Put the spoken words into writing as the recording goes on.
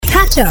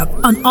Catch up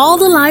on all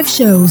the live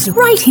shows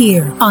right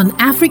here on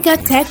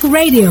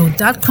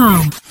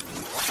africatechradio.com.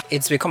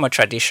 It's become a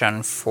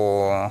tradition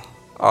for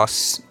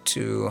us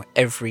to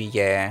every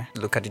year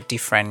look at the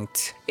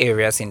different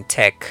areas in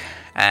tech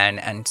and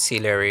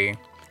ancillary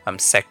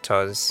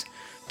sectors,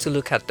 to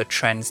look at the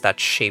trends that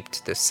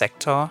shaped the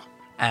sector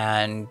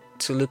and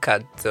to look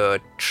at the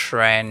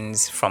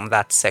trends from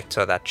that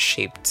sector that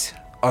shaped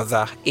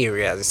other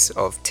areas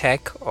of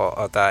tech or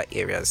other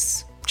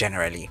areas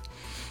generally.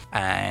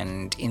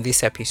 And in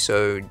this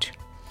episode,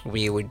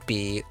 we would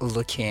be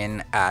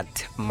looking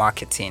at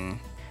marketing.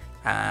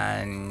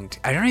 And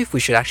I don't know if we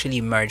should actually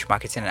merge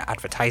marketing and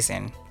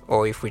advertising,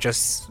 or if we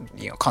just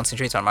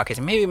concentrate on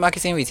marketing. Maybe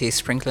marketing with a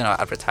sprinkling of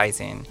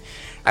advertising.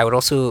 I would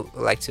also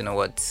like to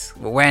know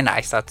when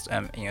I start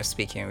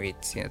speaking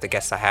with the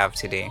guests I have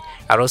today,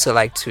 I'd also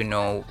like to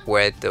know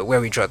where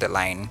we draw the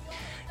line,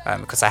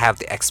 because I have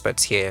the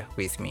experts here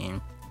with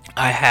me.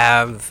 I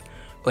have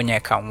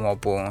Onyeka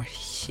Nwobu.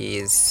 He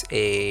is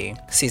a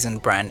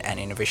seasoned brand and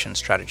innovation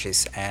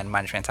strategist and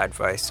management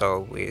advisor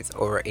with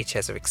over 8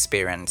 years of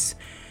experience.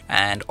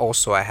 And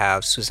also I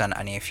have Susan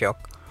Aniefiok,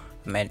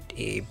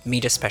 a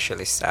media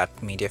specialist at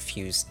Media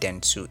Fuse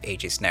Dentsu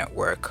Aegis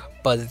Network.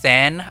 But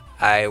then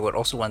I would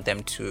also want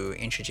them to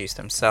introduce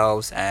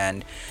themselves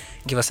and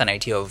give us an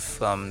idea of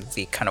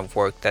the kind of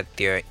work that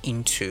they're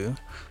into,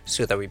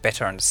 so that we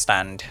better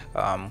understand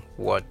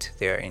what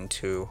they're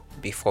into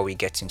before we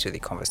get into the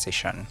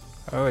conversation.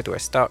 Alright, do I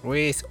start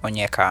with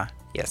Onyeka?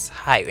 Yes,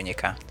 hi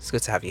Onyeka, it's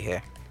good to have you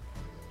here.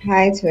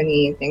 Hi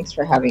Tony, thanks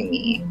for having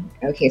me.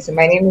 Okay, so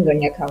my name is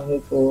Onyeka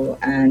Nwobu,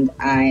 and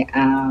I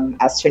am,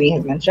 as Tony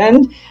has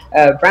mentioned,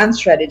 a brand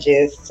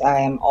strategist.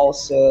 I am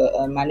also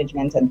a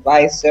management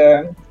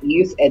advisor,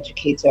 youth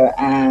educator,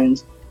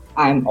 and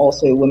I'm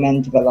also a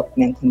women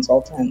development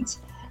consultant.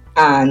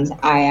 And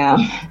I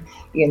am,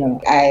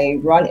 I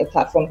run a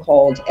platform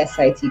called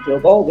SIT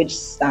Global, which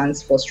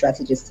stands for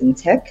Strategists in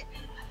Tech.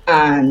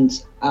 And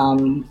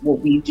what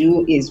we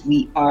do is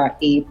we are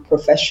a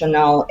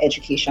professional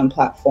education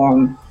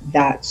platform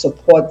that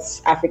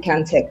supports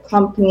African tech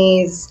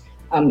companies,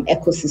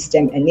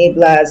 ecosystem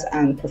enablers,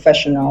 and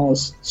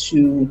professionals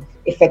to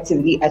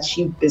effectively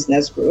achieve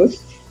business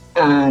growth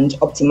and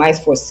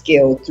optimize for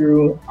scale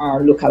through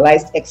our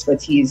localized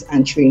expertise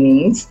and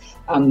trainings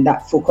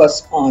that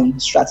focus on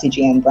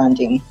strategy and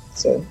branding.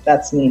 So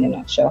that's me in a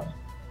nutshell.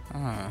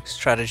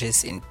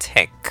 Strategies in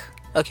tech.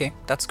 Okay,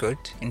 that's good.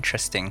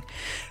 Interesting.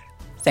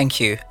 Thank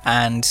you.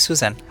 And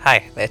Susan,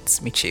 hi,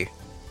 let's meet you.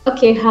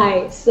 Okay,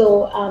 hi.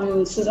 So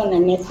Susan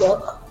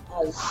Aniefiok,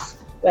 as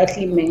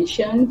rightly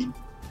mentioned.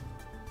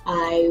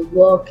 I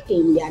work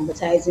in the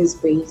advertising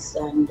space,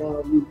 and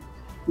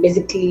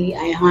basically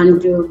I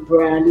handle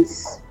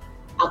brands,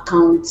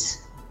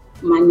 account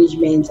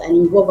management, and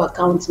involve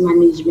account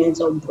management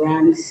of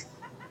brands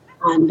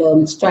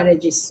and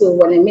strategy. So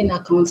when I mean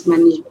account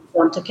management,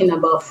 I'm talking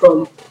about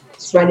from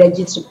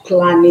strategy to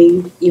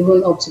planning,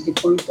 even up to the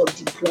point of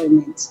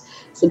deployment.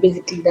 So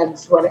basically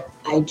that's what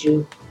I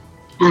do.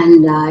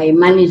 And I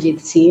manage a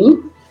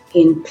team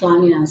in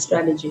planning and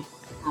strategy.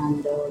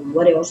 And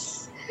what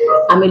else?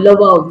 I'm a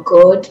lover of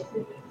God.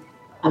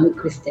 I'm a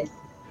Christian.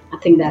 I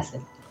think that's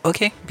it.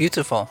 Okay,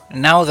 beautiful.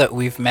 Now that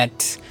we've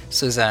met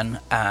Susan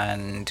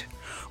and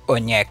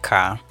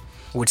Onyeka,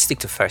 we'll stick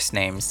to first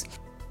names.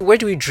 Where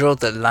do we draw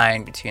the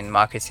line between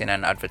marketing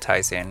and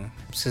advertising?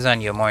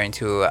 Susan, you're more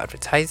into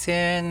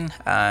advertising,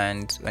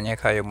 and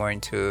Onyeka, you're more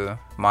into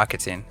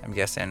marketing, I'm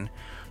guessing.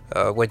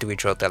 Where do we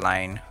draw the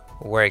line?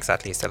 Where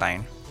exactly is the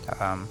line?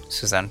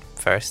 Susan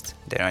first,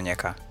 then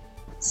Onyeka.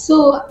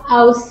 So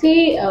I'll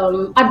say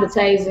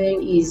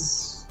advertising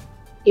is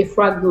a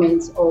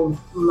fragment of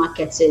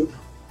marketing.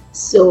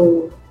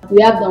 So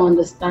we have the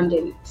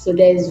understanding. So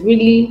there is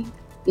really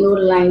no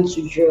line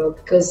to draw,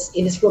 because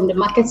it is from the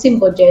marketing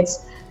budget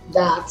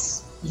that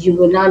you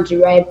will now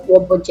derive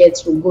what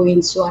budgets will go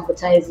into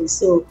advertising.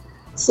 So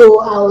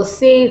I'll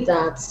say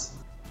that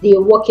they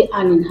work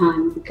hand in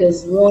hand,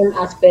 because one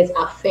aspect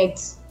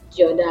affects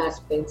the other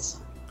aspects.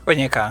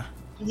 Onyeka.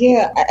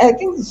 Yeah, I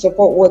think to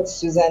support what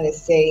Susan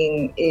is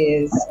saying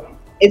is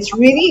it's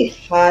really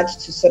hard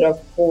to sort of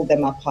pull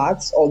them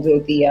apart, although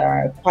they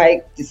are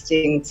quite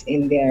distinct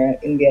in their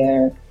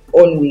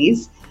own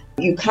ways.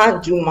 You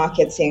can't do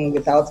marketing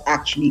without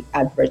actually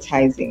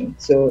advertising.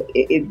 So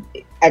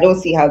I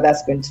don't see how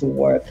that's going to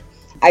work.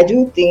 I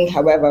do think,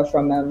 however,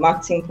 from a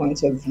marketing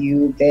point of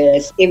view,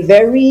 there's a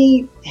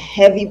very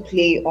heavy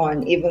play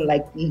on even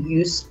like the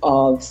use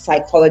of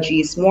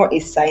psychology. It's more a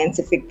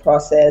scientific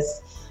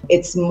process.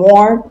 It's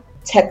more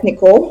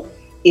technical.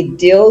 It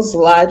deals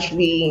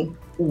largely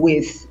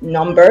with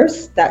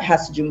numbers. That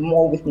has to do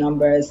more with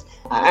numbers.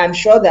 I'm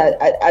sure that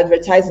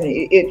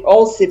advertising, it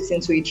all sips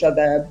into each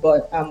other.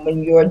 But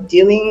when you're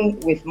dealing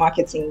with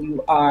marketing,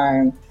 you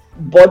are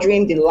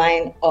bordering the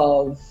line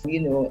of,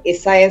 a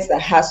science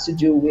that has to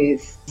do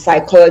with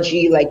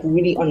psychology, like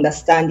really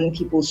understanding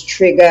people's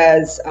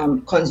triggers,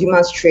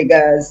 consumers'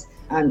 triggers,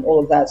 and all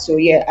of that. So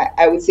yeah,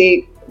 I would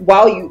say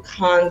while you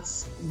can't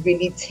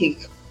really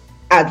take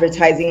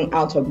advertising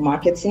out of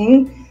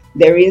marketing,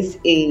 there is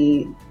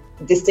a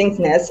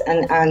distinctness,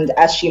 and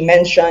as she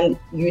mentioned,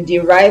 you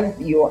derive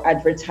your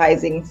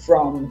advertising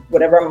from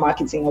whatever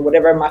marketing or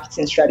whatever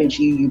marketing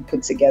strategy you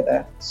put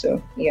together.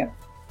 So yeah.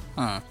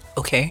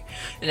 Okay.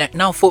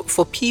 Now,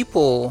 for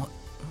people,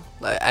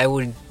 I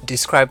would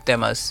describe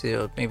them as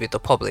maybe the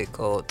public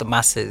or the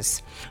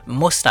masses.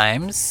 Most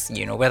times,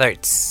 whether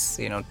it's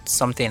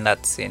something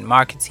that's in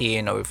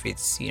marketing or if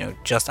it's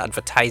just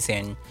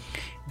advertising,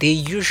 they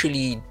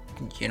usually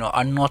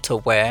are not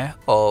aware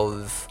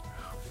of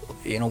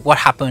what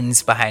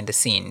happens behind the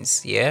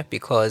scenes. Yeah,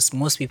 because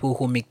most people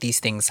who make these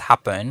things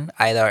happen,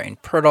 either in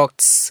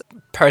products,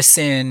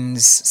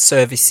 persons,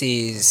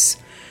 services,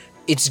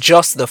 it's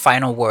just the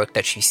final work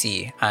that you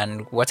see,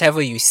 and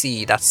whatever you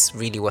see, that's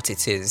really what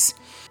it is.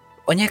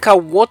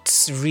 Onyeka,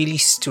 what really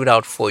stood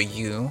out for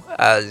you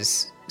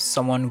as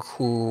someone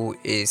who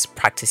is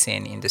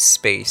practicing in the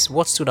space?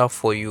 What stood out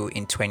for you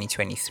in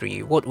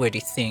 2023? What were the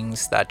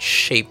things that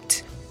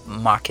shaped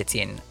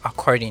marketing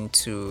according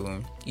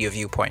to your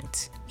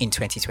viewpoint in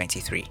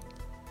 2023?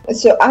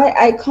 So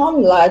I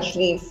come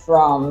largely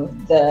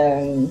from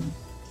the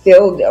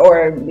field,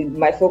 or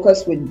my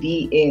focus would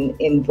be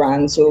in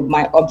brand. So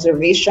my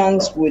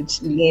observations would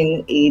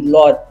lean a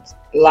lot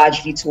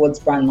largely towards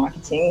brand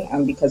marketing,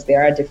 because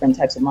there are different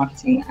types of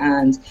marketing.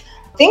 And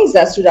things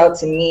that stood out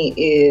to me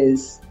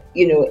is,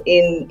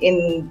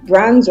 in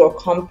brands or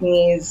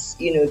companies,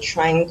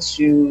 trying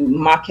to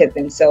market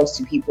themselves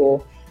to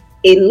people,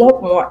 a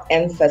lot more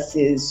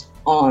emphasis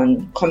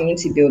on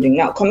community building.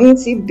 Now,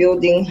 community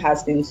building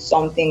has been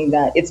something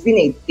that it's been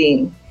a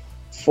thing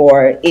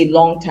for a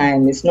long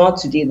time. It's not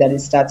today that it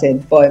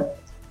started, but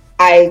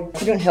I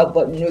couldn't help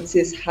but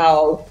notice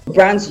how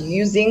brands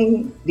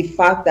using the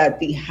fact that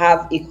they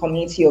have a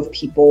community of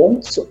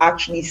people to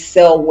actually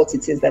sell what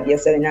it is that they're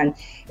selling. And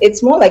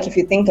it's more like, if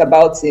you think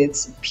about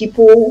it,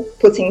 people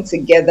putting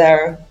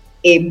together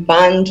a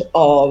band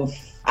of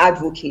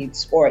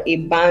advocates or a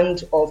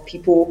band of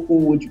people who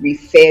would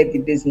refer the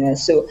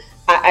business. So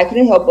I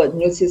couldn't help but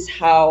notice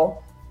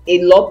how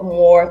a lot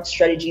more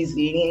strategies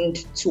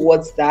leaned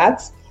towards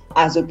that,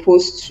 as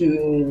opposed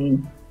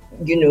to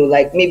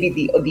like maybe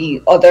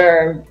the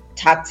other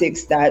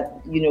tactics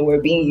that were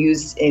being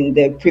used in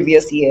the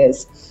previous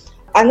years.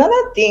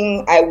 Another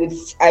thing I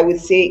would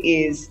say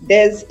is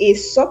there's a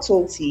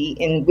subtlety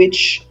in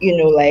which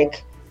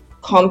like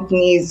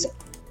companies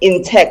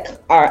in tech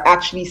are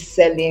actually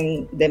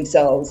selling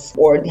themselves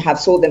or have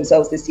sold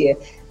themselves this year.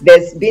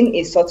 There's been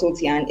a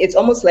subtlety, and it's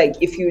almost like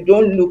if you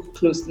don't look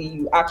closely,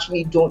 you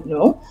actually don't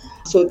know.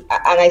 So,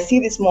 and I see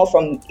this more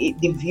from the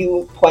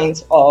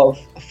viewpoint of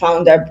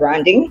founder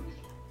branding,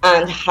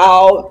 and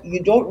how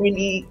you don't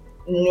really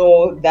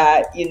know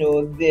that,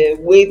 the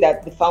way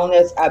that the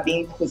founders are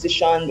being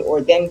positioned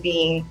or them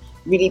being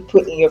really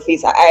put in your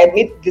face. I had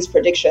made this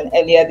prediction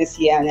earlier this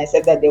year, and I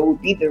said that there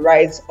would be the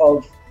rise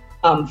of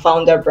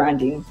founder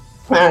branding.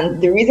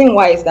 And the reason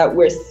why is that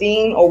we're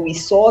seeing, or we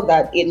saw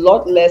that a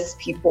lot less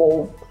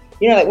people,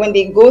 like when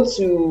they go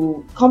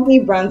to company,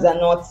 brands are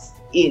not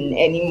in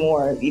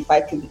anymore, if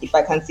I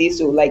can say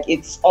so. Like,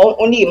 it's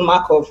only a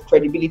mark of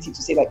credibility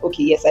to say like,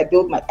 okay, yes, I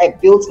built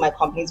my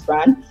company's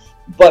brand,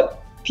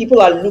 but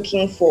people are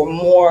looking for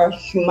more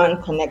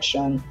human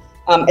connection,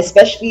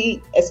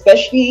 especially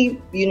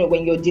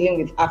when you're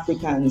dealing with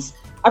Africans.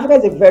 Africa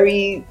is a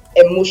very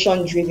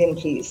emotion driven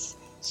place.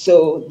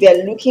 So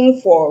they're looking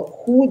for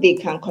who they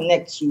can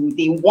connect to.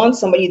 They want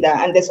somebody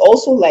that, and there's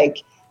also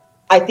like,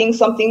 I think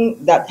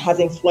something that has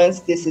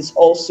influenced this is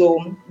also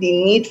the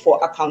need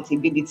for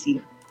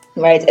accountability,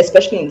 right?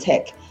 Especially in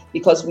tech,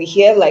 because we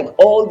hear like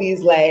all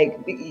these, like,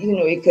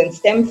 it can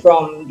stem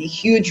from the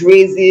huge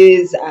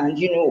raises and,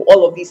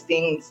 all of these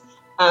things.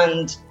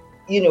 And,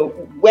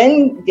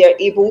 when they're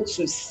able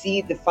to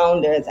see the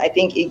founders, I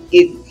think it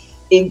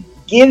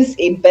gives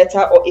a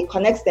better, or it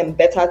connects them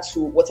better to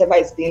whatever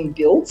is being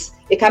built.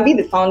 It can be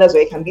the founders or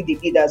it can be the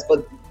leaders,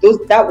 but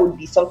that would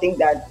be something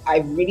that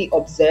I've really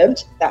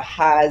observed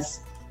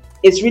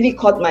it's really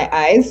caught my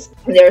eyes.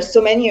 There are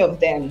so many of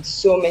them.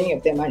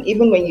 And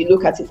even when you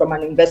look at it from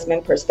an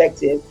investment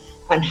perspective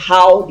and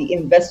how the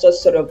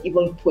investors sort of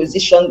even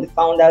position the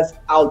founders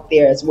out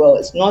there as well,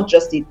 it's not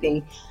just a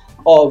thing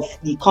of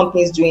the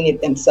companies doing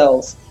it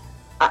themselves.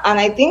 And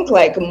I think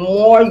like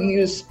more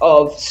use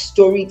of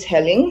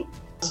storytelling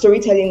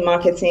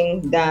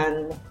marketing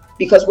than,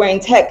 because we're in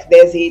tech,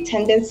 there's a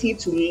tendency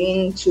to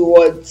lean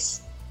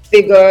towards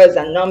figures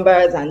and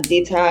numbers and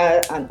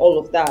data and all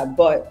of that.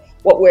 But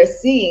what we're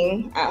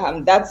seeing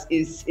that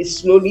is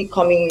slowly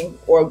coming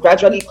or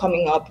gradually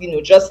coming up,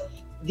 just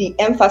the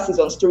emphasis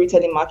on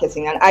storytelling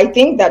marketing. And I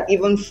think that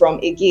even from,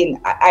 again,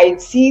 I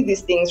see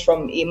these things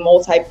from a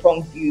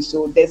multi-pronged view.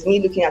 So there's me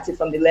looking at it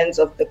from the lens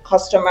of the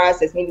customers,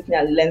 there's me looking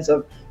at the lens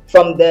of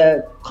from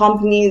the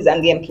companies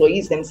and the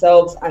employees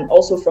themselves, and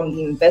also from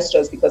the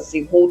investors, because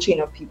it's a whole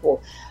chain of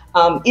people.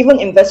 Even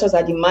investors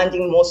are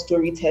demanding more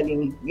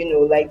storytelling,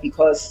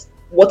 because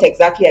what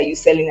exactly are you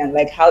selling, and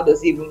like how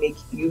does it even make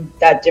you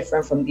that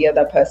different from the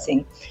other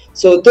person?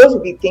 So those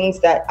would be things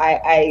that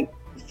I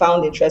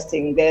found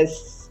interesting.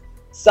 There's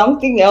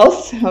something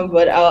else,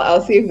 but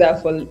I'll save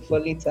that for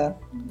later.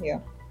 Yeah.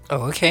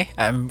 Oh, okay.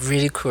 I'm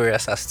really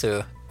curious as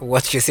to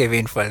what you're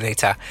saving for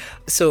later.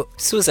 So,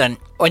 Susan,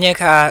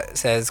 Onyeka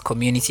says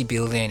community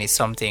building is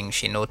something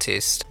she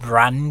noticed.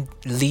 Brand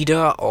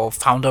leader or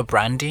founder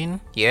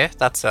branding, yeah,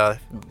 that's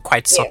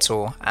quite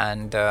subtle.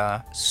 And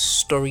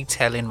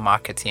storytelling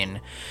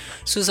marketing.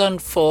 Susan,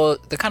 for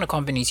the kind of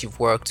companies you've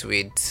worked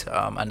with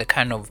and the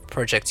kind of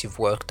projects you've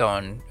worked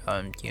on,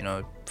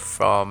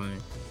 from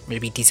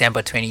maybe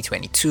December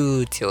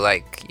 2022 till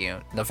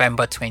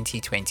November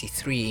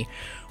 2023,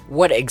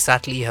 what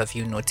exactly have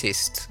you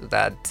noticed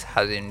that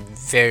has been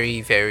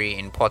very, very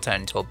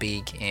important or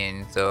big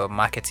in the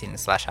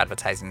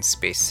marketing/advertising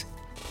space?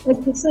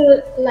 Okay,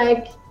 so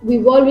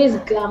we've always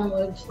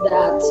clamored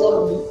that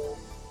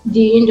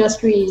the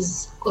industry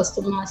is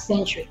customer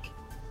centric.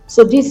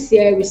 So this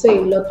year we saw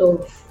a lot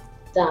of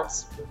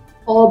that.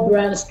 All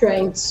brands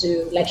trying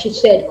to, like she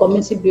said,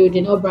 community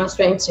building, all brands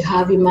trying to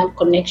have human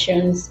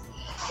connections,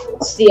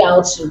 see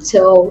how to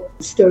tell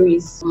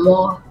stories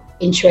more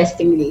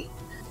interestingly.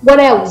 What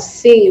I would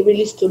say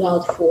really stood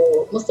out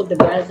for most of the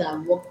brands that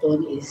I've worked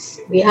on is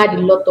we had a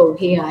lot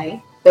of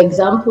AI. For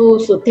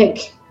example, so tech,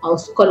 I'll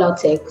call out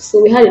tech.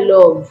 So we had a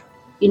lot of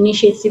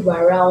initiative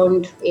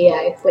around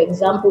AI. For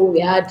example,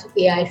 we had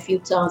AI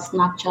filter on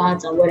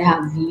Snapchat and what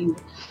have you.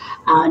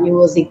 And it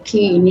was a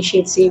key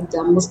initiative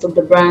that most of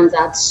the brands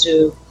had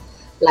to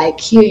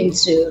key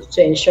into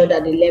to ensure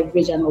that they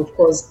leverage and of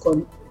course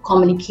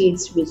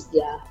communicate with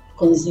their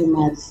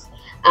consumers.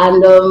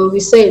 And we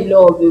saw a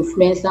lot of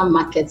influencer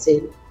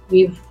marketing.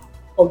 We've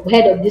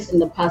heard of this in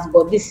the past,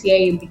 but this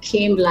year it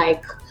became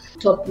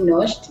top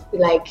notch.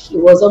 It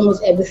was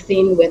almost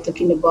everything we're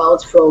talking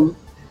about. From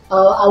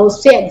I would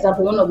say,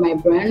 example, one of my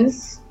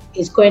brands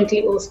is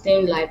currently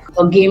hosting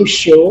a game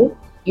show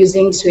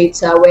using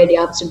Twitter, where they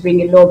have to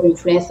bring a lot of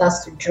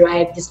influencers to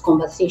drive this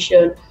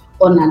conversation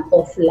on and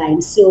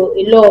offline. So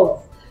a lot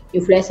of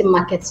influencer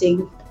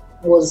marketing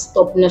was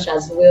top notch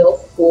as well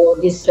for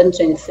this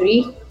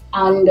 2023.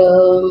 And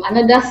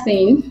another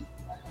thing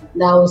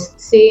that I would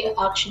say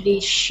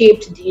actually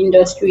shaped the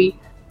industry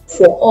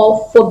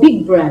for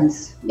big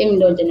brands. Let me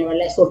not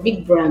generalize. For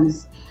big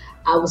brands,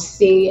 I would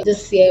say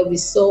this year we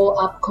saw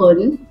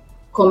APCON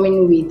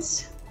coming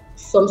with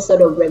some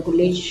sort of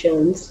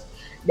regulations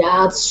that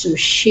had to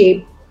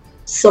shape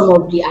some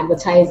of the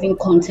advertising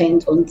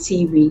content on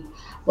TV.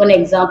 One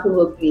example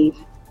would be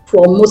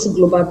for most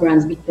global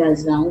brands, big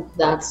brands now,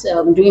 that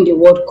during the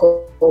World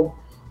Cup,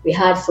 we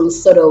had some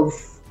sort of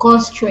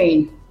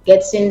constraint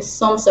getting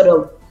some sort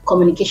of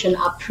communication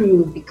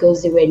approved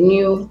because there were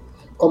new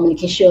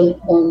communication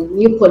on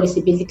new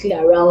policy basically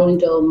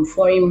around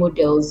foreign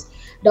models.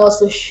 That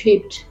also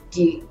shaped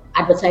the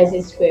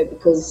advertising sphere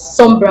because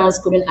some brands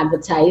couldn't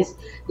advertise.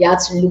 They had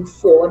to look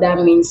for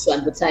other means to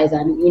advertise,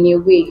 and in a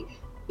way,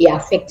 it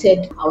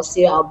affected, I'll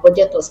say, our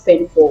budget or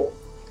spend for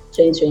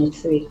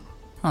 2023.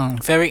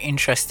 Very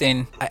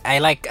interesting. I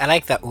like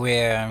that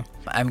where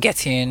I'm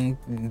getting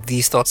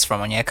these thoughts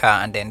from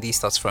Onyeka and then these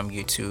thoughts from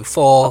you too.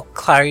 For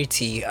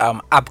clarity,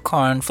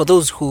 APCON, for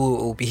those who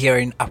will be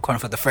hearing APCON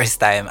for the first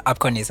time,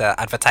 APCON is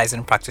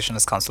Advertising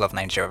Practitioners Council of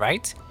Nigeria,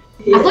 right?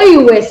 I thought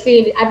you were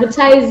saying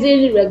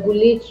advertising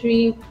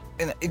regulatory.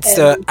 It's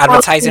the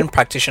Advertising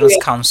Practitioners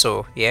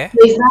Council, yeah?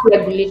 It's not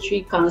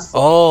regulatory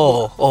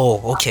council.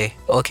 Okay.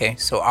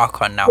 So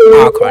APCON now.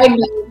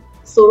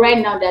 So right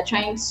now they're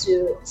trying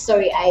to.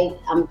 Sorry,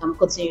 I'm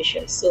cutting you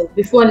short. So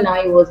before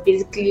now it was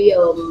basically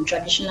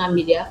traditional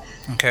media.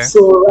 Okay.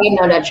 So right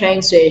now they're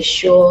trying to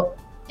ensure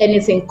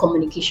anything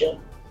communication.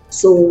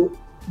 So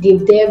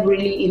they've delved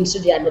really into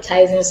the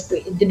advertising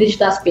space, the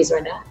digital space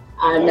rather,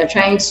 and they're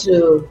trying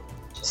to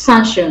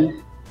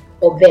sanction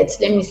or vet.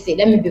 Let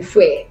me be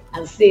fair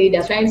and say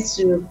they're trying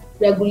to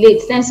regulate,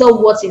 censor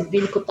what is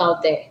being put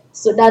out there.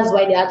 So that's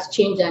why they had to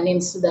change their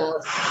names so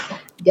that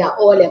they are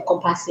all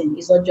encompassing.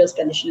 It's not just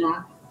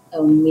traditional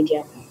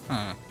media.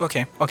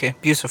 Okay,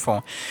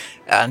 beautiful.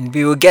 And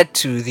we will get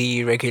to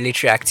the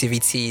regulatory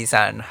activities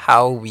and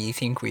how we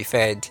think we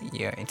fared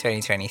in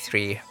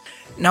 2023.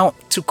 Now,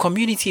 to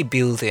community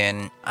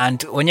building, and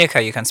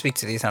Onyeka, you can speak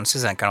to this, and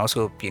Susan can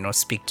also,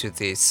 speak to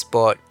this.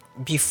 But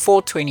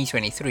before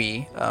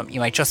 2023, it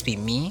might just be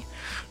me,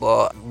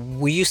 but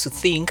I used to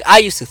think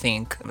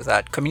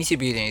that community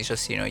building is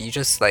just, you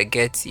just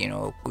get,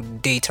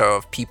 data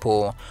of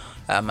people,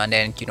 and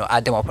then,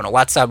 add them up on a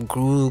WhatsApp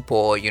group,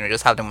 or,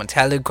 just have them on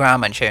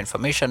Telegram and share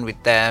information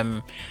with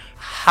them.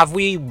 Have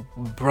we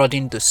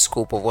broadened the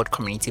scope of what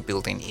community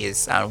building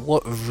is, and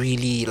what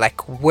really,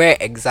 where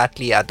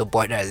exactly are the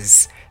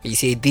borders? You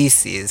say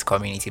this is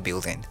community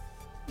building.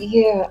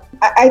 Yeah,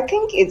 I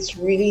think it's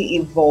really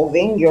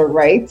evolving. You're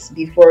right.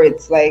 Before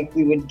it's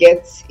we would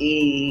get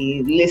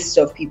a list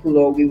of people,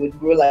 or we would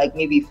grow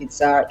maybe if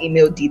it's our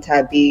email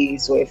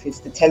database or if it's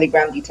the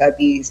Telegram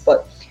database.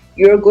 But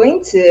you're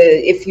going to,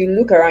 if you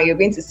look around, you're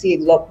going to see a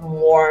lot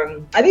more.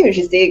 I think we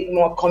should say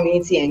more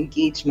community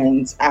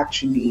engagement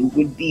actually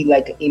would be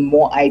a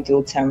more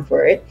ideal term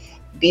for it,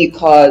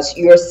 because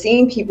you're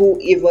seeing people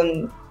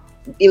even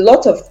a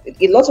lot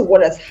of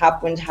what has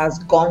happened has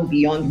gone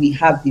beyond we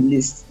have the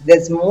list.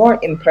 There's more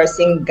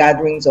in-person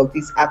gatherings of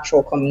these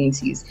actual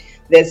communities.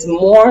 There's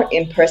more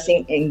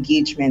in-person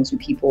engagement with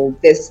people.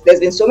 There's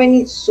been so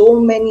many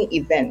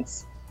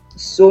events,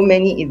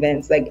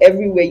 like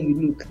everywhere you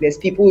look, there's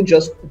people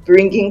just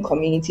bringing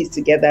communities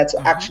together to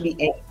actually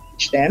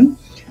engage them.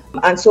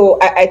 And so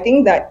I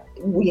think that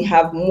we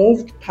have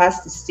moved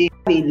past the stage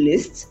of a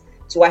list.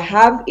 So I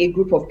have a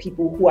group of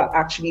people who are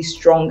actually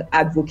strong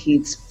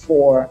advocates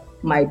for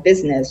my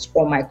business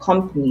or my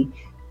company,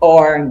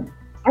 or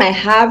I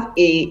have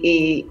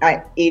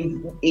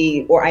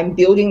or I'm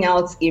building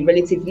out a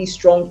relatively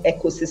strong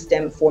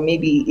ecosystem for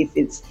maybe if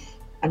it's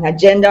an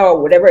agenda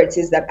or whatever it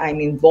is that I'm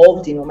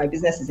involved in or my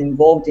business is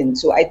involved in.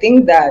 So I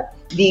think that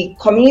the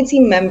community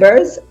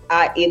members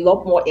are a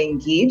lot more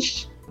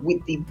engaged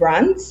with the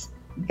brands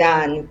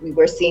than we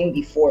were seeing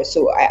before.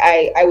 So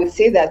I would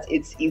say that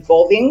it's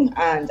evolving,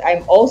 and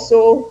I'm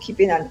also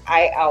keeping an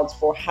eye out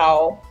for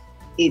how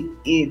it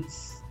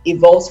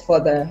evolves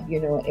further,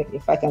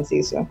 if I can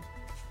say so.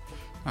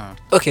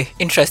 Okay,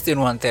 interesting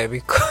one there.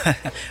 Because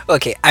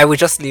okay, I will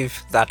just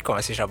leave that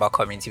conversation about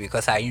community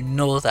because I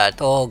know that,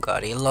 oh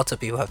god, a lot of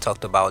people have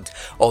talked about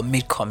or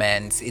made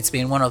comments. It's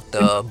been one of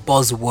the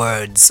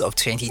buzzwords of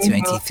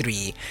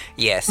 2023.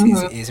 Yes,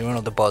 it's one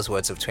of the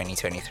buzzwords of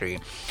 2023.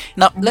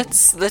 Now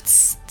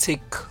let's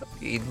take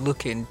a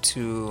look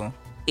into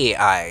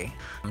AI.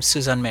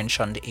 Susan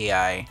mentioned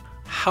AI.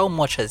 How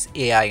much has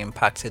AI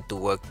impacted the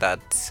work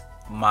that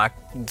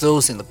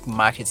those in the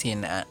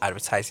marketing and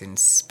advertising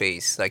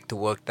space, like the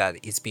work that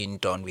is being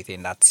done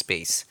within that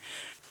space?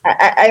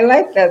 I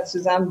like that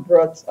Suzanne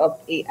brought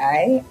up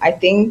AI. I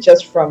think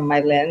just from my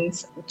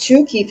lens,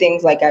 two key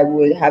things like I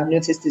would have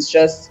noticed is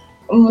just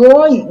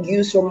more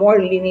use or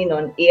more leaning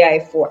on AI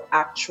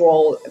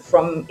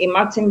from a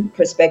marketing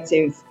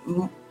perspective,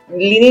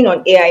 leaning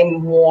on AI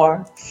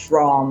more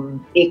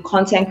from a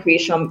content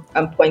creation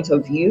point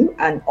of view,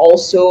 and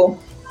also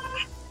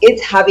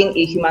it's having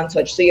a human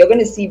touch. So you're going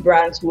to see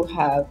there's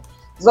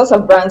lots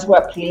of brands who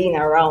are playing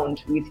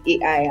around with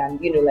AI, and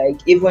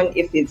like even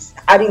if it's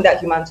adding that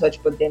human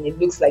touch, but then it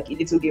looks like a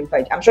little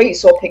gamified. I'm sure you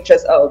saw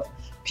pictures of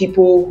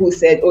people who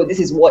said, "Oh, this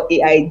is what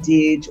AI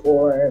did,"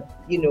 or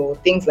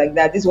things like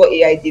that. This is what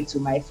AI did to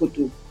my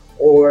photo,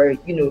 or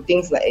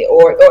things like,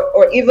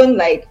 or even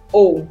like,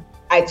 "Oh,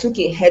 I took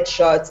a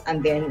headshot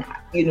and then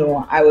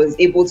I was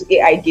able to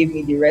AI gave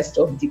me the rest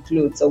of the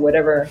clothes or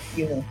whatever."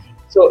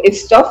 So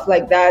it's stuff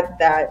like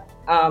that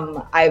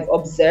I've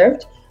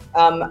observed.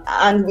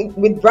 And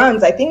with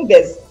brands, I think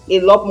there's a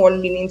lot more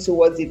leaning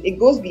towards it. It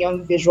goes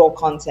beyond visual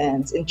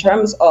content in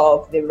terms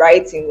of the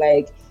writing.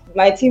 Like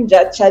my team,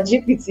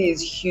 ChatGPT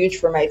is huge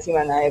for my team,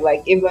 and I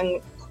like even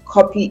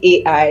copy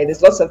AI.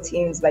 There's lots of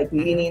teams like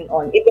leaning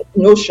on even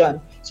Notion.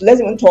 So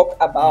let's even talk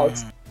about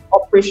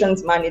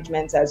operations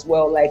management as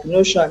well, like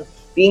Notion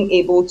being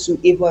able to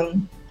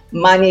even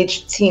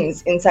manage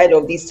teams inside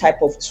of these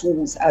type of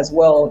tools as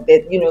well,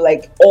 that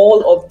like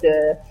all of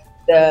the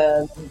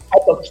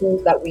type of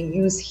tools that we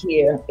use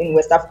here in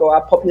West Africa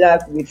are popular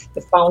with the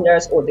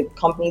founders or the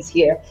companies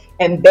here,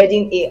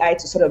 embedding AI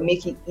to sort of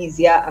make it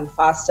easier and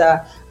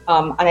faster,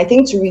 and I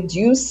think to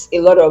reduce a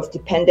lot of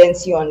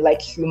dependency on like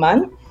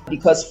human,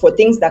 because for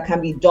things that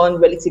can be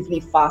done relatively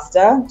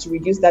faster, to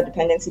reduce that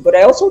dependency. But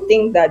I also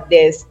think that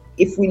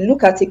if we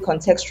look at it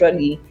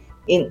contextually,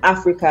 in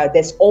Africa,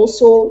 there's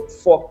also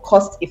for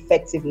cost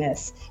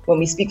effectiveness when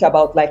we speak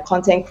about like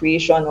content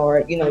creation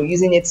or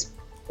using it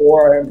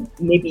for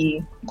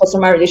maybe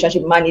customer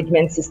relationship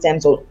management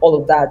systems or all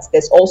of that.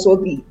 There's also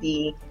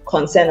the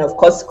concern of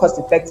cost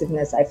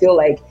effectiveness. I feel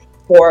like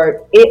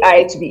for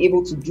AI to be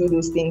able to do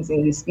those things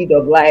in the speed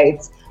of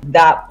light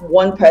that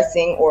one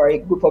person or a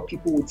group of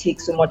people will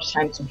take so much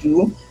time to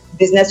do,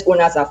 business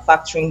owners are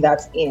factoring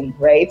that in,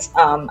 right?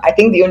 I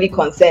think the only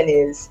concern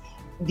is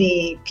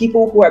the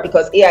people who are,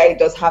 because AI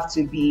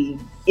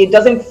it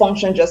doesn't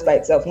function just by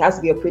itself. It has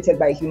to be operated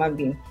by a human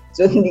being.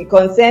 So the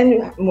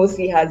concern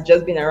mostly has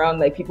just been around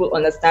like people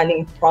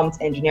understanding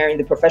prompt engineering,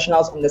 the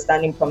professionals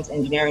understanding prompt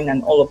engineering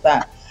and all of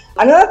that.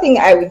 Another thing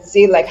I would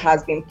say like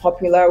has been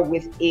popular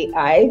with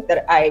AI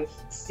that I've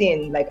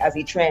seen like as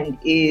a trend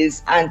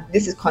is, and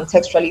this is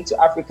contextually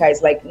to Africa,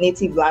 is like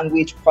native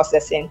language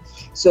processing.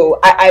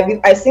 So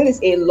I've seen this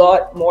a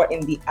lot more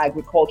in the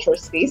agriculture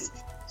space.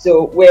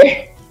 So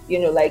where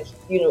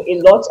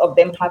a lot of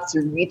them have to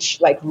reach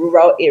like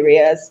rural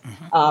areas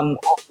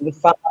with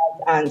farmers,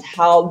 and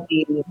how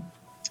they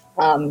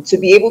to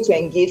be able to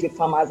engage with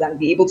farmers and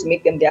be able to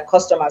make them their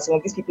customers. So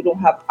when these people don't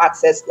have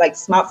access, like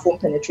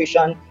smartphone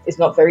penetration is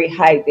not very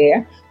high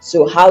there.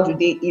 So how do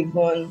they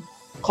even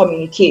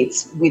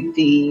communicate with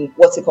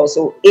what's it called?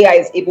 So AI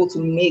is able to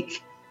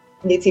make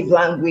native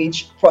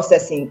language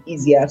processing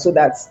easier, so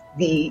that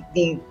the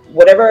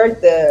whatever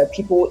the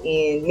people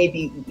in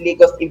maybe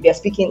Lagos, if they're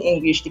speaking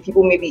English, the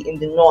people maybe in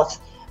the north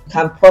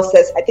can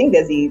process. I think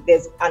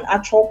there's an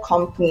actual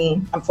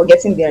company, I'm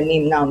forgetting their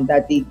name now,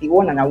 that they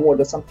won an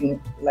award or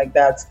something like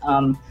that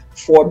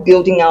for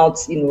building out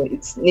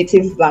its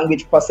native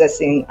language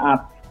processing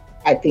app.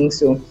 I think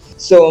so.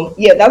 So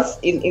yeah, that's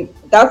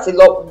a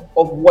lot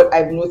of what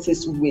I've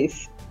noticed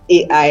with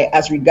AI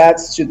as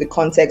regards to the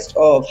context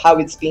of how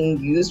it's being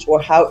used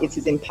or how it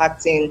is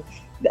impacting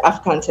the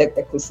African tech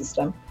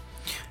ecosystem.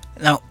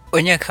 Now,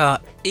 Onyeka,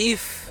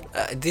 if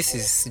this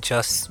is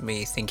just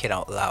me thinking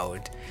out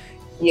loud,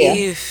 Yeah,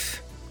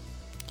 if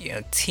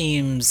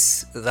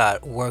teams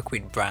that work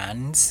with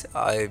brands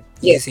are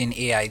yeah, using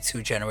AI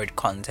to generate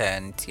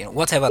content,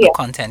 whatever the yeah,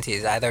 content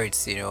is, either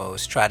it's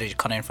strategy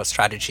content for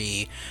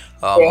strategy,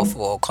 or yeah,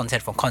 for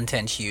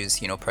content use,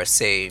 per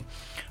se,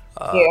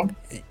 uh,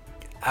 yeah.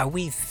 are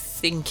we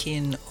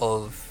thinking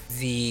of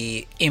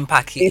the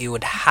impact It, it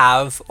would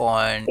have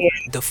on yeah.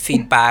 the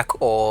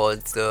feedback or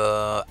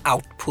the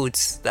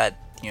outputs that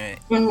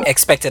Mhm,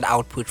 expected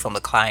output from the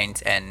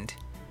client end?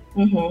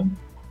 mhm.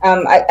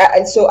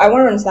 So I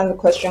want to understand the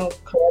question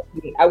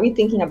correctly. Are we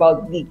thinking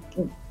about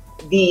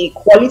the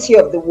quality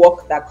of the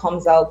work that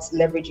comes out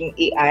leveraging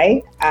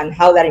AI and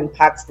how that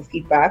impacts the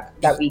feedback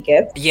that we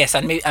get? Yes,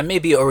 and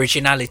maybe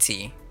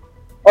originality.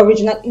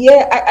 Original,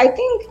 yeah,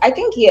 I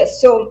think yes.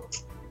 So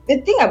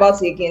the thing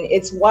about it again,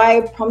 it's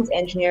why prompt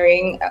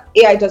engineering,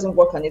 AI doesn't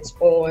work on its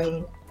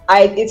own.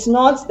 It's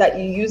not that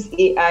you use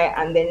AI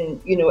and then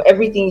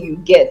everything you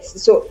get.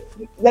 So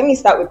let me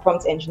start with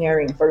prompt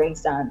engineering, for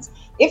instance.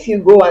 If you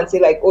go and say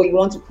like, oh, you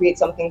want to create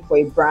something for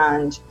a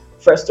brand,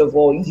 first of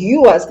all,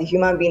 you as the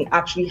human being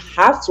actually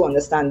have to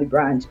understand the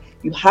brand.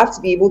 You have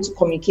to be able to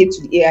communicate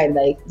to the AI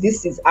like,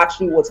 this is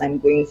actually what I'm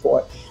going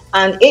for.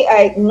 And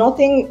AI,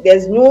 nothing,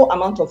 there's no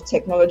amount of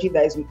technology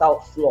that is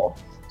without flaw.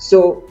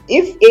 So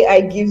if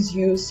AI gives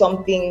you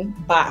something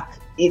back,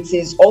 it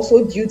is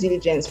also due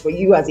diligence for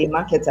you as a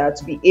marketer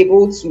to be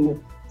able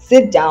to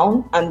sit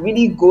down and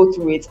really go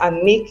through it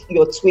and make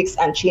your tweaks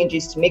and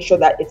changes to make sure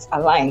that it's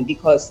aligned.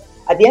 Because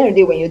at the end of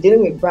the day, when you're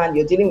dealing with brand,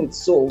 you're dealing with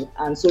soul.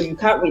 And so you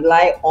can't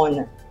rely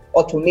on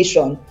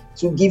automation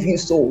to give you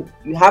soul.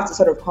 You have to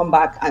sort of come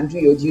back and do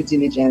your due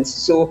diligence.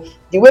 So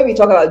the way we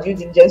talk about due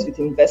diligence with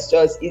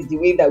investors is the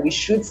way that we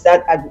should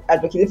start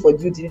advocating for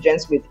due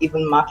diligence with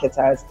even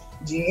marketers.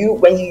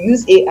 When you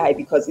use AI,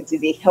 because it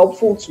is a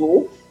helpful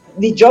tool,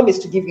 the job is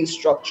to give you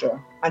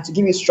structure and to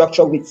give you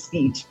structure with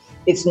speed.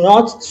 It's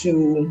not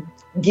to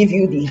give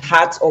you the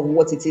heart of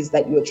what it is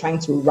that you're trying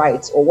to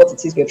write or what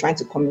it is you're trying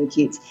to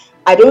communicate.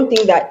 I don't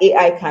think that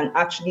AI can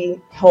actually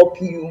help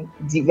you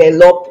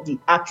develop the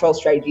actual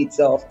strategy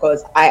itself,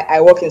 because I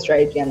work in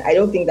strategy and I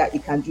don't think that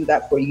it can do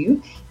that for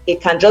you.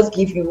 It can just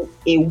give you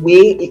a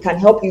way, it can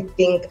help you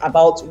think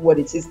about what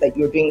it is that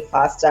you're doing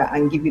faster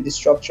and give you the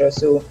structure.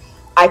 So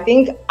I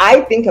think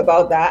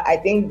about that.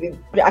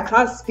 I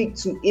can't speak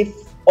to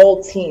if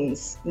all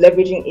teams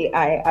leveraging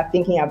AI are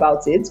thinking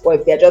about it, or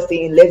if they're just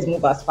saying let's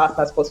move as fast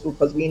as possible,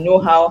 because we know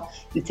how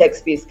the tech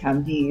space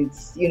can be.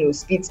 It's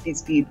speed, speed,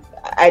 speed.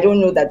 I don't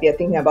know that they're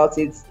thinking about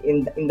it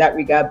in that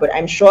regard, but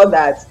I'm sure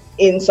that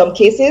in some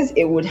cases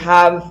it would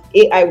have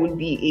AI would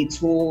be a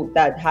tool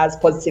that has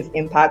positive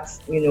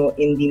impacts,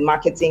 in the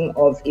marketing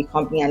of a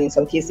company, and in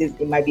some cases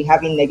it might be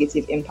having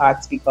negative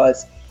impacts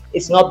because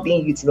it's not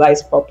being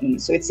utilized properly.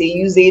 So it's a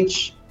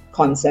usage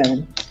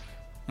concern.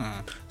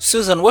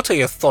 Susan, what are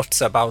your thoughts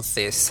about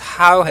this?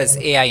 How has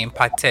AI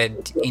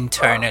impacted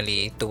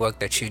internally the work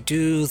that you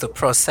do, the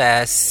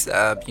process,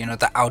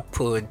 the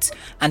output?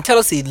 And tell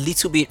us a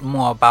little bit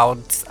more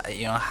about,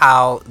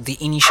 how the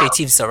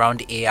initiatives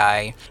around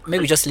AI,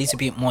 maybe just a little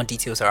bit more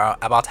details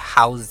about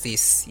how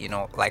this,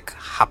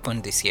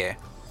 happened this year.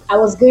 I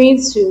was going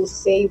to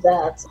say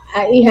that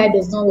AI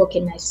does not work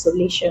in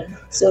isolation.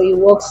 So it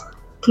works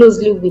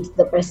closely with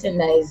the person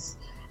that is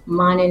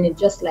manning it,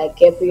 just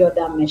like every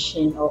other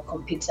machine or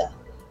computer,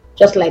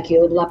 just like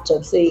your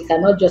laptop. So you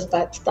cannot just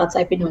start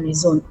typing on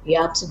his own.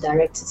 You have to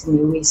direct it in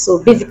a way.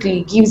 So basically,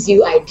 it gives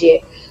you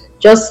idea.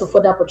 Just to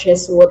further portray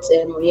what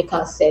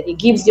Onyeka said, it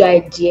gives you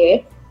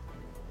idea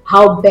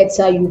how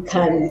better you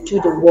can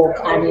do the work,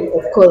 and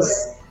of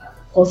course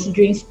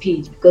considering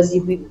speed. Because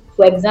if we,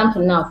 for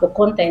example, now for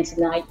content,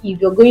 now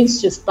if you're going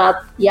to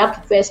start, you have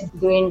to first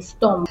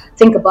brainstorm,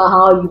 think about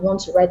how you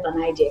want to write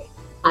an idea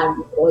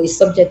and or a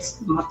subject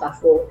matter,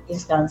 for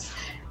instance.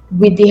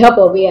 With the help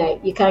of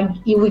AI,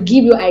 it will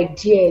give you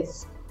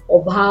ideas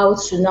of how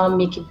to now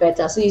make it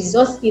better. So it's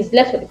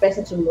left for the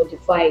person to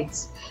modify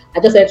it. I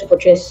just like to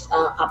portray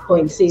a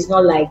point. So it's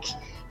not like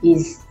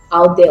he's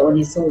out there on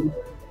his own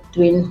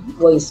doing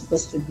what he's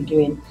supposed to be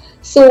doing.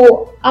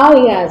 So how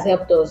it has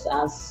helped us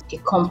as a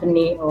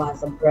company or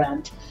as a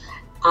brand.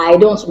 I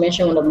don't want to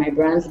mention one of my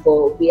brands,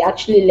 but we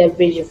actually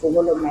leverage it for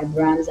one of my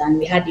brands, and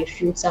we had a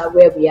filter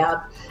where we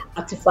have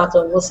artifact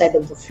on one side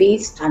of the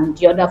face and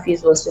the other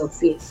face was your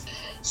face.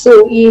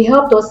 So it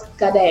helped us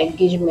gather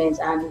engagement,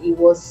 and it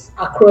was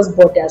across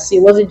borders. So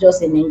it wasn't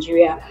just in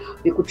Nigeria.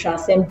 We could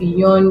transcend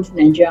beyond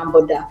Nigerian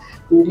border.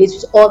 We relate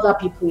with other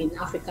people in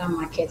African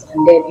markets,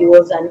 and then it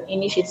was an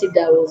initiative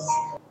that was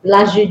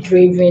largely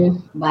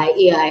driven by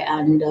AI,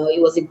 and it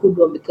was a good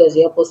one because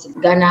it helped us to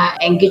garner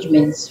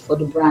engagements for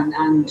the brand,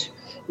 and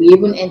we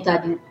even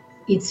entered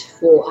it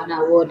for an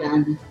award,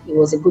 and it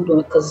was a good one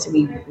because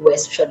we were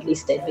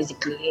shortlisted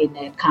basically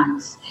in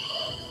Cannes.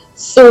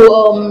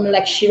 So,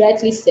 like she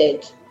rightly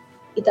said,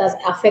 it has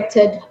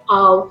affected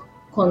how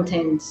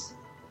content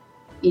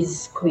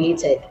is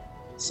created.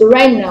 So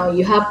right now,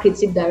 you have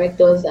creative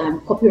directors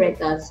and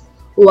copywriters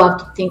who have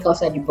to think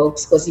outside the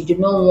box because you do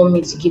not want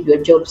me to give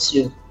your job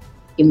to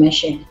a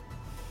machine.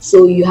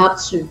 So you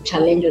have to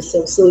challenge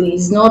yourself. So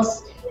it's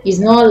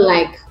not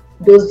like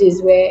those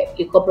days where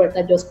a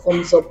copywriter just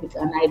comes up with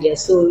an idea.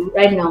 So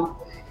right now,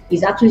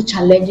 it's actually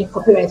challenging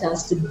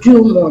copywriters to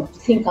do more, to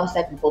think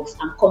outside the box,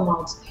 and come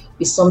out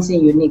with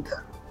something unique,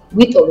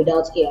 with or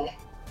without AI.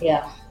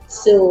 Yeah.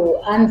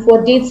 So, and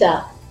for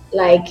data,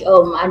 like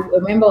I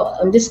remember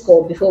on this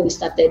call before we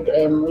started,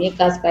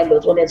 Onyeka's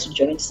pilot wanted to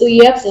join. So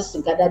he helps us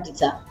to gather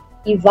data.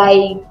 If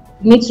I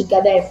need to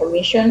gather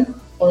information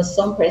on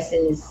some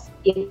persons,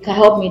 it can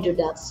help me do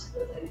that.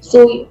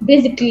 So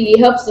basically, it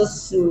helps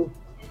us to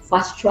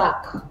fast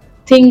track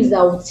things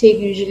that would take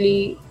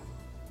usually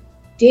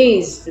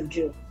days to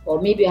do,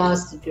 or maybe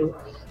hours to do.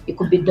 It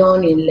could be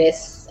done in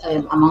less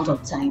amount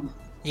of time.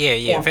 Yeah,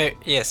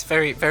 Yeah.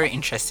 very, very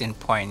interesting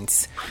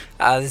points.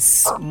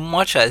 As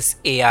much as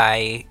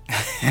AI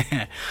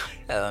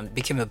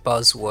became a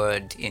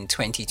buzzword in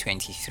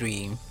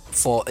 2023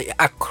 for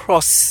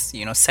across,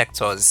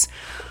 sectors,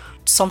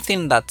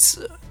 something that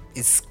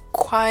is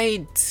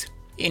quite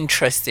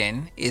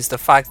interesting is the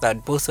fact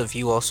that both of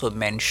you also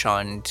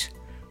mentioned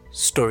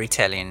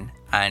storytelling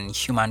and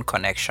human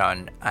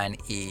connection, and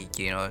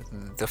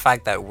the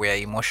fact that we're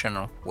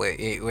emotional,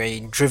 we're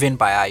driven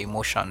by our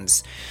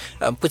emotions.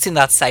 Putting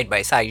that side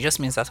by side, it just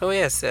means that, oh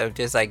yes,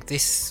 there's like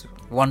this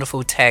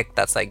wonderful tech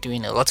that's like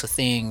doing a lot of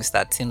things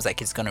that seems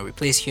like it's going to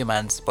replace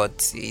humans,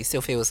 but it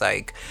still feels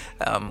like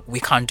we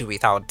can't do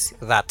without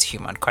that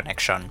human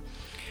connection.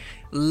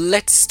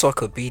 Let's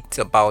talk a bit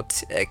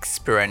about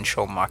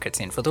experiential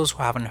marketing. For those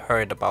who haven't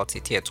heard about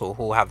it yet or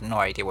who have no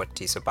idea what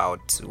it is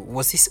about,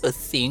 was this a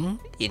thing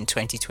in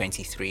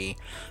 2023?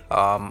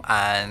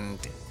 And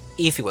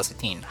if it was a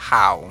thing,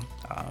 how?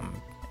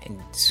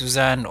 And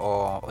Susan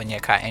or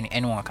Onyeka,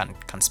 anyone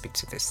can speak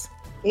to this.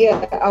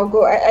 Yeah, I'll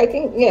go. I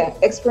think, yeah,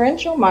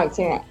 experiential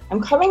marketing.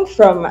 I'm coming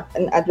from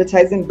an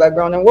advertising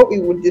background, and what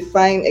we would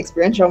define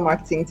experiential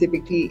marketing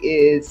typically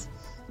is,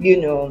 you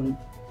know,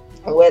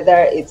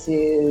 whether it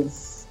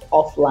is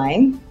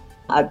offline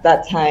at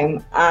that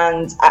time.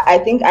 And I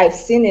think I've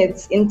seen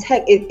it in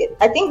tech.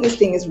 I think this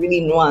thing is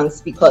really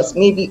nuanced because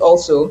maybe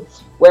also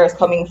where it's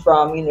coming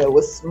from,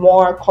 was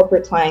more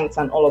corporate clients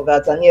and all of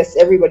that. And yes,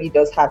 everybody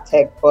does have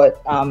tech,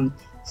 but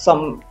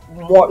some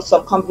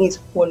companies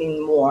hone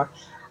in more.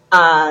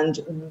 And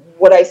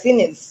what I've seen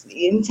is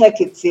in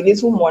tech, it's a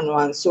little more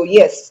nuanced. So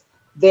yes,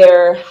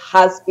 there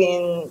has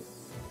been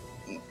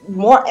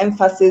more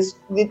emphasis.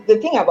 The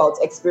thing about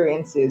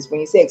experiences, when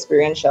you say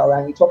experiential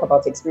and you talk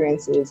about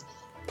experiences,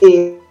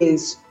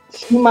 is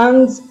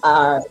humans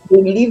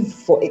they live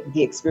for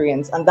the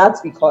experience, and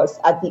that's because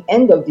at the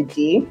end of the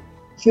day,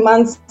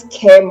 humans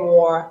care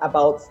more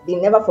about. They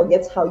never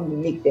forget how you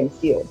make them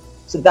feel.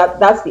 So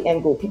that's the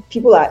end goal.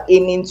 People are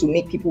aiming to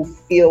make people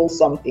feel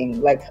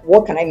something. Like,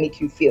 what can I make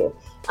you feel?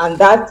 And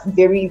that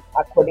varies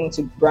according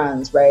to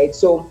brands, right?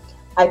 So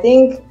I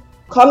think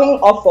coming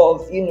off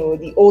of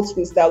the old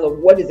school style of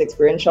what is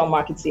experiential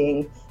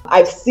marketing,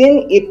 I've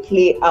seen it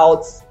play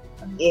out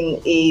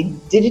in a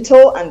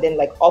digital and then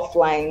like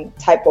offline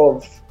type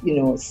of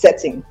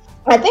setting.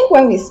 I think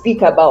when we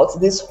speak about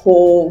this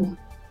whole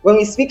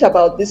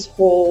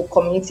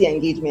community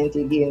engagement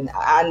again,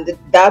 and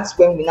that's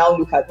when we now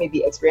look at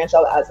maybe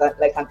experiential as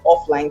like an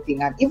offline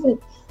thing, and even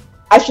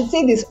I should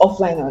say this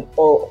offline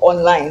or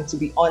online, to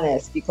be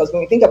honest, because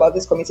when we think about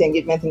this community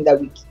engagement thing that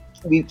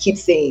we keep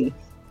saying,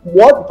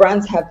 what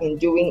brands have been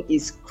doing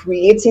is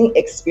creating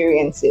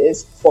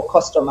experiences for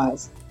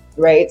customers,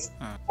 right?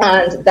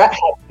 And that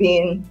has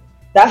been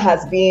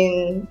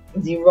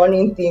the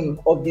running theme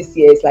of this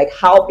year. It's like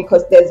how,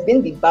 because there's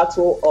been the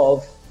battle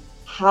of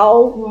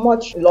how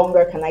much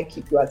longer can I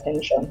keep your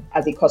attention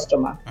as a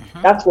customer?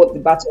 That's what the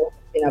battle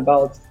has been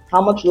about. How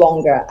much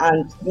longer?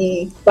 And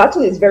the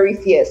battle is very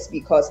fierce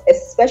because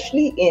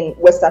especially in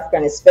West Africa,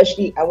 and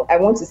especially I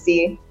want to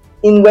say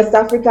in West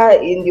Africa,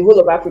 in the whole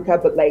of Africa,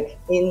 but like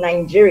in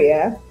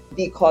Nigeria,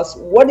 because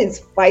what is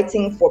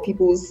fighting for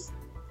people's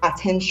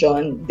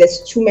attention,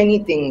 there's too many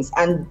things,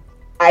 and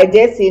I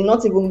dare say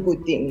not even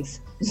good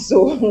things.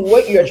 So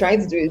what you're trying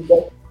to do is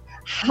that,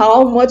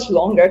 how much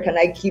longer can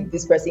I keep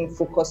this person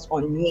focused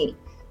on me?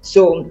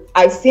 So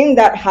I've seen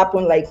that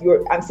happen. Like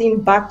I'm seeing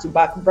back to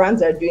back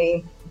brands are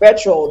doing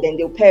virtual, then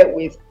they'll pair it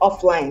with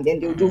offline, then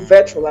they'll do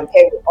virtual and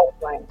pair it with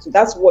offline. So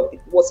that's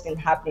what's been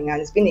happening,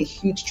 and it's been a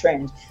huge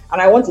trend.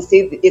 And I want to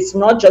say that it's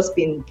not just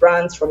been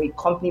brands from a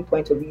company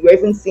point of view. You're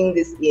even seeing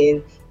this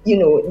in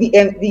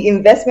the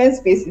investment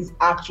space is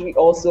actually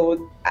also,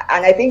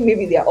 and I think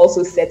maybe they're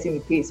also setting the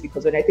pace,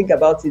 because when I think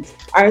about it,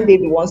 aren't they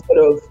the ones sort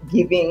of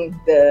giving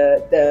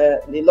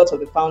the lot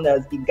of the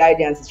founders the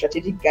guidance, the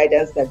strategic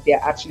guidance that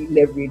they're actually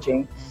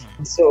leveraging?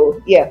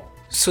 So yeah.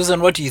 Susan,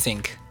 what do you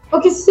think?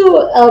 Okay,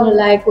 so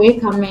like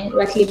Onyeka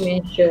rightly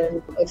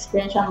mentioned,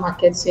 experiential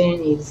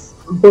marketing is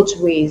both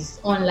ways,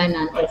 online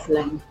and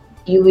offline.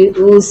 you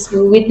witness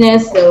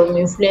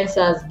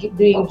influencers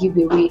doing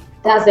giveaway.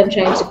 That's them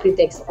trying to create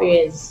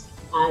experience,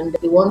 and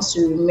they want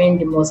to remain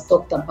the most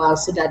talked about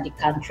so that they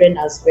can trend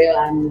as well.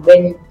 And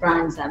when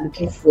brands are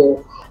looking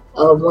for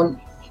one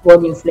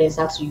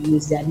influencer to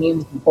use, their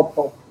names will pop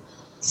up.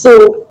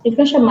 So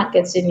influential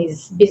marketing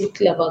is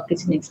basically about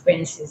creating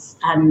experiences,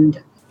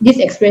 and these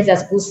experiences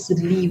are supposed to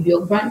live.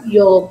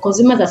 Your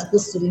consumers are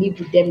supposed to live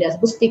with them. They're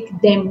supposed to take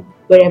them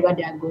wherever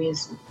they are going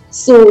to.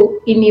 So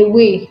in a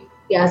way,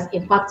 it has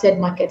impacted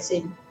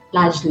marketing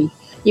largely.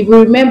 If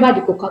you remember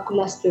the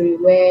Coca-Cola story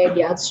where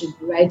they had to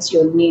write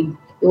your name,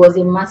 it was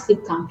a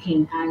massive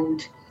campaign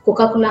and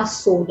Coca-Cola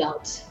sold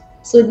out.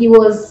 So it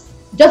was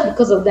just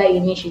because of that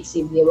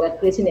initiative, they were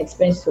creating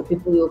experience for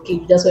people. Okay,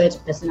 you just wanted to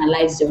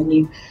personalize your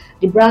name.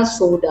 The brand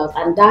sold out,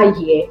 and that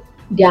year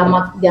their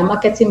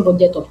marketing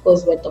budget, of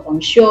course, went up. I'm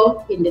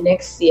sure in the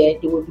next year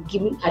they will be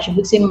giving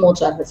attributing more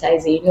to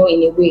advertising. You know,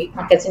 in a way,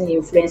 marketing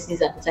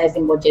influences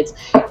advertising budgets.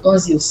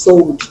 Once you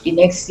sold, the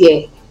next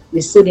year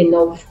you sold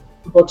enough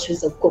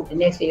bottles of Coke. The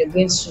next year you're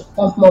going to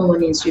pump more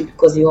money into it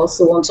because you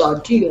also want to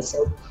outdo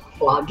yourself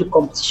or outdo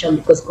competition,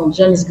 because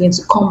competition is going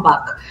to come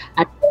back.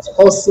 And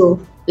also,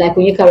 like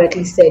Onyeka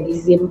correctly said,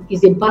 is a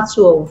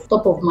battle of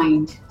top of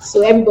mind.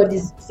 So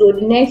the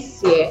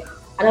next year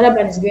another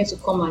brand is going to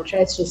come and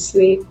try to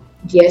sway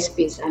the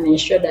airspace and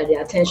ensure that the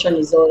attention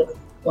is all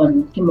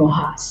on him or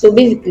her. So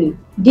basically,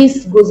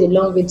 this goes a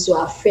long way to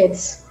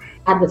affect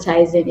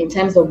advertising in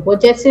terms of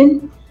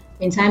budgeting,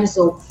 in terms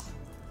of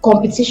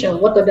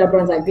competition, what other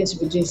brands are going to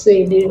be doing. So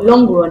in the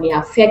long run, it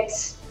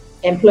affects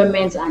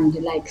employment and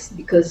the likes,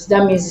 because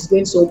that means it's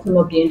going to open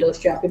up the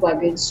industry and people are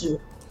going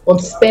to want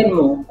to spend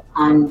more.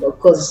 And of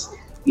course,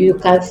 you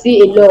can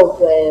see a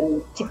lot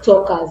of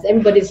TikTokers.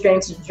 Everybody's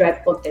trying to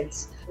drive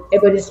content.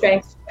 Everybody's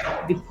trying to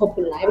be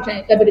popular.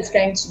 Everybody's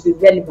trying to be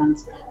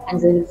relevant. And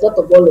as a result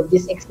of all of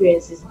these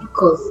experiences,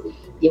 because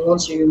they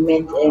want to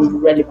remain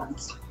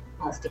relevant,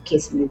 as the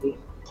case may be.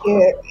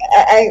 Yeah,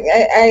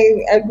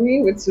 I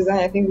agree with Susan.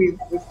 I think we've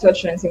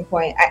touched on some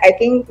point. I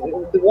think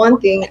the one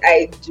thing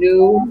I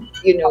do,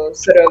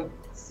 sort of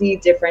see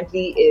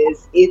differently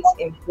is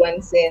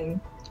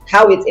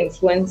how it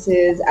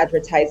influences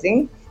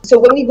advertising. So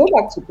when we go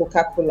back to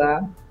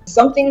Coca-Cola,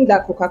 something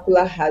that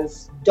Coca-Cola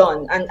has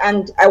done,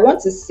 and I want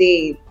to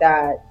say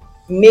that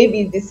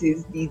maybe this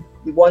is the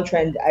one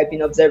trend I've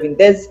been observing.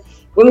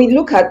 When we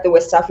look at the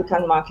West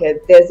African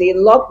market, there's a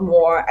lot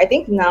more. I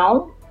think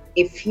now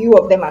a few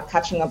of them are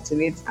catching up to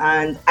it,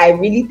 and I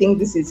really think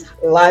this is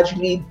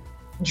largely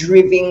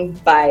driven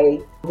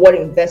by what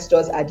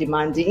investors are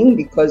demanding,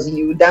 because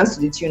you dance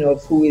to the tune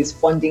of who is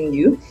funding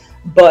you.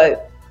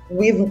 But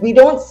we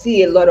don't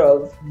see a lot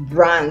of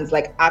brands,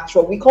 like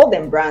actual, we call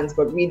them brands,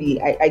 but really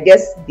I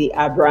guess they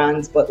are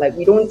brands, but like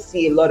we don't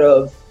see a lot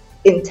of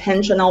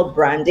intentional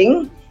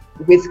branding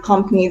with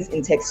companies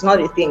in tech. It's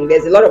not a thing.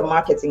 There's a lot of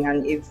marketing,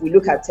 and if we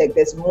look at tech,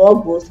 there's more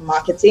growth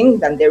marketing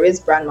than there is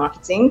brand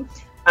marketing.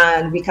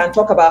 And we can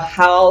talk about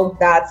how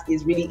that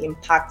is really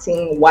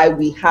impacting why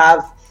we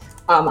have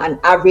an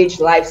average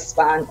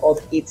lifespan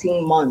of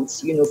 18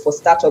 months, for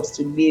startups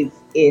to live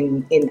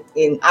in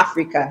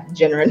Africa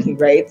generally,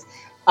 right?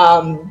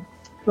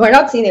 We're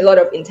not seeing a lot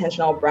of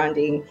intentional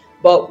branding.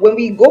 But when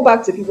we go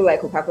back to people like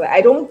Coca-Cola,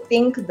 I don't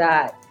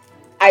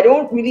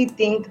really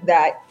think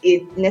that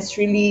it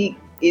necessarily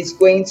is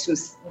going to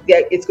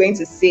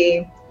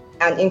say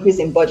an increase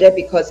in budget,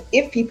 because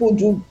if people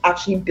do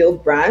actually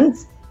build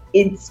brands,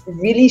 it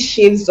really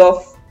shaves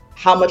off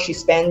how much you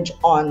spend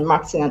on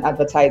marketing and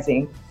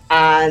advertising.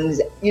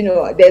 And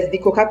there's the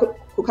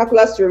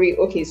Coca-Cola story.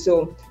 Okay,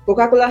 so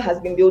Coca-Cola has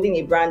been building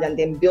a brand and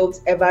then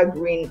built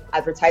evergreen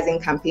advertising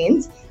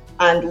campaigns.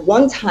 And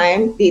one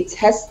time they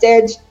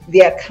tested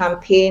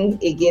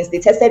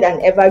an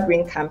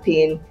evergreen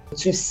campaign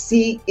to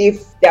see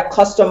if their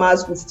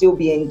customers would still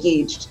be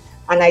engaged.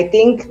 And I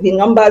think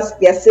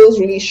their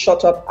sales really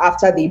shot up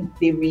after they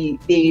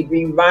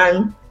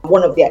reran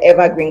one of their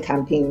evergreen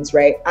campaigns,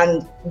 right?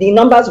 And the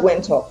numbers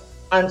went up.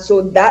 And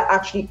so that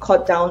actually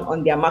cut down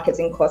on their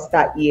marketing costs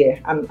that year.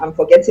 I'm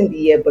forgetting the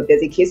year, but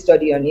there's a case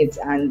study on it,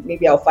 and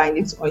maybe I'll find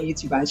it on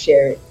YouTube and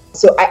share it.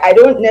 So I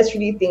don't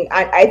necessarily think,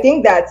 I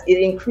think that it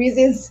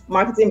increases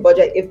marketing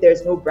budget if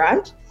there's no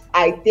brand.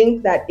 I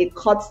think that it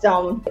cuts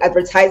down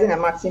advertising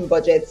and marketing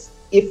budgets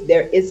if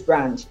there is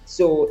brand.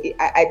 So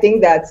I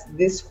think that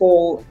this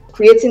whole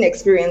creating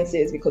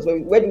experiences, because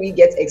where do we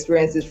get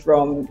experiences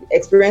from?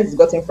 Experience is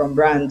gotten from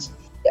brand.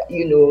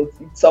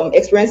 Some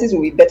experiences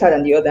will be better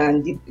than the other,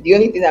 and the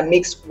only thing that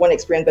makes one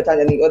experience better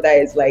than the other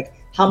is like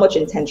how much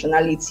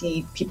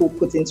intentionality people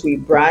put into a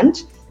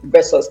brand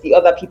versus the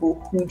other people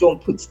who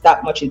don't put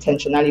that much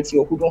intentionality,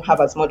 or who don't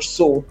have as much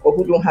soul, or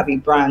who don't have a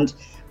brand.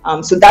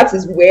 So that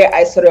is where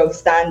I sort of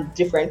stand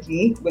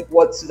differently with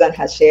what Susan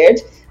has shared.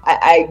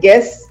 I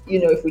guess,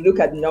 if we look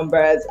at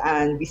numbers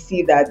and we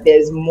see that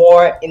there's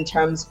more in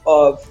terms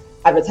of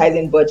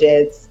advertising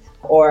budgets,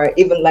 or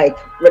even like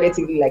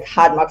relatively like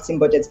hard marketing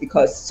budgets,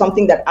 because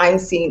something that I'm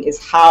seeing is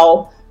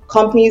how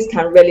companies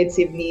can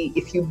relatively,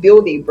 if you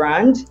build a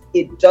brand,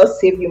 it does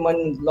save you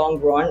money in the long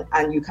run,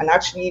 and you can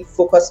actually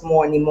focus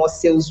more on a more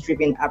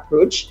sales-driven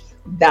approach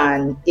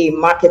than a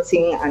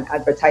marketing and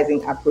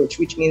advertising approach,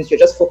 which means you're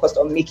just focused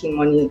on making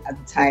money at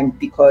the time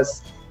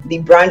because the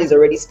brand is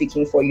already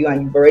speaking for you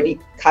and you've already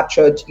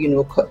captured,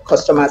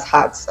 customers'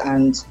 hearts,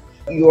 and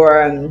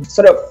you're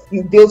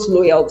you built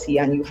loyalty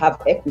and you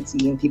have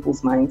equity in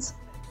people's minds.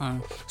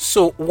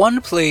 So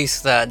one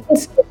place that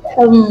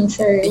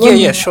Sorry.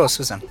 yeah, sure,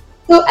 Susan.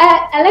 So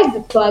I like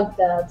the fact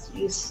that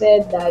you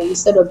said that you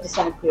sort of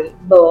disagree,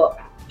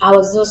 but I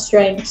was just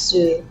trying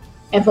to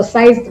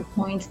emphasize the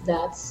point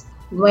that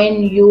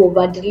when you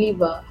over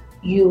deliver,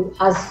 you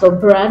as a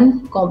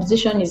brand,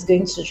 competition is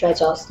going to try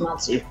to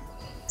outsmart you.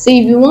 So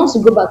if you want to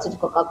go back to the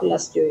Coca-Cola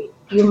story,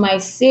 you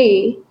might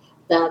say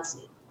that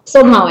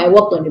somehow I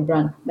worked on the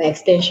brand by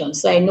extension,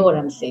 so I know what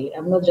I'm saying.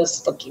 I'm not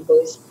just talking,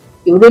 boys.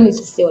 You don't need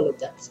to say all of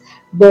that.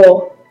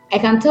 But I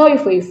can tell you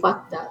for a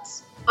fact that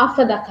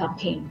after that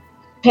campaign,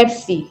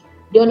 Pepsi,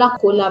 the other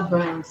cola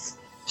brands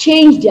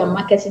changed their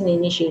marketing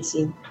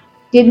initiative.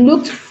 They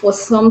looked for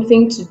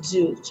something to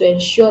do to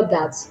ensure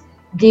that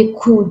they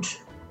could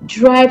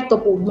drive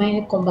top of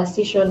mind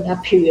conversation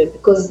that period,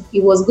 because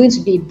it was going to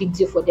be a big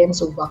deal for them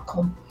to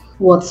overcome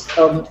what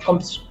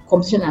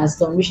competition has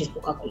done, which is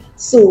Coca-Cola.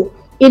 So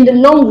in the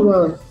long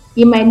run,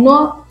 it might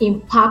not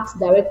impact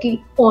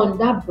directly on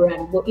that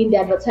brand, but in the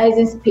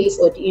advertising space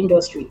or the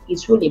industry,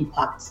 it will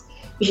impact,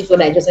 which is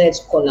what I just wanted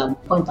to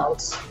point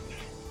out.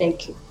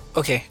 Thank you.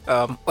 Okay,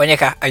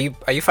 Onyeka,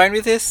 are you fine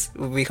with this?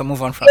 We can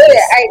move on from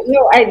this.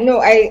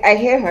 I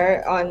hear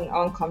her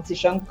on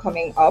competition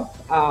coming up.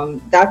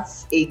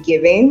 That's a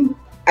given.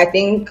 I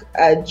think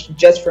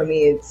just for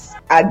me, it's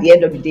at the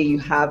end of the day, you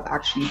have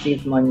actually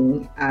saved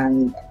money,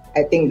 and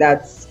I think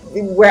that's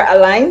we're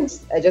aligned.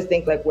 I just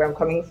think like where I'm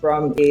coming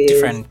from is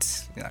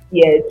different.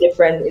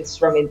 Different. It's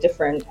from a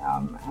different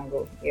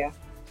angle. Yeah.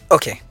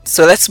 Okay,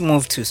 so let's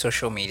move to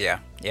social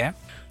media. Yeah.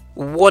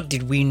 What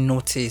did we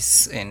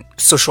notice in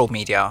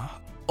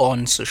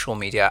on social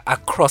media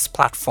across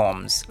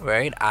platforms,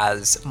 right,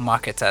 as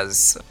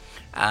marketers?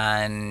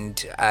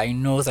 And I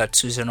know that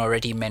Susan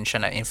already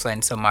mentioned that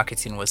influencer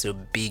marketing was a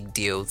big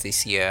deal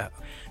this year.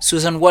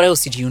 Susan, what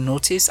else did you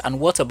notice? And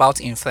what about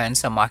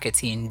influencer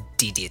marketing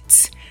did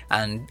it?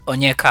 And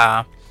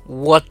Onyeka,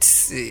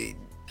 what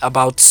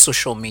about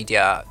social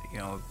media,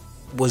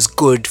 was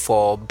good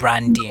for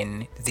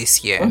branding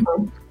this year?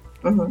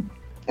 Mm-hmm. Mm-hmm.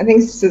 I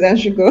think Susan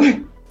should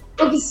go.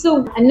 Okay,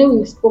 so I know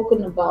we've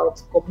spoken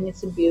about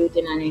community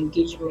building and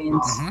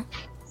engagement. Mm-hmm.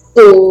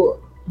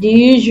 So the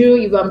usual,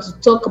 if I'm to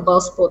talk about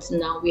sports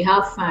now, we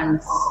have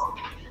fans,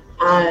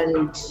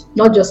 and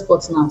not just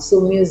sports now.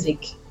 So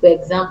music, for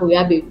example, we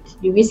have the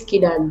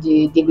Wizkid and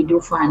the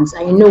Davido fans,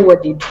 and you know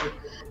what they do?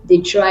 They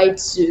try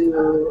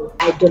to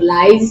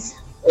idolize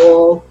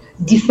or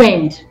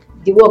defend.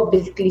 The work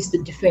basically is to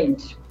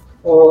defend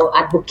or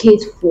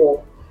advocate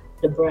for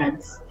the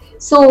brands.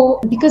 So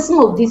because some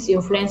of these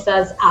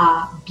influencers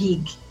are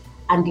big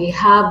and they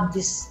have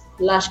this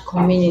large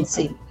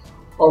community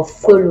of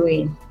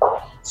following,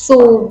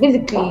 so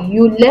basically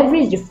you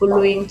leverage the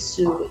following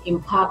to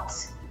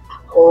impact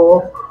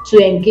or to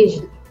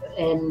engage,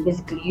 and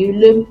basically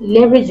you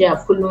leverage their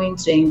following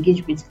to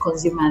engage with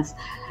consumers.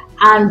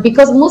 And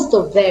because most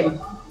of them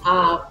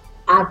are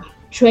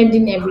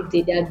trending every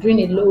day, they are doing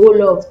a whole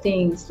lot of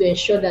things to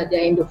ensure that they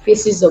are in the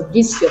faces of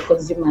these your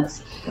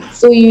consumers.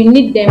 So you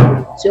need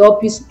them to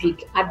help you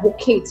speak,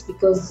 advocate,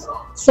 because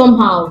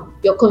somehow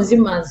your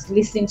consumers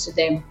listen to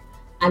them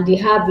and they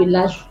have a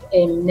large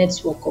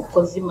network of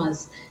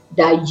consumers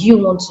that you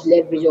want to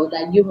leverage or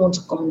that you want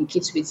to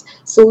communicate with.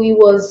 So it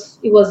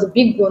was a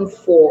big one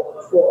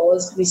for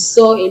us. We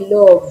saw a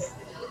lot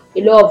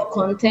of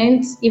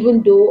content,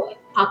 even though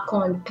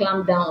Akon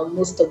clamped down on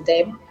most of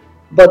them.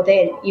 But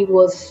then it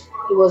was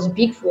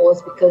big for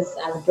us because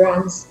as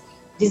brands,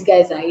 these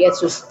guys are here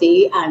to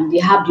stay and they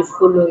have the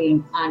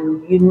following,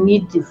 and you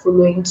need the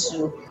following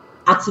to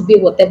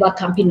activate whatever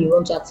campaign you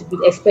want to activate,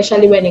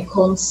 especially when it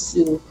comes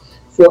to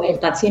for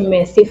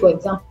entertainment. Say for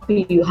example,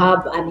 you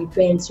have an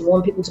event, you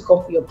want people to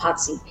come for your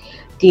party,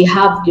 they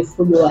have the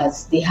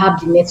followers, they have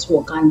the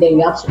network, and then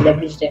you have to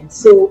leverage them.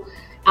 So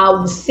I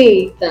would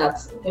say that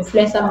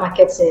influencer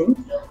marketing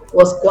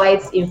was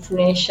quite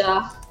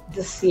influential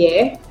this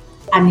year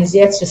and is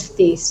here to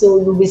stay. So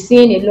you'll be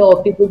seeing a lot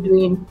of people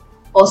doing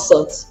all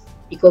sorts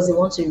because they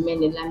want to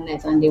remain in the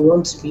limelight and they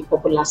want to be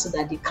popular so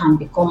that they can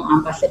become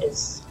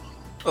ambassadors.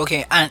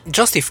 Okay, and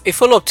just a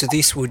follow-up to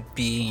this would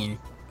be,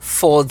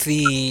 for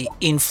the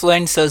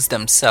influencers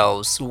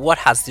themselves, what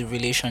has the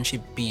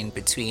relationship been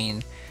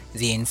between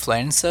the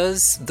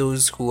influencers,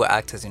 those who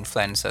act as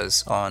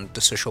influencers on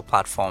the social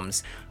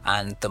platforms,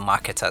 and the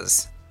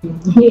marketers?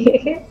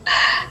 I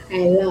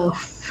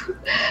laugh.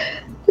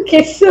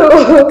 Okay, so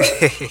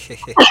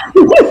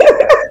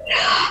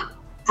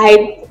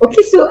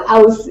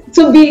I was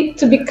to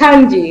be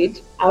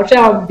candid. I'll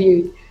try and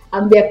be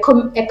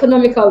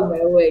economical with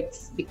my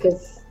words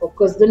because, of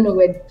course, don't know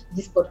where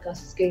this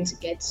podcast is going to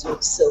get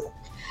to. So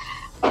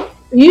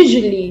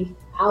usually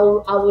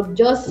I would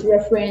just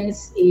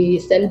reference a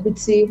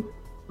celebrity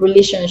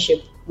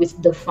relationship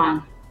with the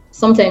fan.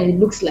 Sometimes it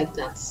looks like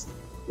that,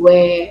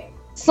 where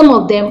some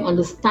of them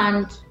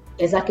understand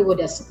exactly what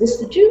they're supposed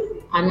to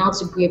do and how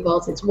to go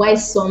about it. Why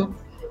some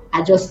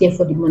are just there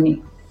for the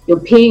money. You're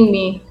paying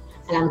me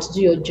and I'm to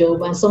do your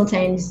job, and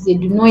sometimes they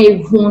do not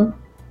even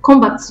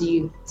come back to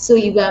you. So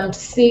you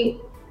say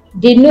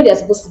they know they're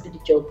supposed to do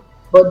the job,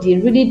 but they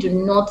really do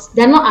not.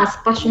 They're not as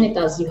passionate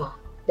as you are.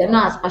 They're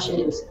not as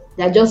passionate.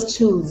 They're just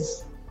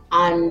tools,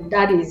 and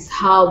that is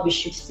how we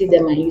should see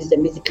them and use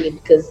them basically,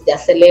 because they're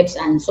celebs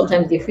and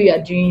sometimes they feel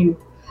they're doing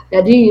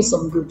you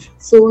some good.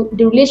 So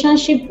the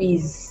relationship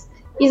is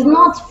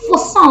not, for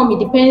some, it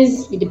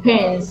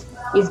depends.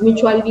 It's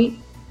mutual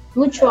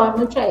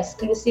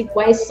exclusive,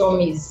 while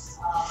some is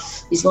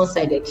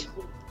one-sided.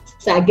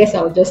 So I guess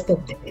I'll just stop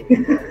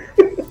there.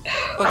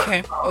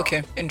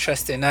 Okay,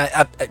 interesting.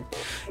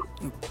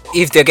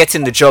 If they're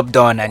getting the job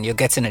done and you're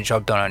getting the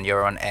job done on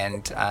your own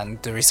end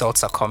and the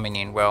results are coming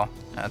in well,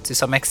 to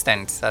some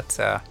extent, that's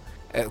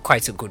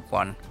quite a good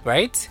one,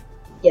 right?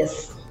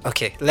 Yes.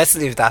 Okay, let's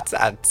leave that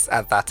at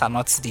that and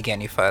not dig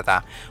any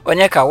further.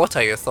 Onyeka, what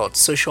are your thoughts?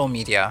 Social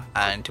media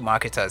and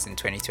marketers in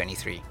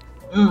 2023?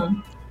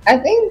 I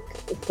think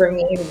for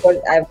me,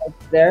 what I've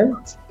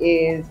observed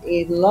is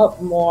a lot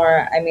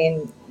more. I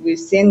mean, we've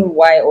seen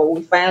why, or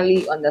we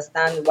finally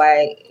understand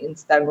why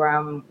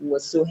Instagram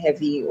was so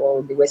heavy,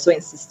 or they were so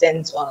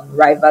insistent on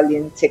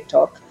rivaling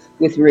TikTok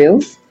with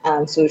Reels.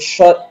 And so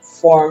short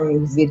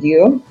form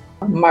video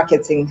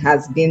marketing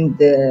has been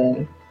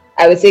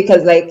I would say,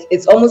 because like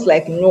it's almost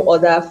like no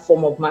other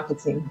form of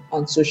marketing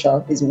on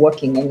social is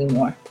working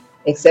anymore,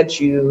 except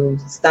you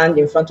stand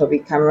in front of a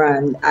camera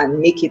and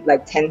make it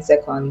like 10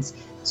 seconds.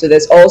 So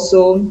there's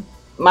also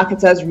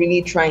marketers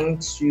really trying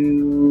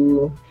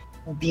to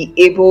be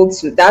able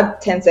to,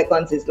 that 10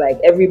 seconds is like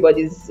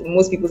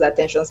most people's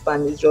attention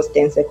span is just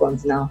 10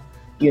 seconds now,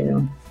 you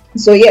know.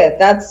 So yeah,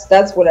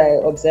 that's what I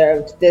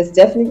observed. There's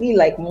definitely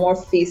like more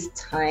face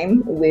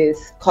time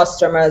with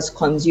customers,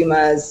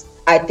 consumers.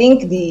 I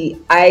think the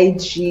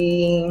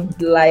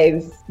IG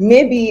live,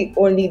 maybe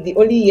the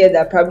only year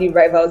that probably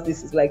rivals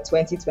this is like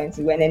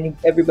 2020, when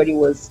everybody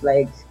was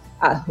like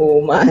at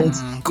home and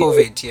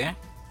COVID, yeah,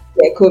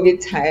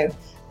 COVID time.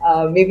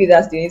 Maybe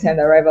that's the only time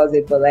that rivals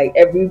it, but like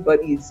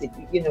everybody is,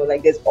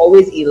 like there's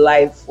always a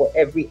live for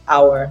every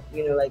hour,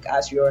 like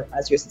as you're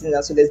sitting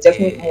down. So there's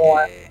definitely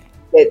more.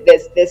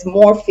 There's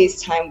more face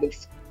time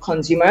with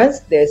consumers.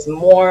 There's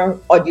more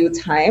audio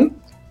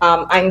time.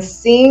 I'm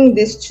seeing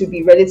this to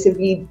be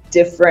relatively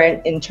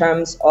different in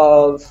terms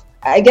of,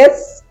 I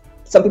guess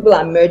some people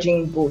are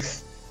merging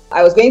both.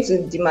 I was going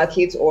to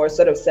demarcate or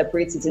sort of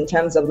separate it in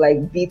terms of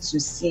like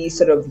B2C,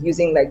 sort of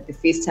using like the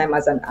FaceTime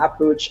as an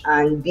approach,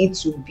 and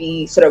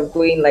B2B sort of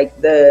going like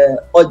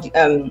the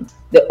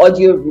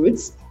audio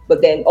routes,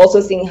 but then also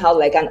seeing how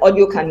like an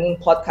audio can mean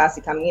podcast,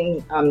 it can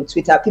mean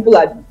Twitter. People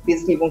are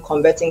basically even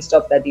converting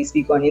stuff that they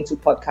speak on into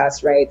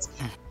podcasts, right?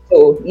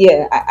 So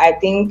yeah, I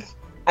think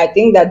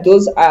that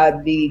those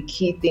are the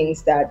key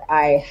things that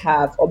I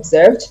have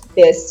observed.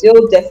 There's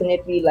still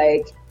definitely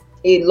like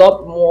a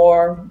lot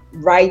more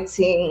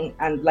writing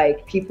and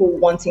like people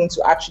wanting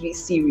to actually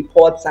see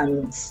reports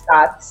and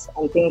stats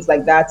and things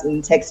like that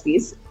in tech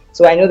space.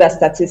 So I know that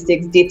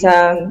statistics,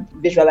 data,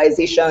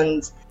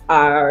 visualizations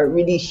are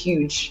really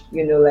huge,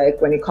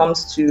 like when it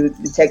comes to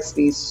the tech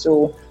space.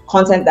 So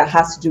content that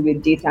has to do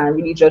with data and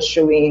really just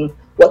showing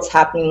what's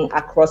happening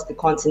across the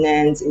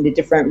continent in the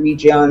different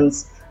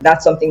regions.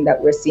 That's something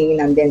that we're seeing.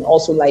 And then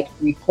also like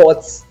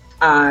reports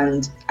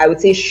and I would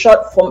say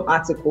short form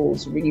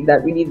articles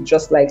that really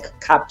just like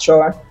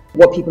capture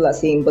what people are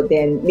saying, but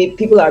then maybe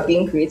people are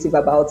being creative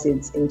about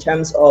it in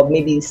terms of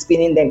maybe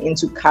spinning them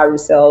into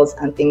carousels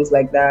and things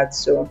like that.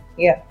 So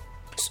yeah.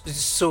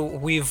 So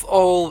we've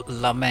all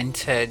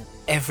lamented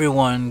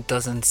everyone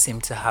doesn't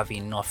seem to have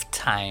enough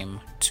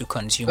time to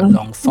consume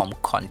long form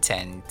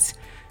content.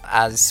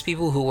 As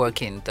people who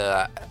work in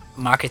the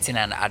marketing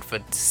and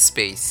advert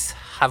space,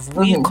 have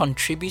we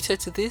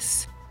contributed to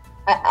this?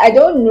 I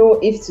don't know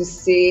if to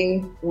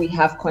say we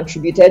have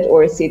contributed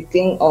or it's a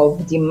thing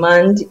of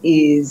demand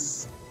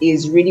is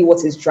really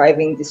what is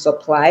driving the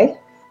supply,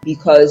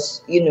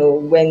 because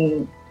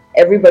when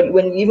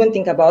you even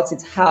think about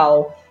it,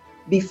 how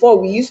before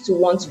we used to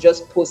want to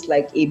just post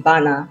like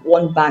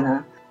one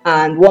banner,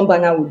 and one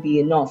banner would be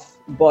enough,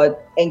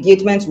 but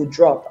engagement would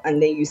drop,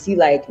 and then you see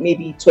like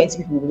maybe 20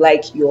 people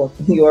like your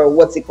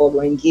what's it called,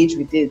 or engage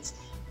with it,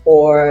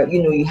 or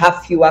you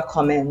have fewer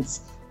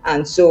comments.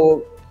 And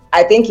so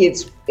I think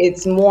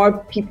it's more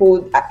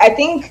people. I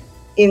think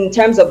in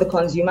terms of the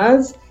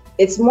consumers,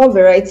 it's more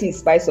variety is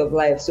spice of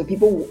life. So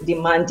people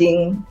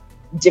demanding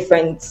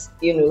different,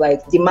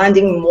 like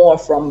demanding more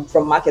from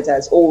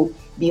marketers. Oh,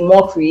 be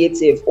more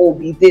creative. Oh,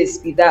 be this,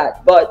 be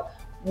that. But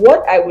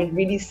what I would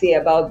really say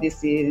about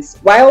this is,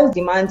 while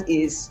demand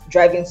is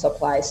driving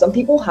supply, some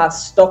people have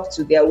stuck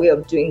to their way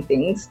of doing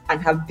things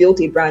and have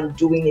built a brand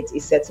doing it a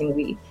certain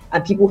way,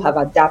 and people have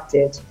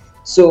adapted.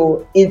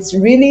 So it's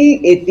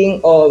really a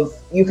thing of,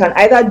 you can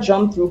either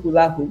jump through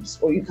hula hoops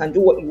or you can do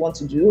what you want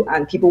to do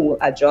and people will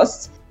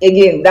adjust.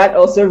 Again, that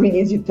also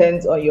really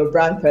depends on your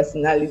brand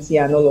personality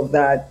and all of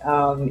that.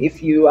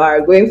 If you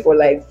are going for,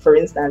 like, for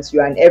instance,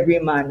 you're an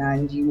everyman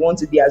and you want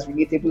to be as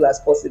relatable as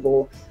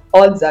possible,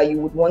 odds are you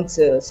would want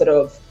to sort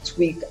of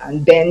tweak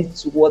and bend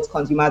to what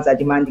consumers are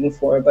demanding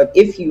for. But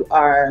if you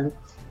are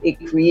a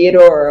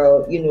creator,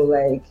 or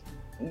like,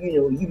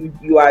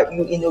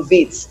 you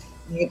innovate.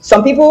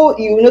 Some people,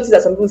 you notice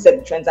that some people set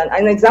the trends, and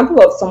an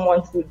example of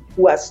someone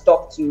who has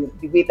stuck to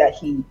the way that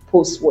he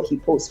posts what he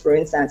posts, for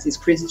instance, is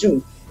Chris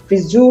Ju.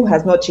 Chris Ju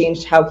has not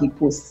changed how he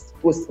posts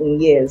in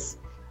years.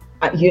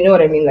 You know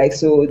what I mean? Like,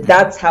 so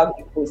that's how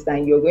he posts,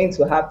 and you're going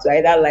to have to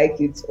either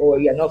like it or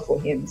you're not for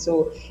him.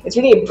 So it's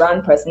really a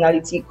brand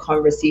personality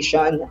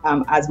conversation,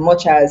 as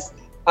much as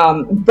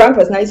brand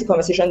personality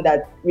conversation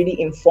that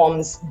really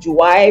informs, do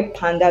I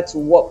pander to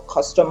what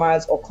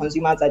customers or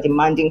consumers are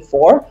demanding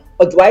for,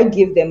 or do I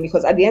give them,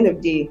 because at the end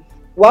of the day,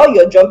 while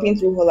you're jumping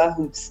through hula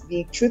hoops,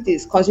 the truth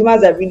is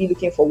consumers are really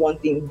looking for one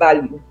thing: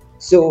 value.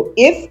 So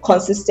if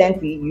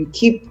consistently you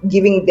keep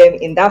giving them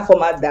in that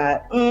format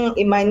that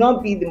it might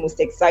not be the most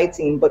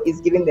exciting, but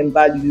it's giving them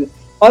value,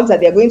 odds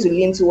that they're going to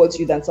lean towards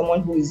you than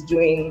someone who is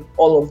doing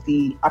all of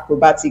the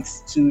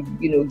acrobatics to,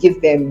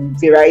 give them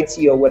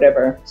variety or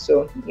whatever.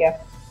 So yeah.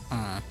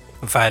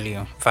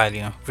 Value,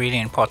 really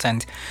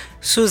important.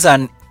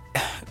 Susan,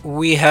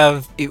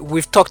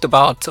 we've talked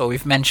about, or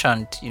we've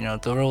mentioned,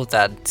 the role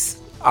that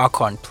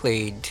Archon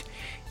played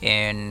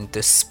in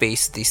the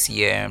space this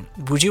year.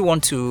 Would you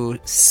want to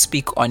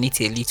speak on it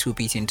a little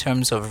bit in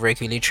terms of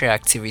regulatory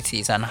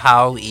activities and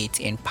how it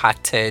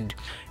impacted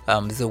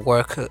the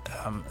work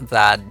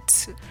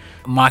that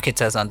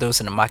marketers and those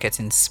in the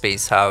marketing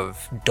space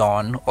have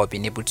done or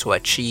been able to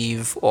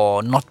achieve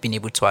or not been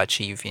able to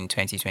achieve in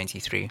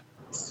 2023?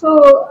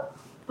 So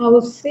I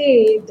would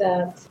say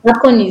that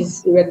ACON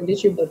is a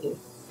regulatory body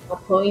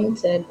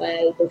appointed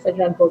by the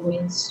federal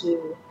government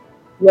to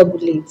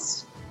regulate,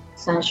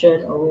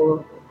 sanction,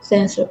 or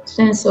censor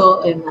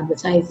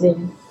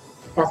advertising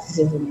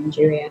practices in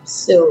Nigeria.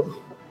 So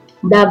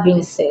that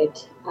being said,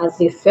 as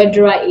a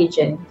federal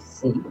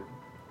agency,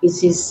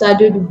 it is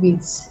saddled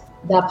with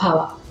that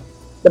power,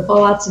 the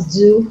power to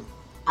do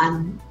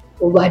and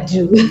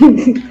overdo.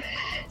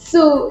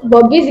 So,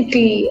 but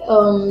basically,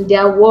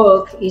 their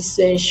work is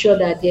to ensure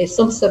that there's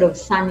some sort of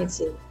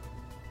sanity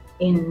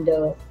in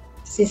the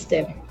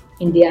system,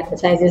 in the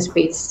advertising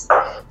space.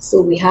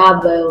 So we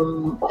have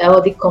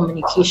healthy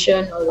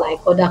communication, or like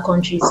other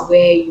countries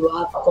where you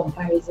have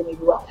comparison.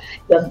 You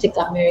have to take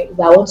America. If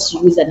I want to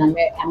use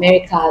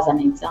America as an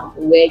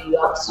example, where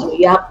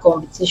you have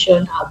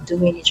competition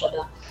outdoing each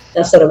other.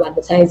 That sort of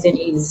advertising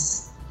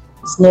is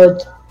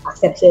not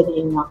accepted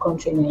in our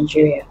country,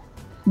 Nigeria.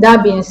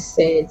 That being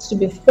said, to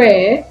be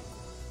fair,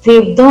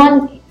 they've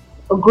done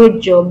a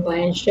great job by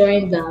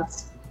ensuring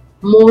that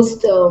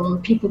most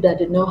people that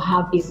do not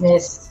have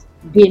business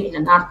being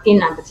in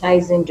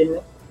advertising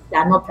they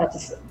are not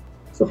practicing.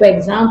 So, for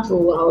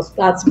example, I'll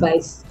start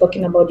by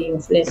talking about the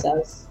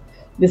influencers.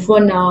 Before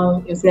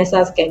now,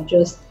 influencers can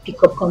just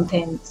pick up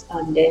content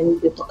and then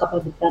they talk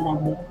about the brand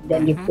and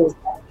then they post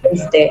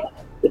there.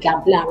 They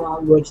can play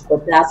around words,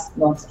 but that's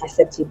not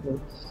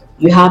acceptable.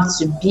 You have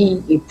to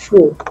be a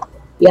pro.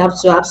 You have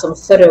to have some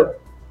sort of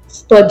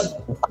study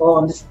or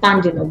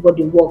understanding of what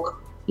the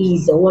work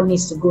is or what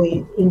needs to go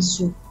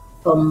into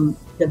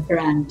the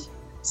brand.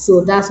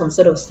 So that's some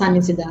sort of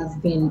sanity that has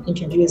been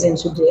introduced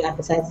into the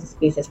advertising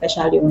space,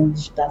 especially on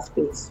digital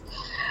space.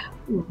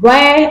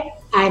 Where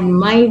I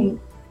might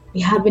be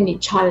having a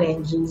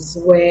challenge is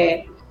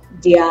where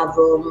they have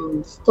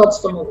stopped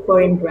some of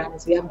foreign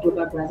brands. We have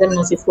global brands. Let me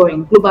not say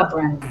foreign, global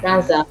brands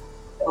that are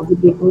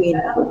available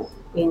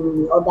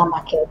in other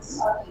markets.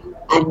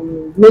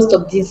 And most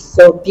of these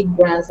big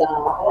brands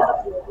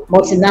are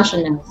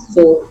multinationals.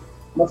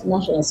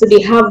 So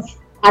they have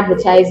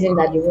advertising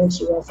that they want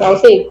to run. So I'll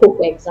say a Coke,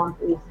 for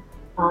example,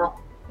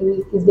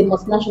 is the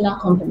multinational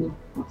company.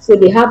 So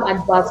they have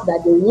adverts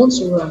that they want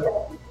to run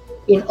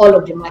in all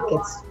of the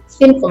markets.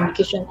 Same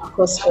communication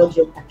across all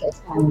the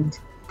markets. And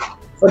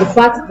for the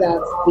fact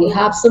that they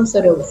have some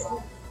sort of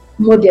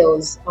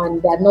models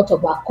and they're not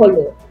of our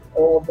color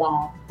or of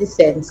our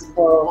descent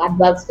or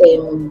adverts,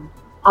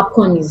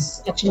 APCON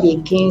is actually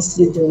against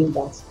you doing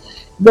that.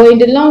 But in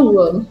the long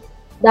run,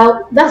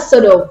 that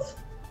sort of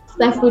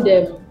stifled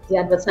the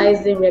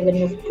advertising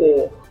revenue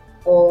for,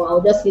 or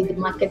I'll just say the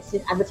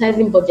marketing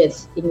advertising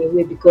budget in a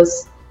way,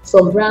 because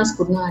some brands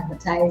could not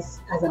advertise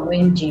as a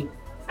when due.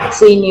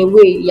 So in a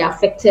way, it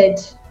affected,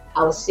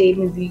 I would say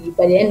maybe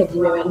by the end of the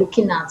year, we're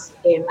looking at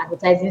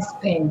advertising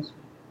spend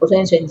for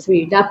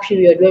 2023. That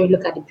period, when we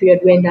look at the period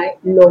when that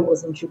law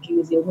was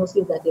introduced, you notice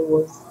that there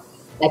was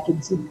like a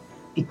dip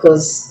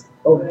because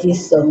of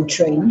this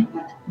trend.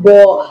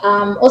 But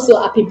I'm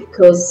also happy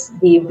because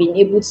they've been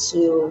able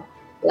to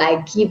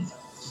like give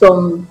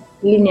some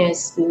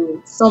lenience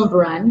to some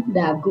brand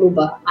that are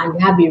global and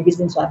have a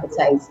reason to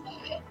advertise.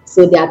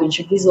 So they have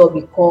introduced what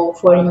we call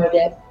foreign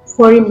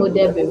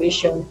model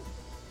variation,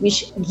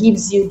 which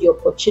gives you the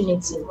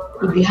opportunity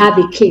if you have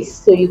a case.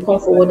 So you come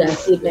forward and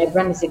say, my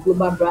brand is a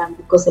global brand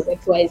because of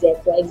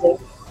XYZ,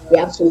 XYZ. We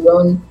have to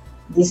run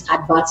this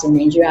advert in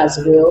Nigeria as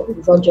well.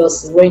 It's not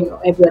just running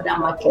every other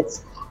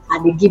market.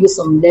 And they give you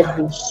some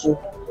leverage to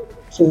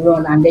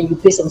run, and then you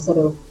pay some sort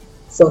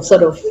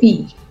of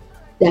fee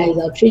that is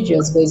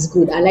outrageous, but it's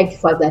good. I like the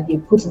fact that they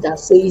put that.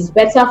 So it's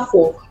better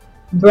for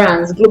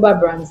brands, global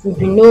brands. If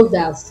you know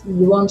that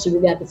you want to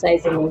really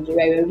advertise in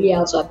Nigeria, you really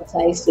have to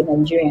advertise to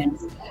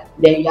Nigerians,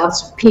 then you have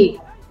to pay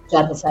to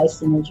advertise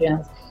to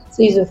Nigerians.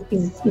 So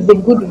it's a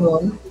good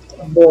one,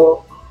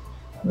 but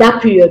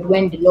that period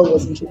when the law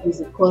was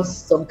introduced, it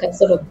caused some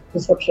sort of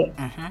disruption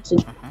to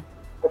the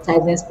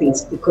advertising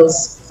space,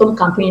 because some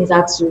campaigns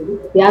had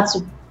to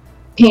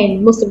pay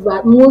most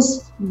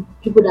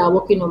people that are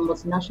working on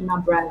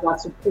multinational brands had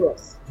to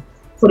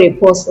put a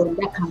pause on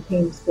their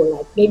campaigns for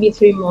like maybe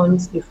 3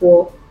 months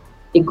before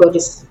they got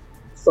this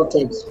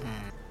sorted.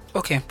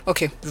 Okay,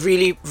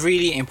 really,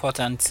 really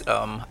important,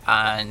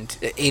 and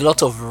a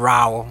lot of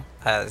row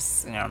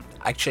has,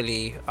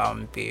 actually,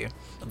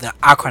 the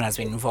Akron has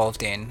been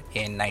involved in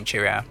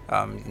Nigeria,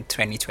 in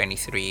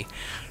 2023,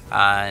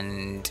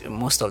 and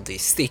most of the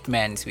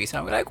statements we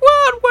sound like,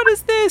 what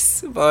is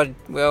this? But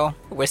well,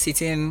 we're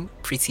sitting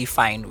pretty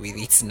fine with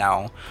it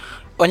now.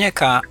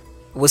 Onyeka,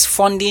 was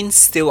funding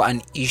still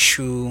an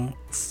issue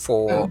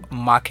for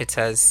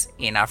marketers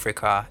in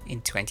Africa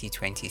in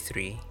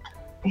 2023?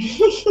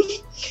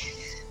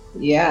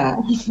 Yeah,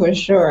 for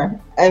sure.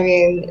 I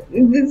mean,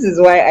 this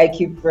is why I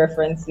keep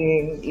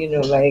referencing,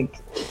 like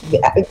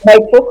I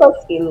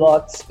focus a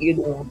lot,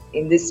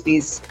 in this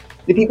space.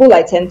 The people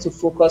I tend to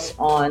focus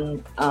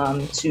on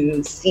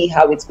to see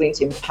how it's going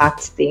to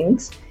impact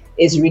things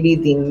is really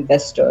the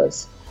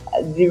investors.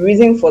 The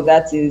reason for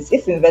that is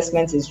if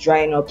investment is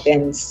drying up,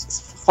 then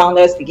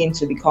founders begin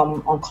to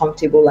become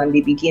uncomfortable and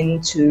they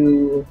begin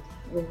to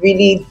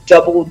really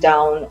double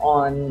down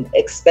on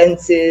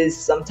expenses.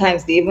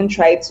 Sometimes they even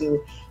try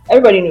to.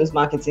 Everybody knows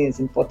marketing is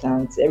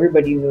important.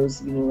 Everybody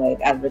knows,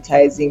 like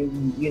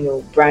advertising,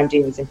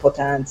 branding is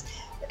important.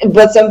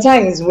 But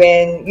sometimes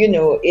when,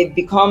 it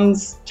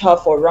becomes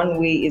tough or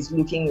runway is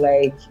looking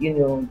like,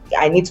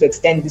 I need to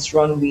extend this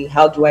runway.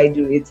 How do I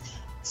do it?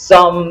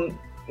 Some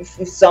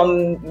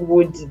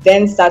would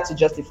then start to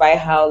justify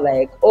how,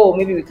 like, oh,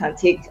 maybe we can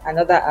take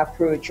another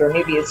approach, or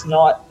maybe it's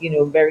not,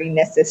 very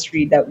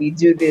necessary that we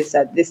do this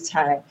at this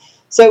time.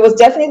 So it was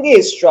definitely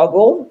a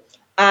struggle.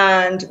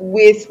 And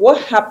with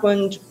what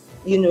happened,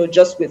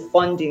 just with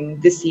funding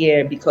this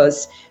year,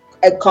 because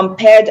I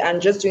compared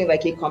and just doing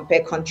like a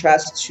compare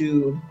contrast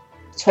to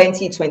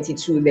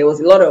 2022, there was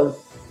a lot of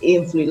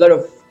inflow, a lot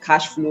of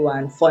cash flow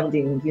and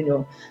funding,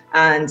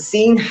 and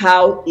seeing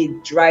how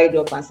it dried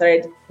up and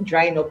started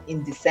drying up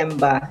in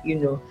December,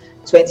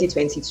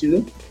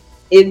 2022,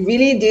 it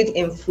really did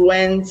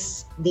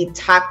influence the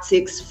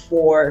tactics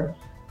for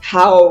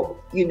how,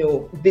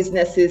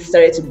 businesses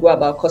started to go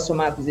about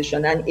customer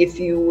acquisition. And if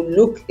you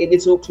look a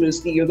little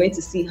closely, you're going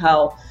to see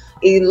how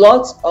a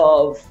lot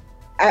of,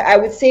 I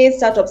would say,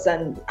 startups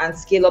and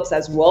scale-ups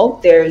as well.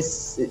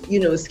 There's,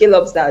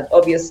 scale-ups that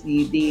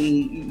obviously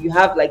you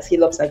have like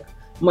scale-ups like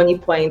Money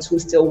Point, who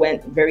still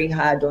went very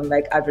hard on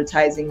like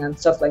advertising and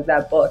stuff like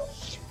that. But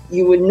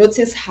you would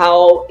notice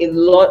how a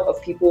lot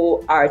of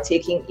people are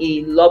taking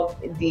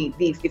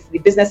the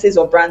businesses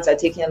or brands are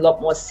taking a lot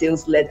more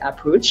sales-led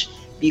approach,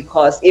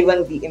 because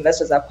even the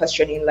investors are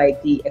questioning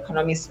like the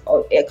economics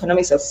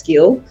of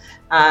scale.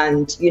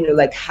 And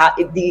like how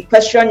the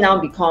question now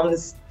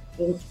becomes,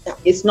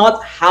 it's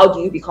not how do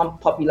you become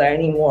popular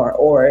anymore,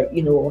 or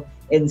would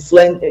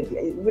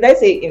I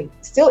say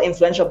still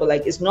influential, but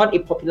like it's not a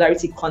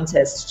popularity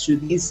contest to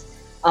these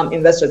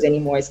investors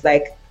anymore. It's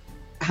like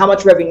how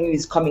much revenue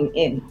is coming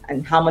in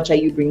and how much are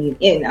you bringing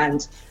in,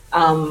 and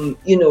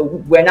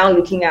we're now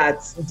looking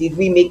at, did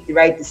we make the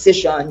right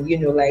decision,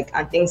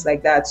 and things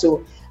like that.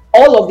 So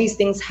all of these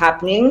things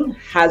happening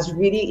has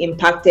really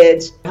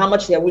impacted how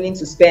much they're willing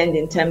to spend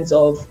in terms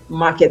of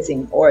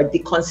marketing, or the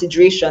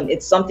consideration.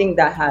 It's something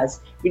that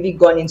has really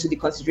gone into the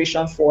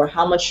consideration for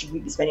how much should we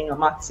be spending on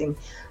marketing.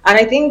 And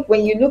I think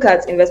when you look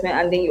at investment,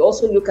 and then you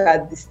also look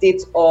at the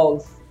state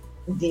of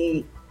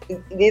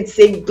it's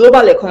a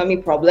global economy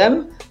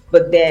problem,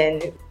 but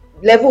then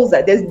levels,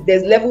 that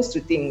there's levels to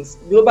things.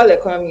 Global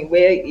economy,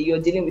 where you're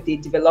dealing with a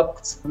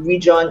developed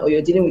region or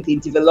you're dealing with a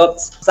developed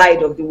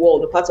side of the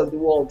world, or parts of the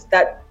world,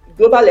 that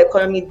global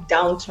economic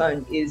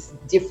downturn is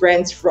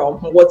different from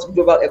what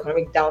global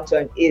economic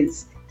downturn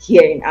is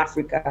here in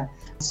Africa.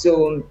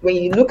 So when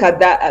you look at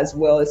that as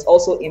well, it's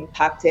also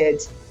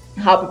impacted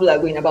how people are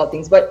going about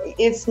things. But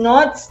it's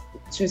not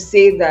to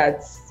say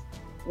that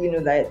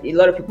that a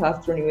lot of people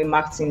have thrown away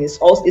marketing.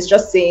 It's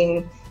just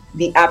saying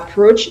the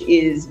approach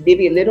is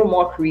maybe a little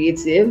more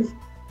creative.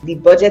 The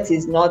budget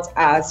is not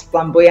as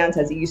flamboyant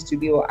as it used to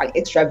be, or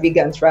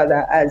extravagant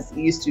rather, as it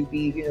used to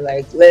be.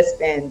 Like, let's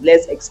spend,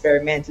 let's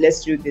experiment,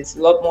 let's do this.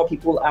 A lot more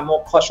people are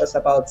more cautious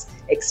about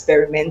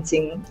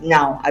experimenting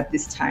now at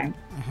this time.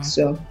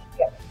 So,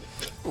 yeah.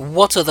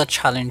 what other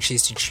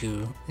challenges did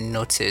you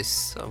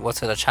notice?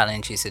 What other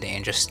challenges did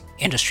the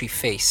industry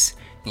face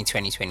in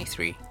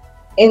 2023?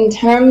 In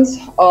terms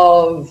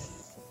of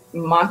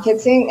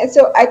marketing, and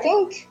so I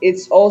think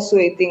it's also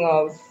a thing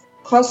of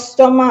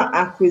customer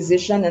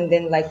acquisition and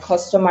then like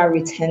customer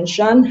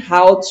retention,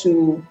 how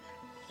to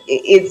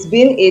it's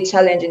been a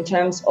challenge in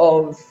terms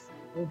of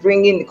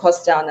bringing the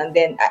cost down. And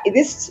then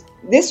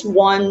this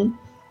one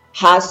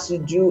has to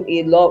do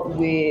a lot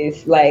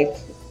with, like,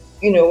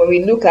 when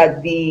we look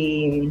at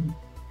the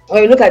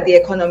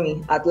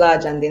economy at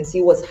large and then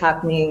see what's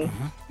happening,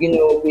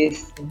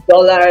 with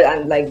dollar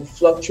and like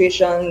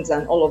fluctuations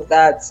and all of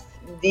that.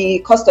 The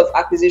cost of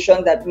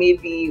acquisition that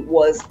maybe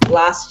was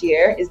last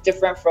year is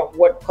different from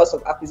what cost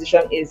of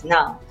acquisition is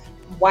now.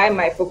 Why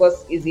my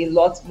focus is a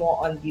lot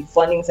more on the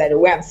funding side,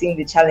 where I'm seeing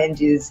the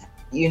challenges,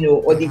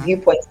 or the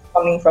viewpoints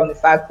coming from the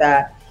fact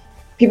that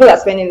people are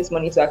spending this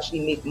money to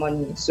actually make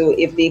money. So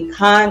if they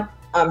can't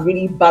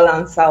really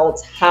balance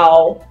out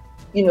how,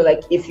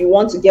 like if you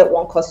want to get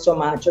one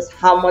customer, just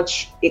how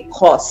much it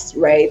costs,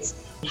 right?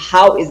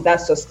 How is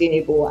that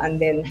sustainable? And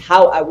then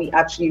how are we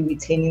actually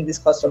retaining these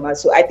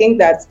customers? So I think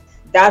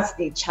that's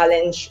the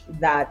challenge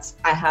that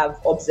I have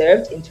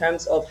observed in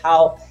terms of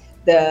how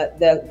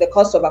the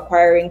cost of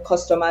acquiring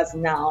customers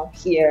now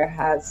here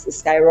has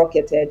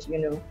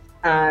skyrocketed,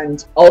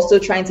 and also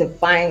trying to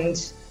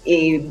find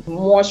a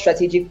more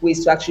strategic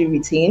ways to actually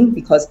retain,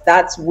 because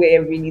that's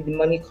where really the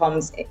money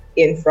comes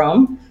in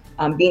from,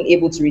 being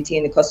able to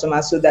retain the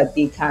customers so that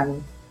they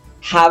can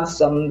have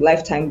some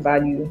lifetime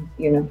value,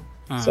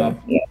 So,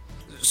 yeah.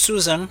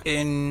 Susan,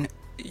 in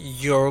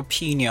your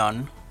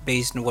opinion,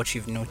 based on what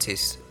you've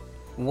noticed,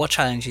 what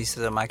challenges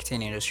does the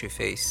marketing industry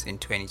face in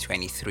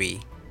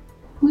 2023?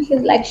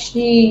 Like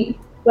she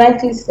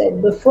rightly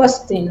said, the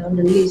first thing on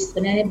the list,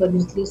 on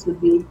anybody's list, would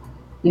be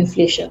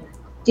inflation.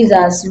 This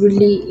has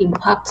really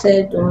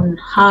impacted on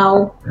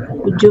how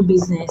we do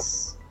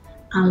business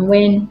and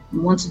when we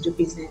want to do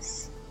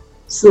business.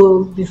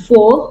 So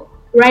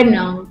right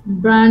now,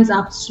 brands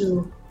have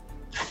to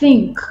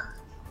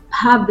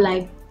have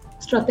like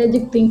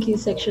strategic thinking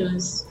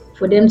sections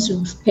for them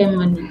to spend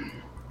money.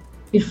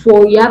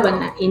 Before you have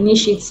an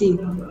initiative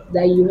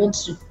that you want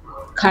to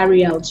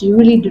carry out, you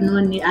really do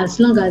not need, as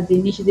long as the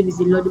initiative is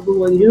a laudable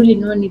one, you really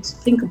don't need to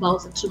think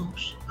about it too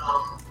much.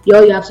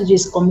 All you have to do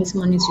is commit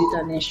money to it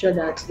and ensure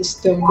that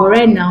it's done. But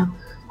right now,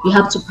 you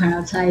have to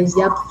prioritize.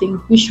 You have to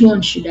think, which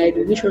one should I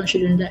do? Which one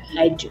shouldn't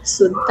I do?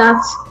 So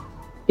that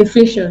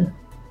inflation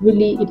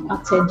really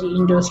impacted the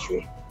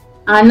industry.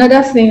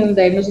 Another thing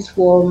that I noticed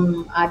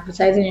from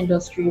advertising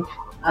industry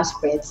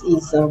aspects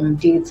is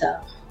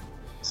data.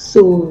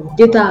 So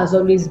data has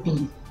always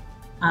been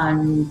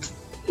and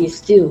is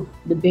still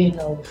the bane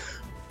of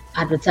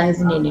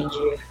advertising in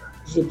Nigeria.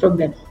 It's a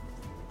problem.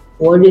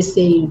 We always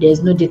say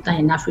there's no data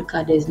in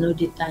Africa, there's no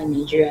data in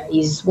Nigeria.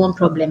 It's one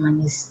problem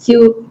and it's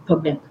still a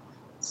problem.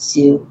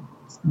 Still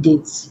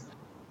dates.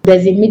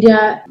 There's a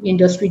media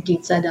industry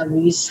data that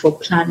we use for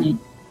planning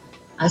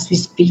as we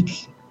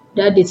speak.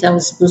 That data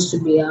was supposed to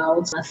be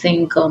out, I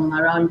think,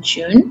 around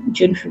June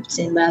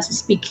 15, but as we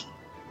speak,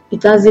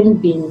 it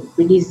hasn't been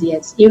released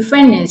yet. In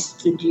fairness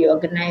to the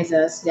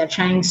organizers, they're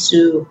trying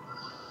to,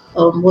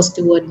 what's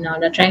the word now?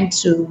 They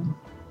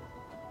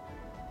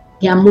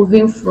are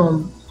moving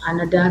from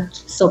another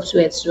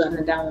software to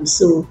another one.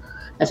 So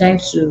they're trying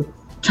to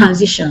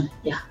transition.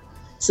 Yeah.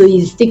 So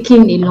it's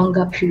taking a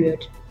longer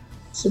period.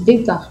 So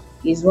data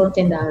is one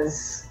thing that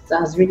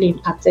has really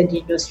impacted the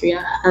industry.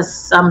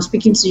 As I'm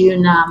speaking to you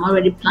now, I'm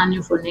already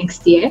planning for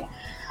next year.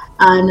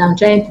 And I'm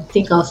trying to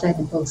think outside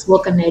the box.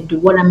 What can I do?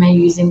 What am I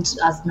using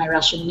as my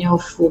rationale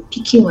for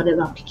picking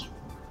whatever I'm picking?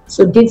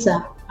 So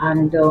data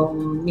and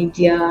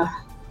media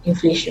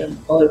inflation,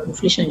 or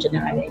inflation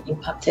generally,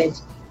 impacted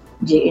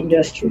the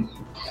industry.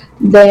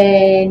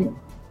 Then,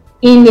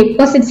 in a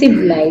positive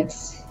light,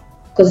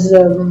 because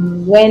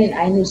when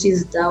I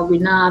noticed that we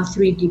now have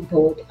 3D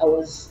board, I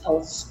was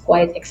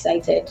quite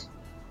excited.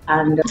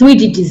 And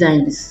 3D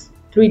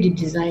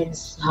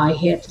designs are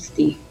here to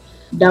stay.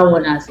 That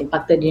one has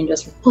impacted the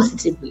industry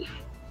positively.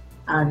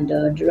 And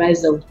the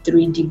rise of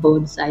 3D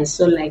boards, I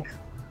saw like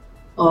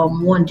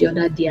one the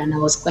other day, and I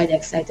was quite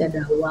excited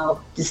that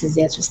wow, this is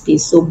here to stay.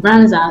 So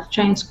brands are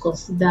trying to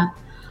consider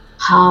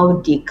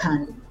how they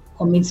can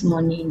commit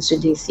money into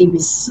this. If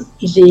it's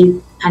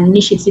an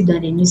initiative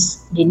that they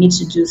need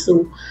to do.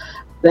 So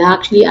we're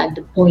actually at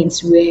the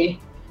point where,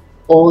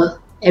 or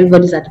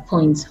everybody's at the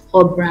point,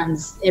 all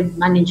brands,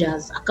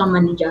 managers, account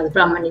managers,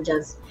 brand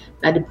managers,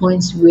 at the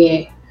point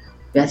where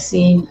we are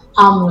seeing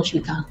how much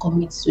we can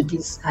commit to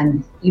this,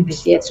 and if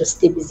it's here to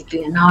stay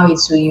basically, and how it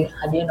will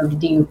at the end of the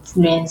day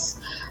influence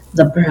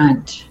the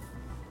brand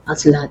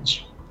at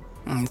large.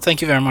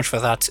 Thank you very much for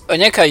that.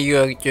 Onyeka,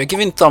 you're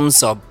giving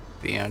thumbs up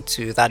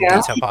to that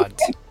data part.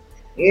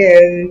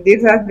 Yeah,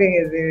 data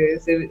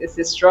thing is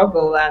a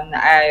struggle, and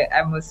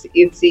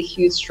it's a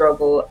huge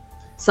struggle.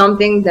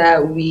 Something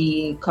that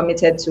we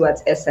committed to at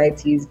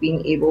SIT is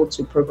being able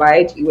to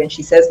provide. When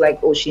she says like,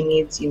 oh, she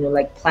needs,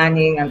 like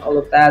planning and all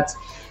of that,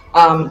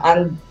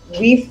 And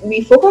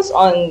we focus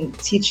on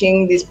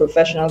teaching these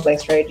professionals like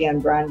strategy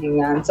and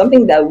branding. And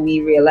something that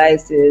we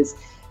realized is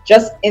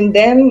just in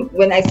them,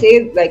 when I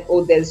say like,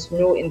 oh, there's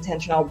no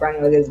intentional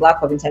branding or there's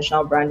lack of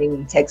intentional branding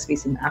in tech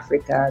space in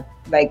Africa,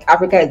 like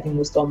Africa is the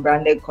most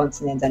unbranded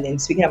continent. And then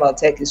speaking about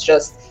tech, it's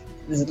just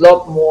there's a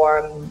lot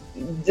more.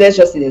 Let's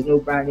just say there's no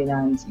branding,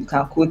 and you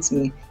can quote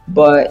me,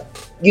 but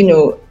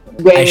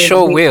when I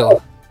sure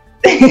will.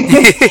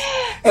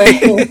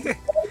 and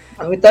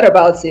we thought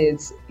about it,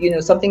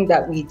 something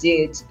that we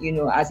did,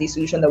 as a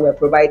solution that we're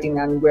providing,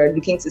 and we're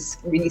looking to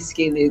really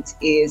scale it,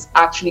 is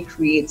actually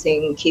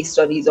creating case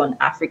studies on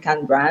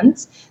African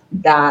brands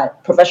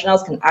that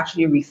professionals can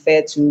actually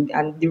refer to.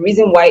 And the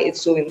reason why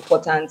it's so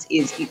important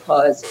is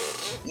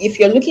because if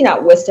you're looking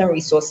at Western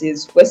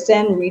resources,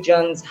 Western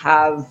regions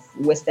have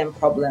Western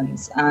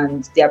problems,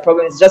 and their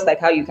problems, just like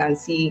how you can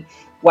see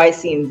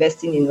YC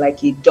investing in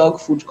like a dog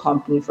food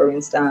company, for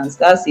instance,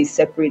 that's a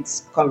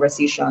separate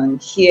conversation.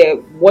 Here,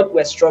 what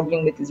we're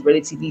struggling with is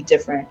relatively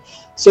different.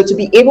 So to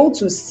be able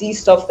to see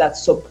stuff that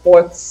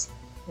supports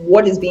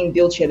what is being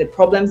built here, the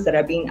problems that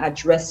are being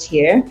addressed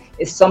here,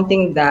 is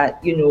something that,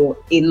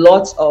 a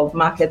lot of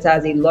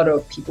marketers, a lot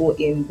of people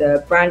in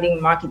the branding,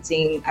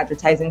 marketing,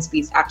 advertising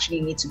space actually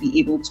need to be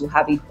able to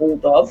have a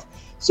hold of,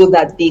 so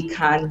that they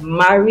can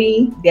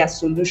marry their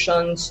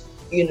solutions,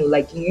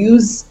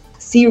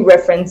 see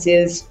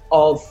references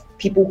of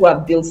people who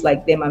have built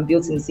like them and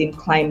built in the same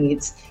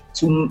climate,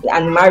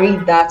 and marry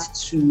that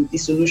to the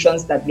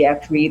solutions that they are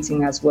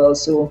creating as well.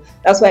 So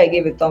that's why I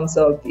gave a thumbs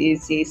up.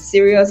 It's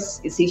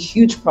a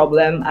huge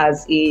problem.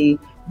 As a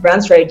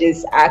brand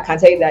strategist, I can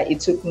tell you that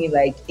it took me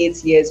like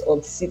 8 years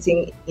of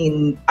sitting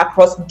in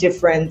across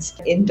different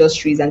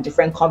industries and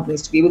different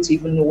companies to be able to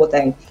even know what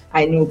I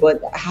know.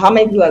 But how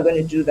many people are going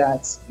to do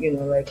that?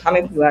 How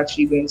many people are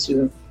actually going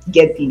to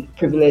get the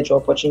privilege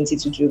or opportunity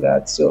to do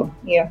that? So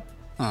yeah.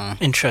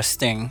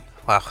 Interesting.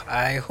 Wow.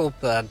 I hope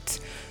that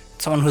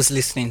someone who's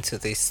listening to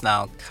this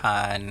now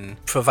can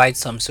provide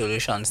some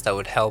solutions that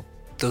would help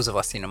those of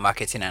us in the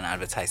marketing and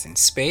advertising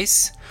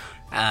space,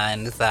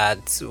 and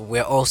that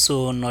we're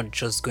also not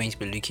just going to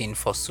be looking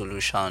for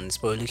solutions,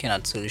 but we're looking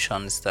at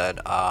solutions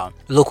that are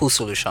local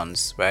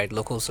solutions, right?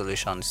 Local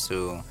solutions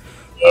to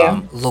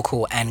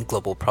local and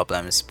global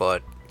problems.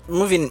 But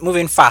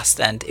moving fast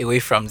and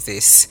away from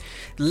this,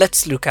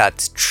 let's look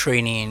at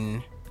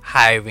training,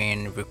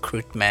 hiring,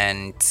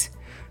 recruitment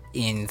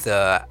in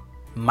the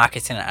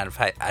marketing and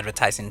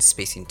advertising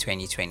space in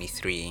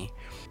 2023.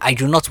 I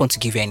do not want to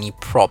give any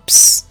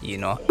props,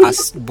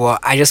 but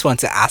I just want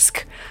to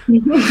ask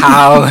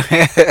how.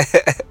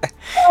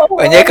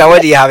 Onyeka,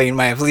 what do you have in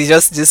mind? Please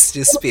just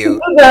spill.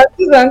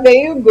 Susan, can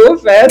you go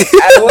first?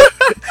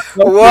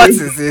 What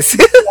is this?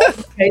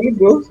 Can you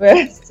go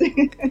first?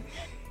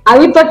 Are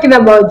we talking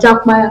about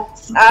Jackma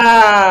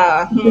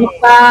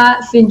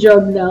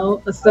syndrome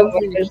now or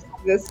something?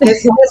 There's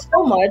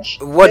so much.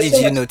 What did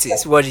you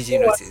notice? What did you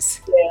notice?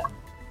 Yeah.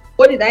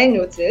 What did I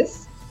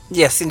notice?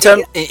 Yes,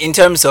 in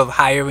terms of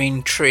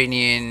hiring,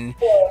 training,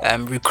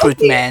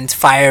 recruitment,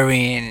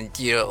 firing,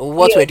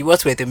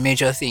 what were the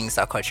major things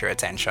that caught your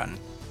attention?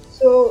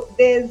 So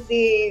there's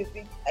a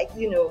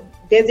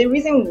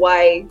reason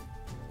why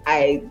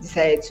I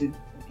decided to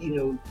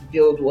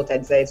build what I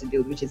decided to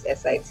build, which is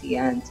SIT,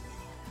 and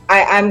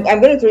I'm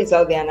going to throw it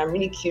out there, and I'm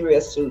really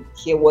curious to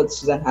hear what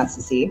Susan has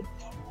to say.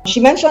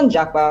 She mentioned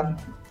Japa,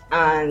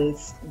 and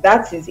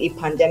that is a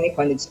pandemic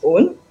on its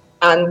own.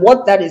 And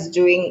what that is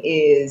doing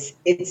is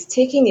it's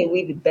taking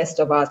away the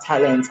best of our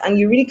talents. And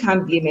you really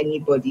can't blame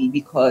anybody,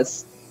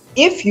 because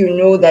if you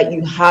know that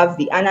you have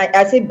and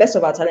I say best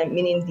of our talent,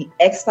 meaning the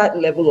expert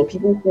level, or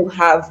people who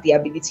have the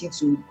ability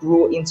to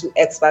grow into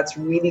experts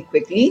really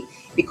quickly,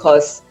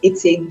 because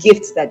it's a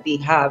gift that they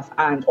have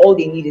and all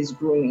they need is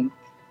growing.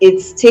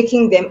 It's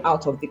taking them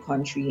out of the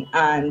country.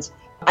 And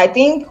I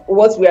think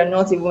what we are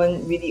not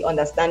even really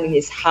understanding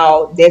is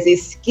how there's a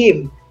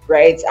scheme,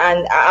 right?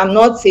 And I'm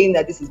not saying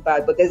that this is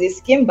bad, but there's a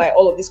scheme by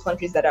all of these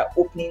countries that are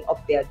opening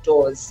up their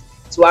doors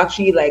to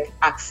actually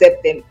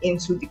accept them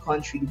into the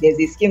country. There's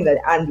a scheme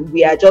and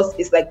we are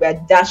it's like we're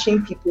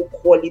dashing people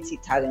quality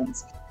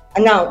talent.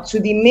 And now to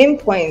the main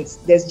point,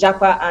 there's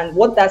Japa, and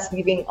what that's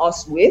leaving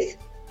us with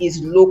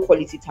is low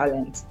quality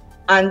talent.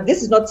 And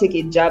this is not take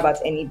a jab at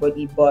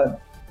anybody,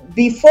 but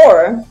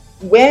before,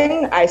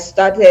 when I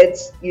started,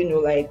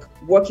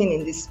 working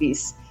in this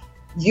space,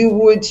 you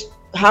would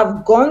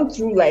have gone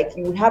through,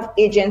 you would have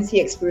agency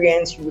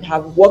experience, you would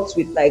have worked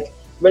with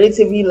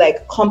relatively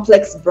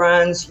complex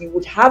brands, you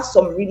would have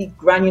some really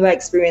granular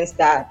experience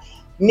that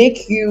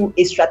make you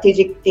a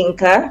strategic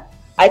thinker.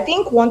 I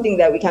think one thing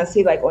that we can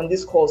say on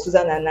this call,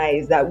 Susan and I,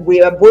 is that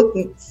we are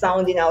both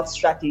sounding out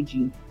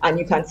strategy, and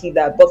you can see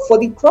that. But for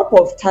the crop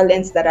of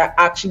talents that are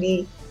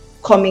actually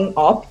coming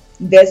up,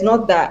 there's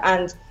not that.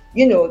 And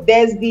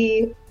there's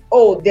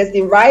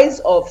the rise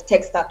of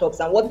tech startups,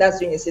 and what that's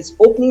doing is it's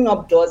opening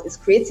up doors, it's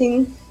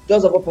creating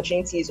doors of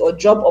opportunities or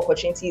job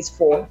opportunities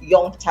for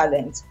young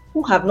talent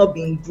who have not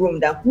been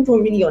groomed and who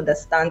don't really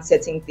understand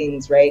certain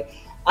things, right?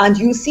 And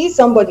you see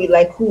somebody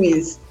like who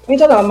is, when you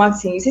talk about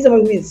marketing, you see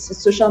somebody who is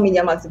social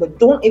media marketing, but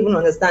don't even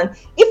understand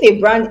if a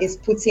brand is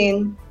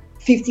putting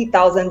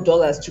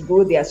 $50,000 to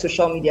grow their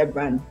social media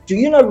brand. Do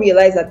you not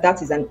realize that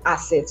that is an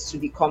asset to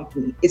the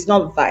company? It's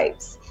not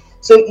vibes.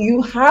 So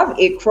you have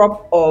a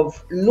crop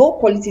of low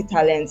quality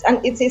talents,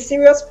 and it's a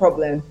serious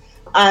problem.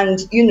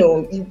 And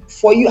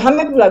for you, how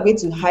many people are going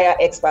to hire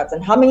experts,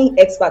 and how many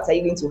experts are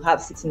you going to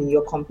have sitting in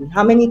your company?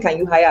 How many can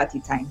you hire at a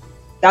time?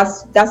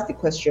 That's the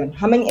question.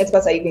 How many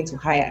experts are you going to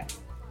hire?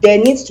 There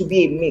needs to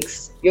be a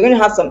mix. You're going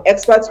to have some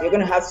experts, you're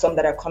going to have some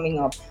that are coming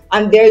up,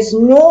 and there's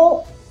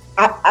no.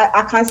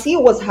 I can see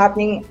what's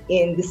happening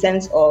in the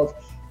sense of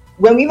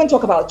when we even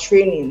talk about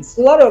trainings,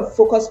 a lot of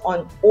focus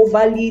on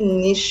overly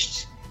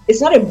niched. It's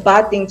not a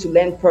bad thing to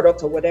learn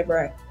product or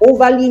whatever,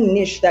 overly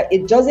niche that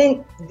it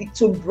doesn't,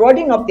 to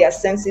broaden up their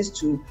senses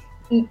to,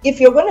 if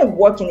you're going to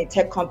work in a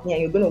tech company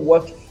and you're going to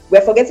work,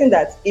 we're forgetting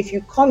that if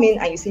you come in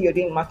and you say you're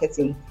doing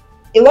marketing,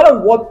 a lot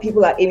of what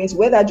people are aiming to,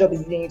 where that job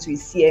is leading you to,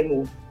 is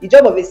CMO. The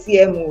job of a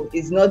CMO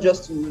is not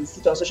just to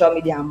sit on social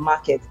media and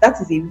market. That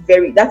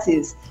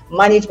is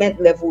management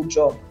level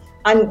job.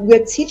 And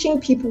we're teaching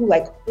people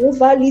like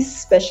overly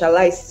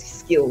specialized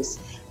skills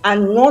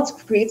and not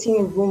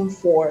creating room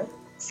for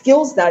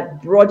skills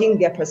that broaden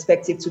their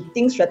perspective to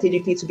think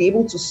strategically, to be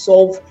able to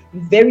solve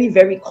very,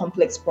 very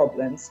complex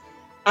problems.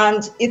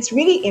 And it's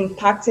really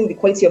impacting the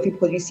quality of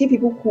people. You see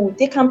people who,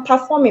 they can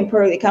perform in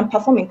product, they can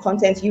perform in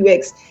content,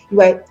 UX,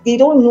 UI, they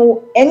don't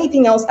know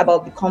anything else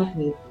about the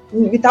company,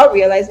 without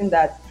realizing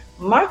that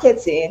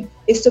marketing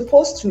is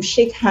supposed to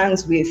shake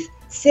hands with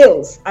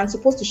sales, and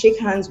supposed to shake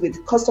hands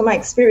with customer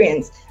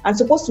experience, and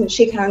supposed to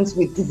shake hands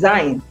with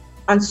design,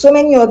 and so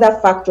many other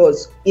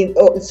factors in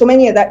so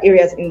many other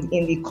areas in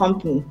the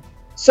company.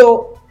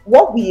 So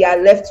what we are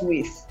left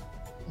with,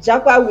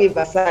 Japa wave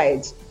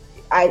aside,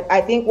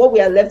 I think what we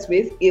are left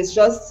with is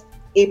just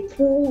a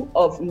pool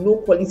of low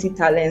quality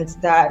talents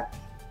that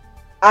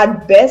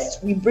at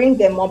best we bring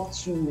them up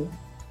to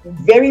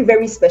very,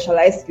 very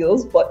specialized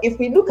skills. But if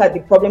we look at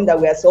the problem that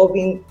we are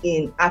solving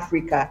in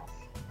Africa,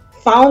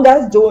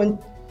 founders don't,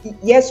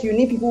 yes, you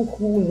need people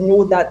who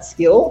know that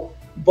skill,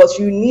 but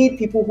you need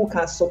people who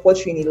can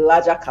support you in a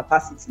larger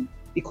capacity,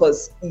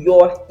 because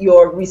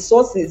your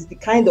resources, the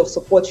kind of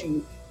support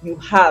you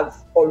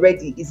have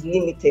already is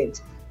limited.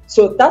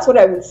 So that's what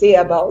I would say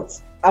about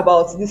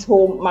this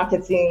whole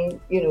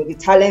marketing, the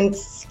talent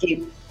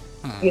scape,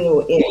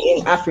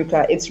 in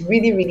Africa. It's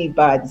really, really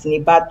bad. It's in a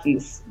bad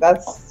place.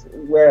 That's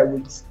where I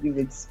would leave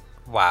it.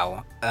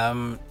 Wow.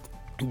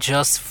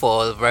 Just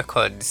for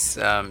records,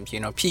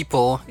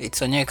 people,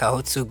 it's Onyeka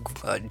who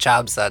took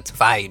jabs at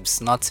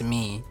vibes, not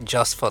me,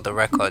 just for the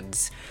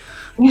records.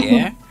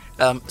 Yeah.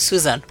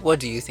 Susan, what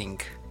do you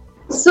think?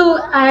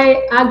 So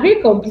I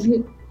agree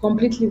completely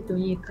with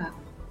Onyeka.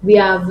 We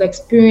have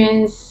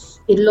experienced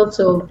lots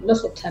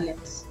of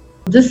talents.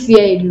 This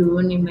year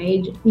alone,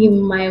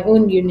 in my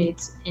own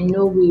unit, I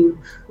know we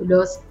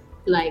lost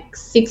like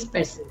 6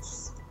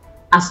 persons.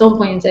 At some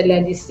point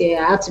earlier this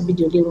year, I had to be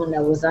the only one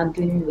that was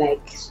handling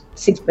like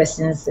 6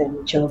 persons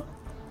job.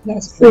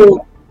 That's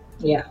so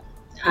yeah,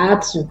 I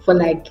had to for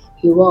like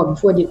a while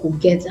before they could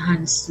get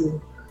hands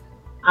to.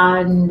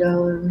 And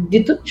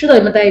the truth of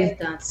the matter is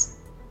that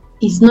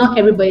it's not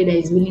everybody that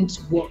is willing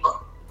to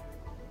work.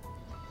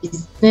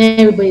 It's not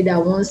everybody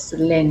that wants to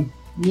learn.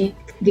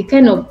 The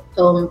kind of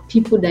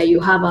people that you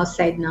have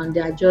outside now, they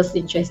are just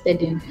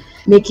interested in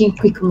making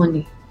quick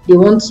money. They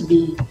want to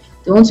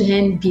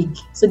earn big.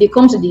 So they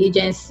come to the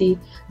agency,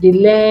 they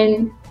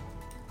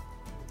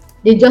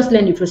just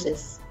learn the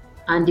process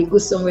and they go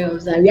somewhere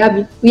else. And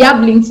we have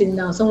LinkedIn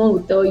now. Someone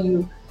will tell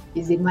you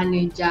he's a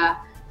manager,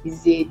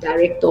 he's a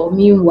director.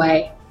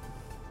 Meanwhile,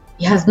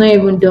 he has not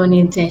even done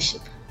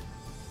internship.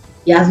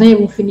 He has not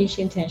even finished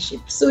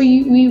internship. So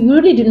we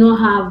really do not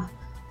have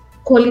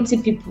quality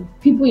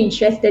people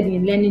interested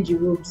in learning the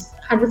ropes.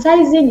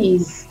 Advertising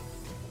is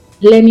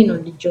learning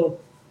on the job.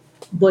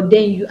 But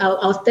then I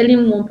was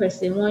telling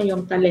one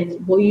young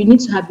talent, but you need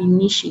to have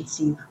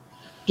initiative,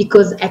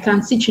 because I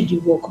can teach you the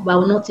work, but I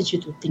will not teach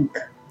you to think.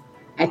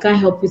 I can't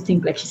help you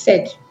think, like she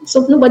said.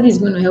 So nobody is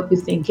going to help you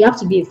think. You have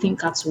to be a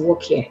thinker to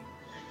work here.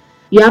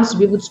 You have to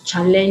be able to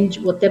challenge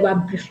whatever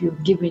brief you're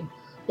given.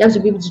 You have to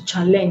be able to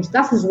challenge.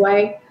 That is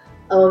why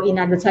in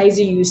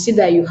advertising, you see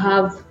that you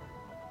have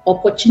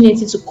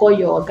opportunity to call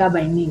your oga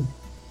by name.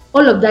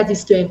 All of that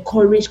is to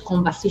encourage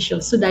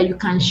conversation so that you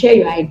can share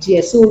your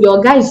ideas. So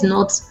your guy is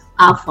not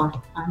alpha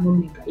and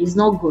omega. It's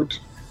not good.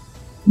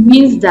 It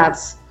means that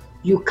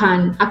you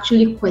can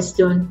actually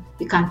question,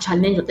 you can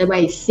challenge whatever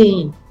he's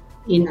saying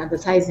in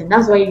advertising.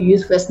 That's why you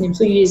use first name.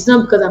 So it's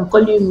not because I'm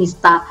calling you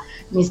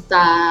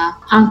Mr.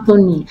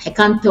 Anthony, I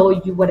can't tell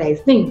you what I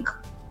think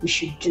we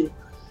should do.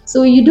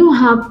 So you don't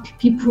have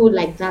people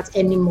like that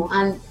anymore.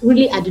 And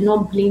really, I do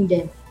not blame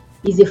them.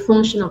 It's a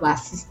function of our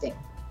system.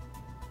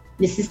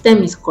 The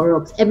system is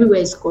corrupt. Everywhere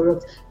is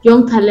corrupt.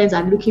 Young talents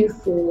are looking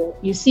for,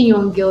 you see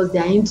young girls, they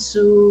are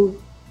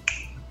into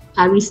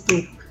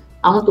Aristo.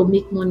 I want to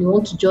make money, I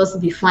want to just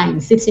be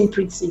fine, sitting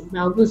pretty.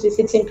 Now, go say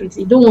sitting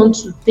pretty. You don't want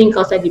to think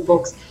outside the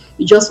box.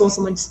 You just want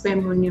someone to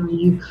spend money on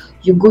you.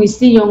 You go, you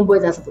see young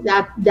boys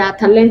that are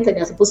talented,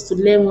 they're supposed to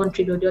learn one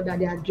trade or the other,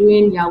 they are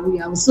doing Yahoo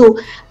Yahoo. So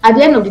at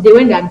the end of the day,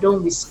 when they are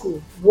done with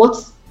school, what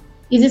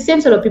is the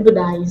same sort of people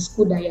that are in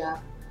school that you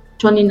are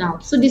turning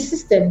out. So the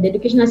system, the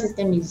educational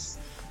system is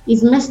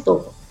messed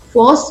up.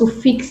 For us to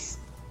fix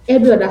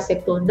every other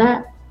sector,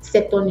 that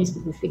sector needs to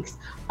be fixed.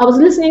 I was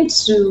listening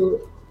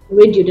to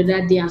radio the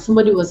other day and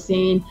somebody was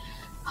saying,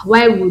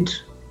 why would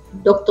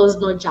doctors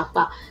not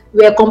japa?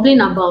 We are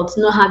complaining about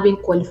not having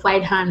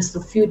qualified hands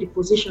to fill the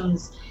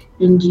positions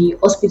in the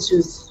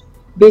hospitals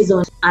based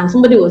on, and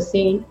somebody was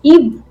saying,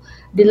 if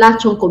the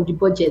large chunk of the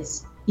budget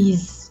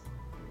is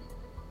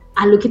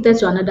allocated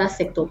to another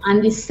sector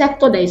and the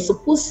sector that is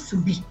supposed to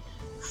be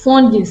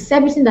funding,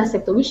 servicing that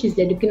sector, which is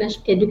the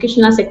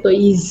educational sector,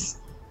 is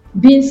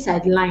being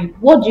sidelined,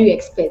 what do you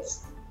expect?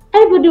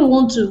 Everybody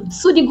want to,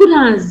 so the good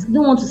hands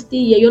don't want to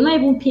stay here. You're not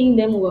even paying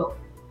them well.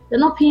 They're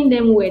not paying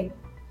them well.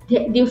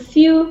 They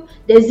feel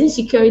there's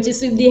insecurity.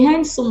 So if they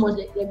earn so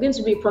much, they're going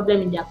to be a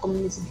problem in their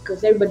community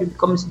because everybody will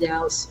come to their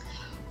house.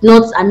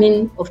 Not, I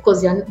mean, of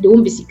course, they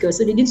won't be secure.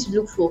 So they need to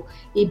look for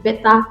a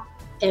better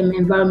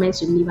environment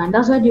to live, and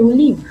that's why they will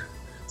live.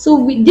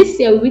 So this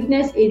year, we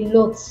witnessed a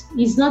lot.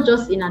 It's not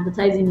just in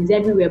advertising; it's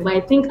everywhere. But I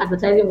think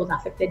advertising was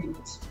affected the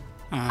most.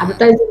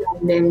 Advertising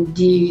and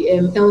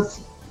the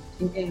health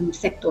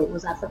sector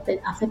was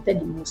affected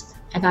the most.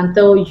 I can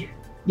tell you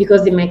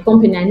because in my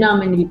company, I know how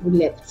many people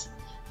left,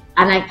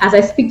 and as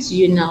I speak to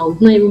you now,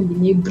 I've not even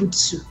been able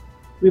to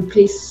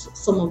replace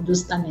some of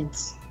those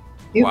talents.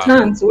 You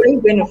can't. Where are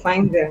you going to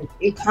find them?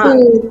 You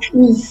can't.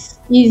 So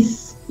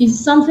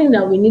is something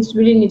that we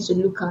really need to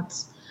look at.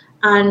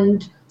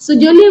 And so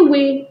the only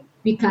way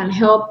we can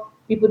help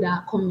people that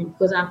are coming,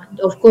 because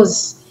of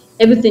course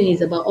everything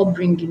is about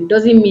upbringing. It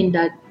doesn't mean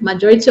that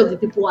majority of the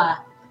people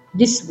are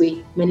this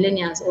way,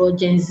 millennials or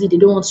Gen Z, they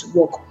don't want to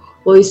work.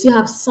 But you still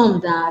have some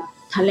that are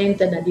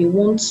talented that they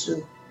want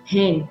to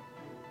earn.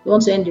 They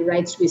want to earn the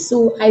right way.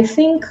 So I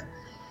think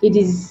it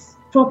is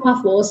proper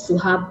for us to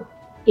have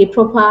a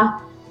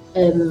proper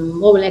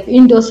or like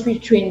industry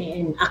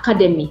training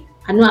academy.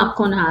 I know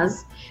Akon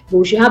has, but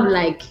we should have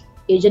like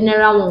a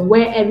general one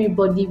where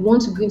everybody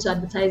wants to go into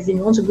advertising,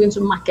 wants to go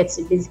into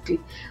marketing. Basically,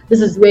 this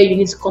is where you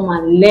need to come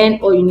and learn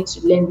all you need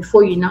to learn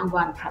before you now go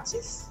and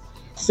practice.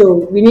 So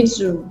we need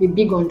to be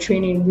big on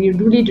training. We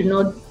really do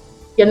not.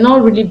 You're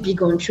not really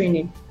big on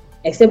training,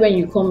 except when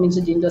you come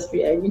into the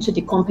industry, into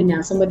the company,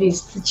 and somebody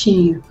is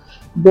teaching you.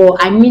 But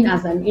I mean,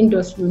 as an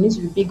industry, we need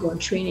to be big on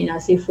training. I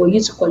say for you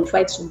to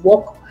qualify to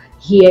work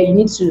here, you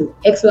need to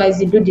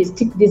XYZ, do this,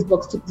 tick this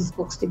box, tick this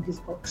box, tick this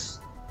box.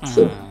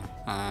 So,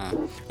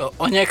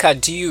 Onyeka,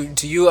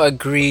 do you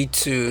agree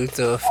to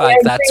the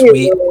fact that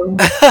we?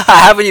 I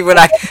haven't even.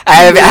 I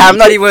am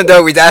not even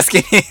done with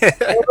asking.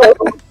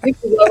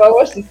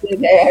 What she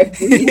said, I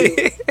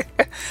agree.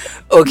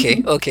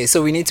 Okay.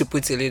 So we need to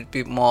put a little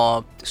bit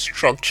more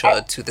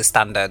structure to the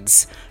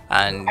standards,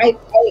 and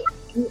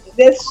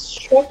there's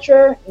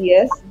structure,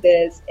 yes.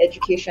 There's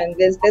education.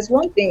 There's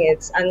one thing.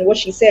 And what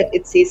she said,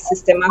 it's a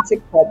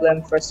systematic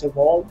problem. First of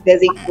all,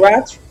 there's a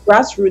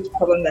grassroots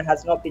problem that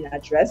has not been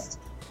addressed.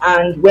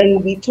 And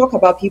when we talk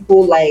about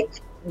people like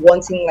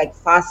wanting like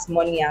fast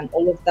money and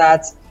all of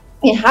that,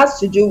 it has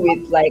to do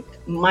with like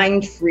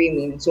mind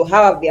framing. So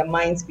how have their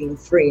minds been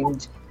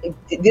framed?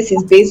 This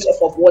is based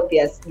off of what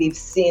they've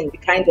seen, the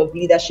kind of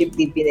leadership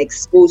they've been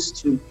exposed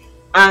to.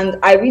 And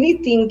I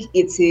really think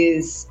it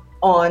is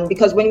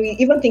because when we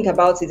even think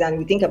about it and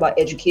we think about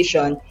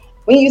education,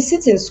 when you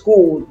sit in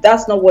school,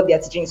 that's not what they're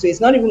teaching. So it's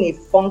not even a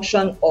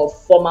function of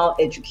formal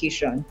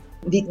education,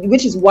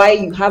 which is why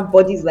you have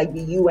bodies like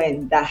the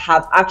UN that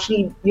have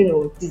actually,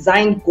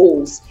 designed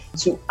goals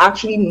to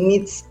actually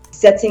meet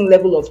certain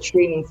level of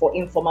training for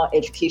informal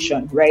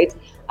education, right?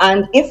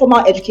 And informal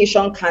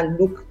education can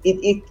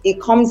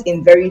it comes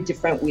in very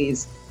different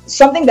ways.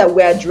 Something that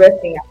we're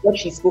addressing, what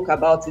she spoke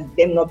about, is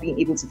them not being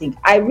able to think.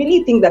 I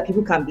really think that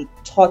people can be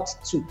taught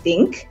to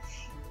think.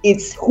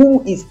 It's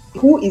who is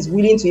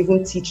willing to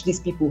even teach these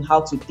people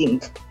how to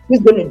think. Who's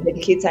going to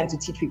dedicate time to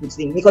teach people to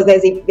think? Because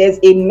there's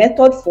a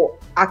method for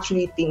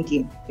actually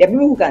thinking. There are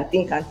people who can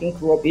think and think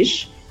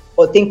rubbish,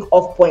 or think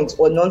off point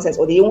or nonsense,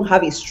 or they don't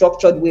have a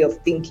structured way of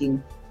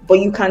thinking. But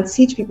you can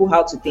teach people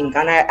how to think.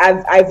 And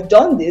I've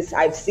done this.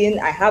 I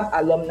have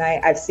alumni.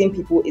 I've seen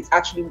people. It's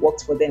actually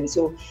worked for them.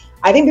 So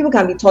I think people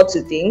can be taught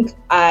to think.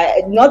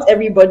 Not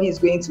everybody is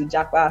going to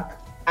japa.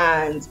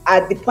 And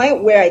at the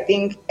point where I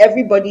think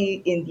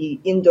everybody in the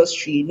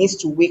industry needs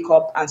to wake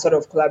up and sort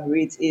of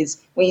collaborate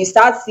is when you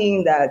start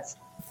seeing that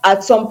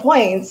at some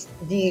point,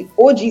 the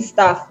OG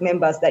staff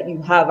members that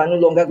you have are no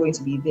longer going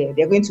to be there.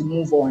 They're going to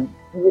move on.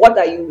 What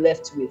are you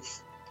left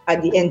with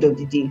at the end of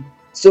the day?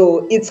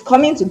 So it's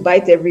coming to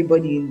bite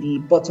everybody in the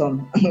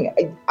bottom.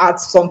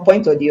 At some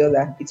point or the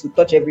other, it will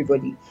touch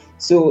everybody.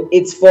 So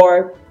it's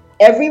for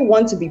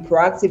everyone to be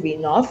proactive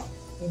enough.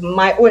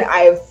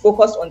 I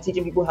focused on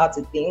teaching people how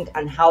to think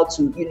and how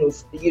to,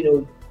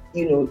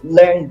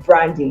 learn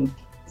branding.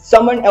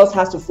 someone else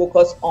has to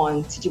focus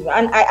on teaching.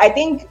 And I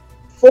think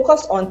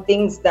focus on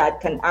things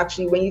that can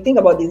actually, when you think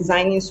about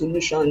designing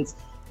solutions,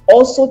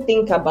 also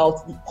think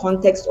about the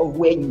context of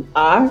where you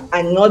are,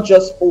 and not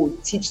just,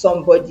 teach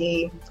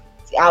somebody,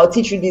 I'll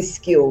teach you this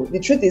skill. The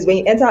truth is, when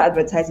you enter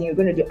advertising, you're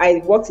going to do,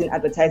 I worked in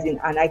advertising,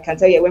 and I can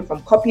tell you, I went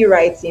from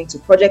copywriting to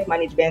project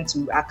management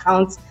to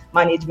account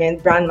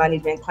management, brand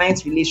management,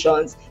 client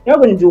relations. You're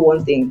not going to do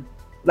one thing.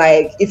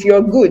 Like, if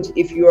you're good,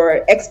 if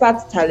you're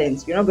expert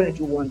talent, you're not going to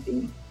do one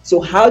thing. So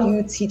how do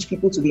you teach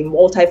people to be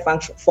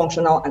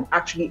multifunctional and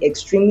actually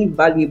extremely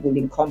valuable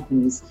in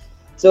companies?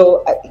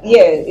 So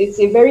it's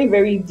a very,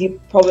 very deep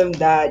problem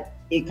that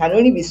it can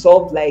only be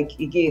solved, like,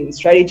 again,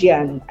 strategy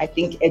and I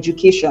think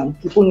education.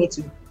 People need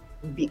to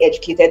be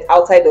educated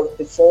outside of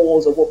the four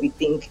walls of what we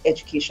think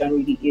education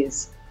really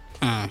is.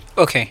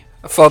 Okay,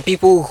 for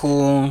people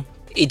who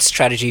eat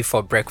strategy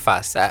for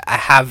breakfast,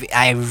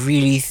 I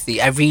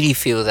really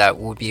feel that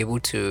we'll be able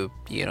to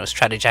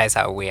strategize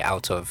our way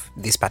out of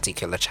this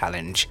particular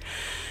challenge.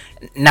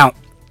 Now,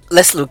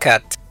 let's look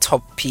at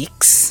top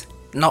picks,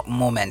 not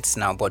moments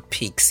now, but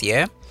peaks.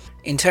 Yeah,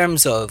 in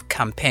terms of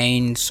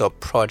campaigns or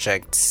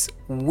projects,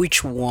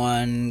 which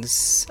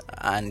ones?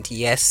 And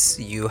yes,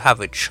 you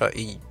have a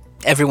choice.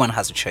 Everyone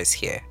has a choice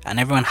here, and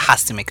everyone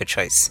has to make a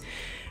choice.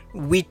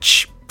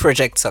 Which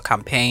projects or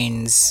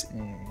campaigns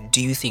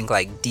do you think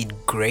did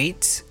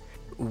great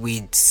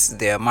with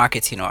their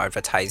marketing or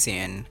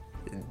advertising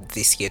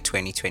this year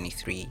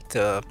 2023?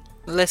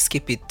 Let's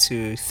skip it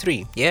to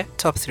 3, yeah,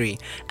 top 3,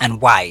 and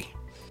why?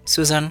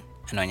 Susan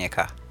and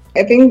Onyeka.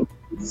 I think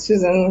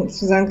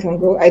Susan can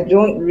go. I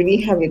don't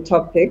really have a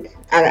topic,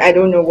 and I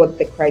don't know what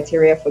the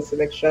criteria for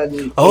selection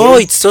is.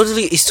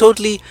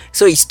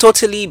 It's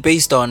totally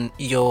based on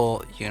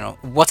your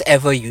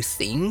whatever you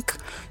think.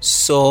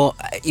 So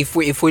if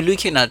we're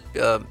looking at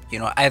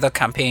either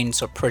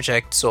campaigns or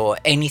projects or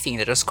anything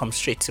that just comes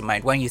straight to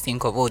mind when you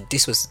think of,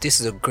 this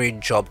is a great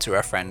job to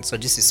reference, so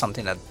this is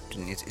something that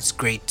it's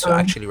great to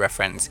actually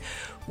reference,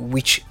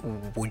 which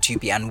would you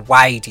be, and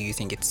why do you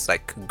think it's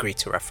great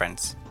to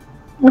reference?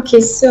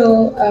 Okay,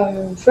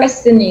 so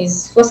first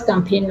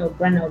campaign or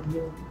brand I'll be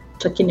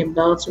talking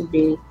about will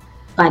be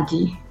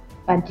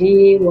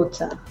Paddy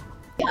Water.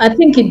 I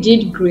think it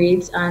did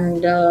great,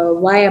 and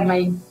why am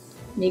I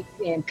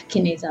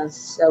picking it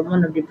as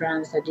one of the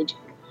brands that did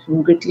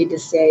greatly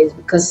this year is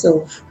because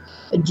of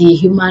the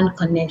human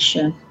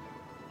connection.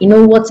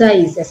 Water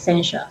is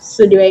essential,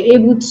 so they were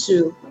able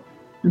to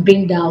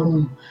bring that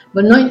home,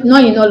 but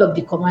not in all of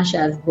the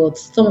commercials, but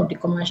some of the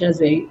commercials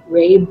were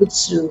able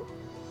to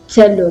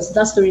tell us.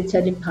 That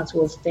storytelling part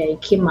was there.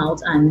 It came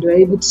out, and they were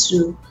able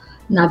to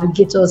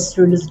navigate us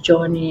through this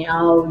journey.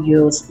 How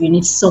you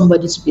need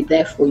somebody to be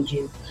there for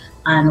you,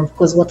 and of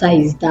course, water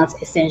is that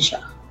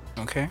essential.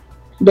 Okay.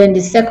 Then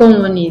the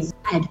second one is,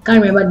 I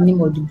can't remember the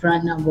name of the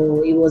brand now,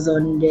 but it was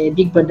on the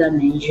Big Brother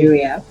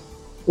Nigeria,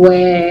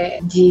 where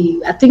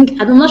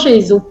I'm not sure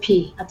it's OP.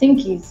 I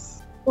think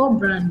it's what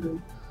brand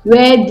though,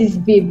 where this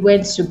babe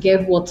went to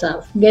get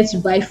water, get to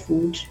buy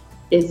food.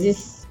 There's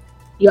this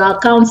your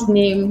account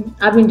name,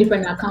 having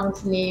different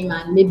account name,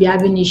 and maybe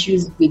having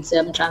issues with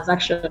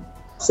transaction.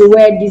 So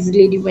where this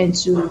lady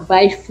went to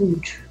buy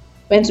food,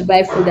 and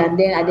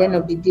then at the end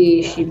of the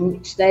day, she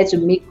tried to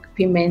make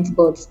payment,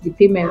 but the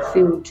payment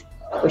failed,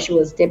 but she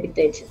was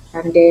debited,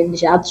 and then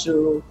she had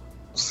to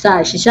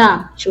start.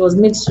 She was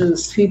meant to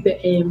sweep.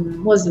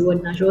 What's the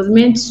word now? She was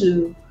meant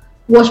to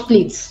wash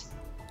plates.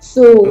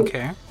 So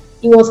okay.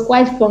 It was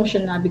quite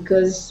functional,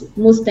 because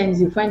most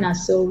times you find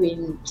yourself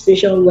in a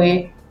situation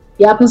where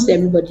it happens to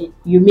everybody.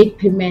 You make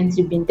payments,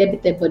 you've been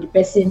debited, but the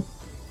person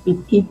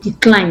it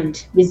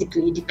declined.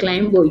 Basically, it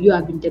declined, but you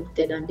have been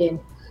debited, and then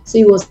so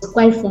it was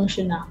quite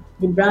functional.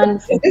 The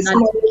brand. Is this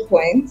Money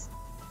Point?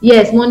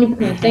 Yes, Money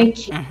Point.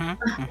 Thank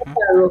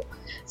you.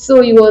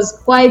 So it was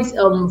quite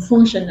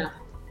functional.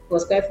 It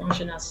was quite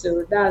functional.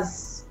 So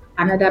that's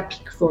another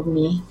pick for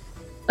me.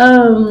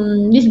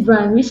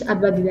 Which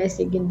advert did I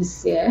say again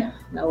this year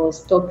that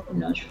was top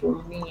notch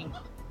for me?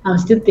 I'm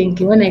still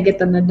thinking when I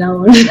get another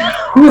one.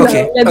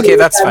 Okay,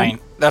 that's fine.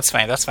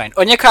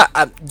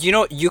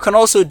 Onyeka, you can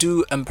also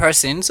do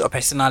persons or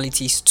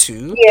personalities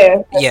too.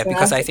 Yeah,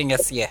 because I think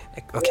that's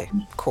okay,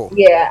 cool.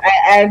 Yeah,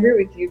 I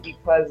agree with you,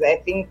 because I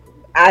think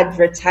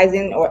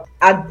advertising or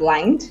ad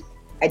blind,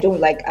 I don't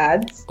like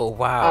ads. Oh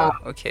wow,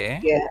 okay.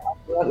 Yeah,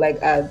 I don't like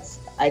ads.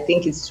 I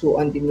think it's too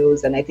on the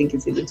nose, and I think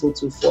it's a little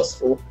too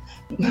forceful.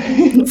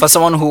 For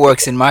someone who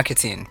works in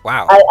marketing,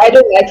 wow. I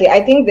don't like it.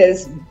 I think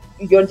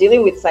you're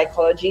dealing with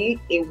psychology,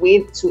 a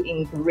way to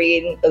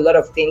ingrain a lot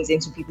of things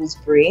into people's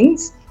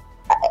brains.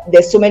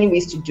 There's so many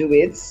ways to do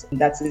it.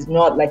 That is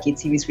not like a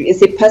TV screen.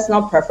 It's a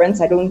personal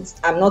preference.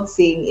 I'm not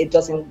saying it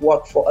doesn't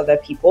work for other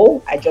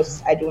people. I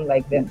don't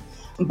like them.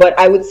 But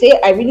I would say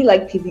I really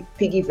like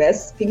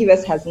Piggyvest.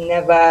 Piggyvest has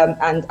never,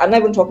 and I'm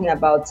not even talking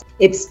about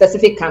a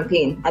specific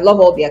campaign. I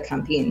love all their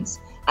campaigns.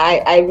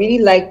 I really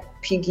like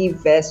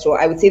Piggyvest, or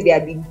I would say they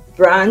are the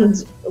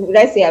brand. Would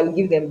I say I would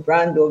give them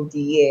brand of the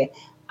year?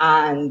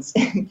 And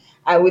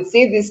I would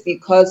say this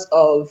because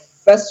of,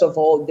 first of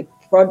all, the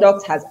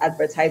product has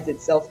advertised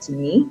itself to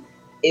me.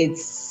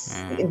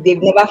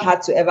 They've never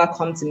had to ever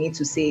come to me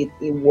to say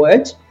a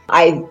word.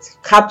 I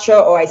capture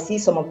or I see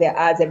some of their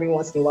ads every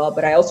once in a while,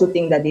 but I also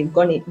think that they've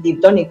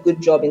done a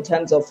good job in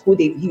terms of who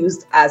they've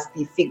used as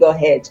the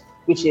figurehead,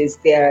 which is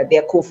their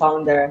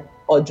co-founder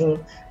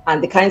Odun,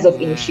 and the kinds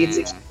of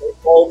initiatives they're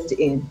involved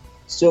in.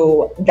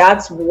 So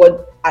that's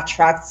what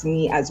attracts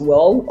me as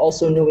well,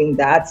 also knowing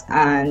that.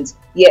 And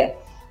yeah,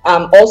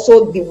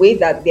 also the way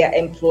that their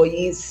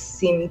employees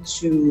seem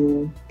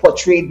to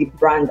portray the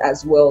brand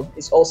as well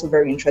is also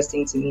very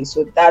interesting to me.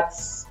 So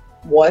that's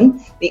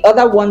one. The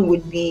other one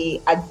would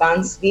be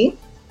Advancedly.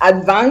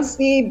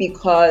 Advancedly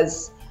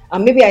because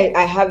maybe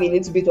I have a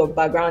little bit of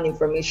background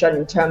information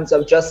in terms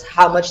of just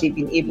how much they've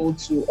been able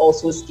to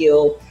also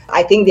scale.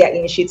 I think their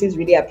initiatives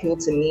really appeal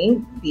to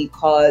me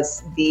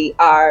because they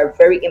are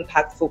very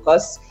impact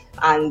focused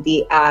and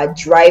they are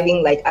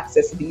driving like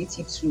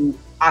accessibility to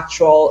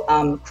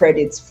actual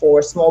credits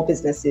for small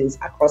businesses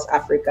across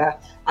Africa,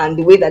 and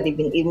the way that they've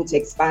been able to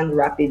expand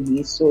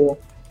rapidly. So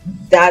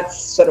that's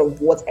sort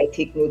of what I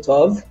take note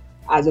of,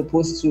 as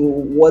opposed to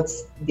what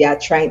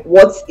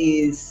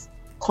is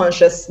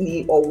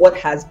consciously or what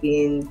has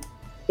been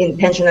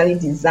intentionally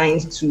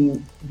designed to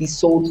be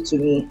sold to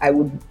me. I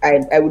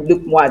would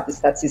look more at the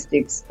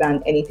statistics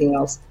than anything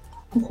else.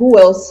 Who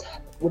else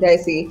would I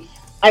say?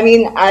 I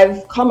mean,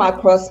 I've come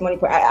across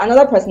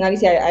another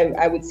personality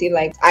I would say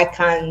like I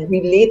can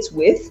relate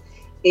with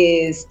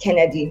is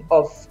Kennedy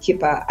of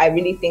Kipper. I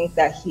really think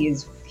that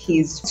he's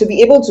to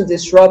be able to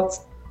disrupt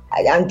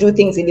and do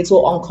things a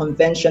little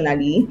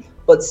unconventionally,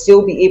 but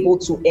still be able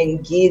to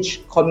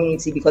engage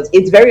community, because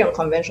it's very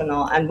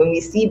unconventional. And when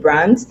we see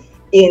brands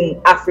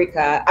in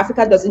Africa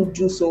doesn't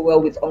do so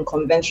well with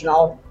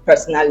unconventional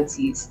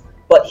personalities,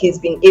 but he's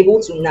been able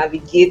to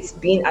navigate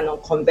being an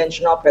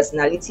unconventional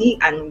personality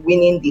and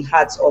winning the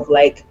hearts of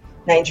like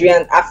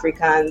Nigerian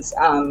Africans,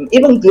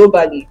 even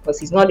globally, because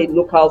he's not a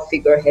local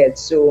figurehead.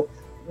 So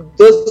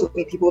those would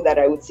be people that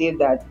I would say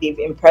that they've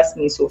impressed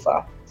me so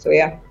far. So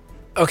yeah.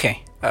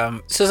 Okay.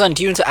 Susan,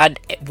 do you want to add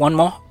one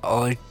more,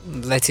 or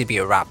let it be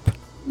a wrap?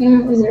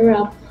 Yeah, it's a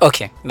wrap.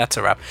 Okay, that's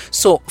a wrap.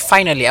 So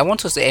finally, I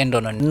want us to end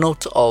on a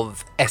note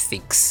of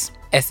ethics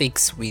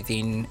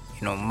within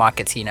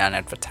marketing and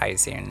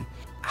advertising.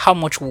 How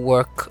much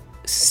work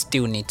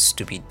still needs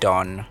to be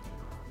done?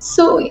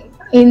 So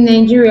in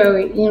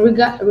Nigeria, in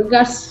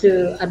regards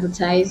to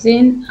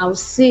advertising, I would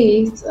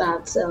say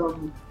that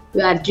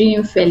we are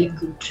doing fairly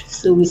good.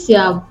 So we still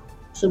have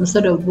some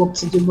sort of work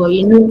to do, but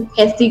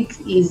ethics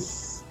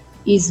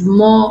is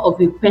more of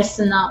a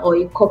personal or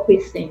a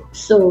corporate thing.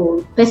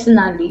 So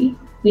personally,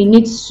 we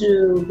need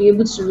to be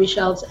able to reach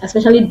out,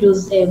 especially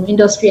those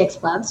industry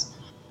experts.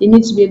 They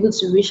need to be able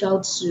to reach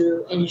out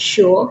to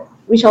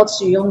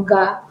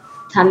younger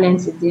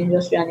talents in the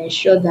industry and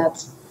ensure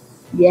that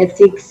the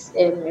ethics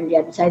in the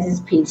advertising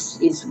space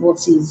is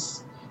what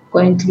is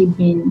currently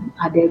being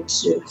added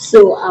to.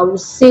 So I would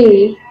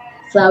say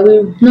that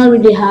we've not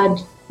really had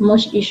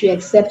much issue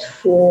except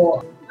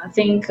for I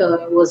think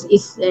it was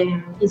Easter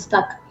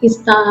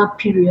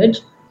period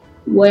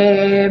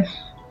where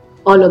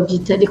all of the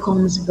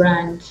telecoms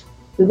brand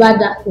we've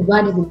had it in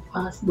the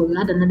past, but we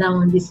had another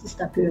one this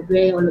Easter period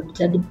where all of the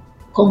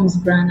telecoms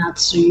brand had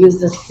to use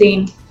the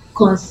same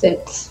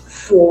concept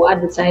for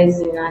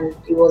advertising, and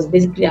it was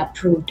basically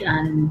approved,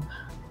 and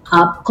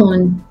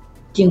Upcon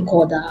didn't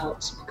call that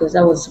out because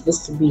that was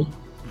supposed to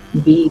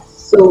be.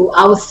 So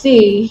I would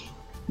say,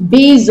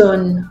 based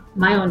on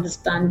my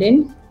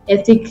understanding,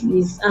 ethics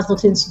has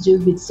nothing to do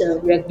with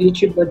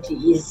regulatory body.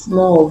 It's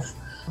more of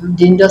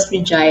the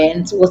industry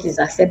giants, what is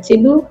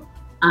acceptable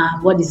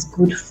and what is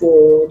good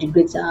for the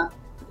greater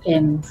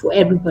for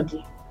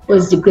everybody. What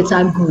is the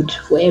greater good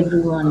for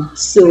everyone?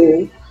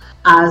 So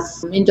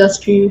as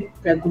industry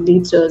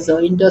regulators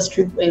or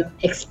industry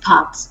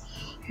experts,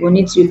 we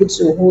need to be able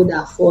to hold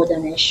our fort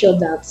and ensure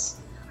that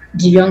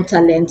the young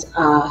talents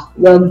are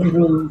well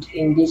groomed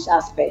in this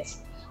aspect.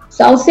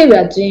 So I would say we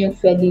are doing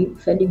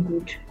fairly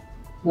good.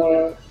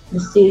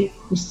 We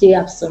still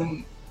have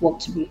some work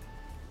to do.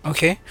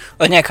 Okay.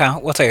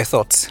 Onyeka, what are your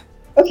thoughts?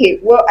 Okay,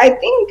 well, I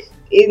think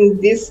in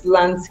this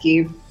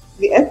landscape,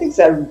 the ethics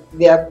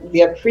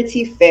they are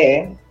pretty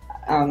fair.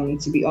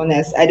 To be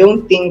honest, I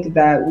don't think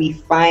that we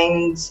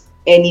find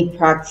any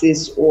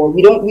practice, or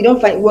we don't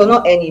find, well,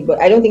 not any,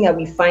 but I don't think that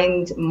we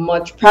find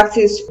much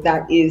practice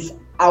that is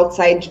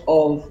outside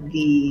of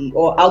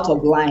or out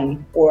of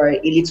line or a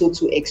little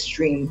too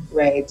extreme,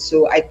 right?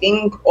 So I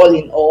think all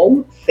in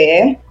all,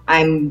 fair.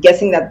 I'm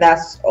guessing that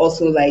that's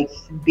also like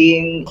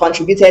being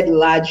contributed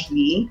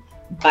largely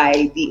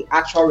by the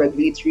actual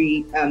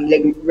regulatory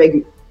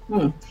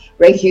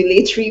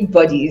regulatory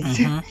bodies.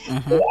 So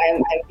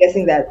I'm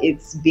guessing that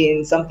it's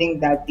been something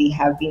that they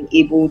have been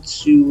able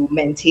to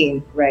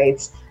maintain,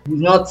 right? We've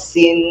not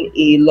seen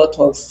a lot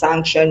of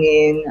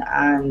sanctioning,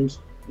 and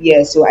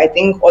yeah, so I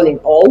think all in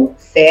all,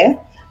 fair.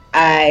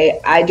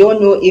 I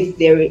don't know if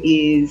there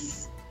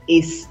is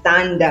a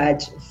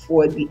standard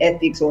for the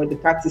ethics or the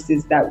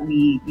practices that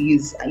we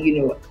use,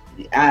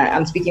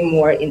 I'm speaking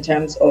more in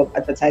terms of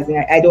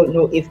advertising. I don't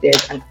know if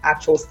there's an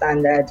actual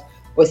standard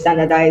or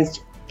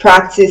standardized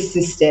practice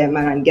system,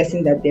 and I'm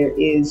guessing that there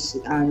is,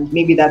 and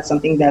maybe that's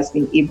something that's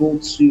been able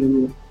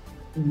to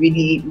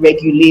really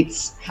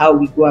regulate how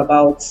we go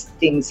about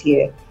things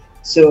here.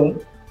 So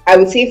I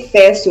would say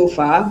fair so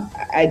far.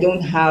 I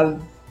don't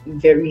have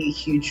very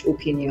huge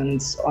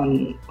opinions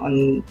on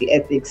the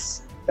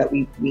ethics that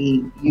we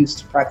use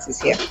to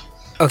practice here.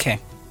 Okay.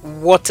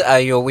 What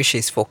are your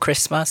wishes for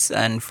Christmas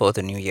and for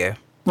the New Year,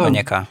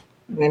 Onyeka?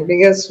 My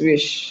biggest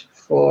wish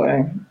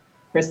for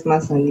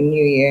Christmas and the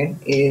New Year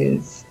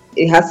is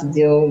it has to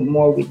deal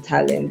more with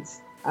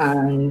talent.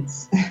 And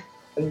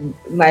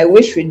my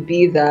wish would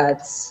be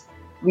that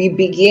we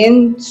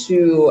begin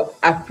to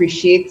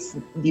appreciate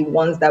the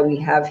ones that we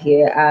have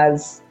here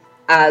as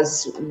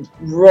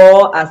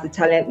raw as the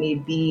talent may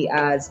be,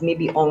 as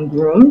maybe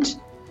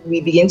ungroomed. We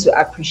begin to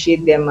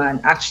appreciate them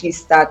and actually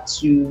start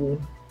to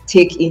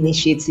take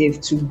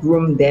initiative to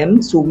groom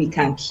them so we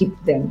can keep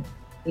them,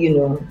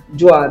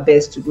 do our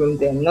best to groom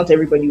them. Not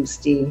everybody will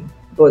stay,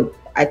 but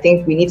I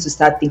think we need to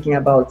start thinking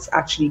about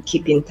actually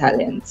keeping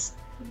talents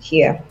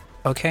here.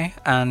 Okay,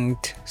 and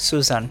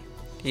Susan,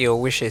 your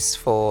wishes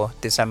for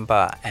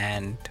December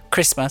and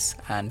Christmas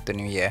and the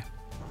New Year?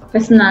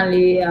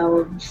 Personally, I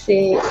would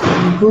say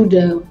good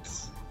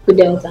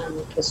health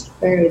and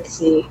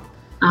prosperity.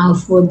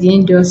 For the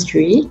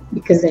industry,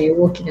 because I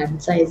work in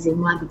advertising,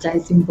 more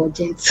advertising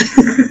budgets, to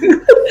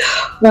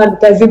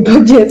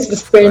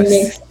spend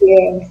next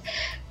year.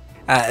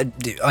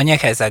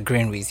 Onyeka is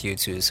agreeing with you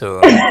too,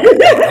 so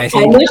I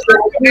think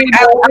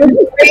I'm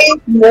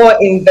praying more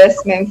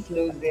investment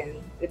flows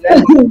in.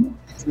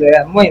 There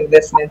are more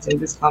investments in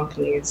these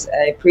companies.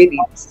 I pray they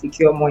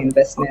secure more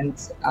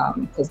investments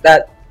because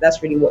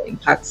that's really what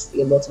impacts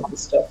a lot of the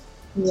stuff.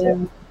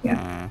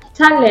 Yeah.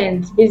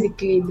 Talent,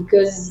 basically,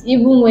 because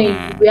even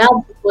when we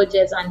have the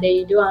budget and then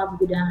you don't have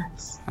good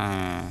hands,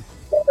 at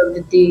the end of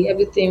the day,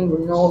 everything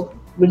will not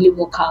really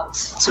work out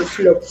to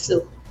flow.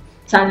 So,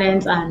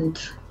 talent and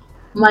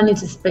money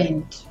to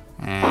spend.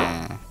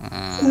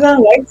 Susan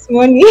likes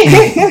money.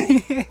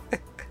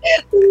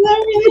 Who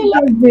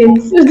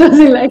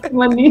doesn't like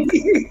money?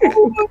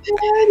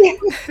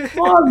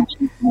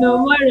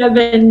 More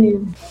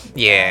revenue.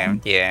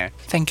 Yeah.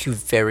 Thank you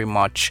very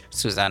much,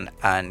 Susan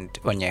and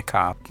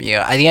Onyeka.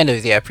 Yeah, at the end of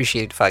the day, I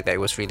appreciate the fact that it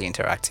was really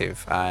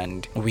interactive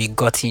and we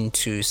got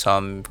into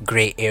some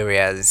gray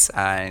areas,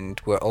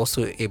 and we're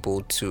also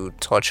able to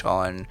touch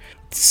on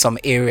some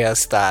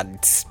areas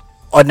that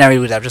ordinarily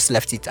would have just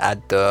left it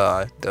at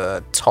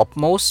the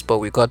topmost, but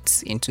we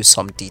got into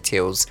some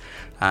details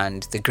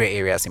and the gray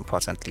areas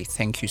importantly.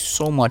 Thank you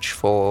so much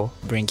for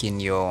bringing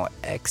your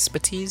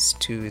expertise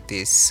to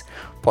this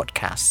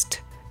podcast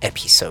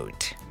episode.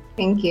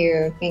 Thank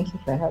you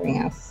for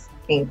having us.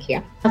 Thank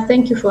you.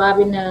 Thank you for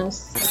having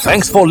us.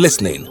 Thanks for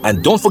listening,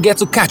 and don't forget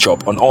to catch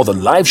up on all the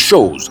live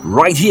shows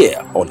right here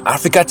on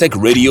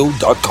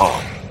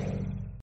africatechradio.com.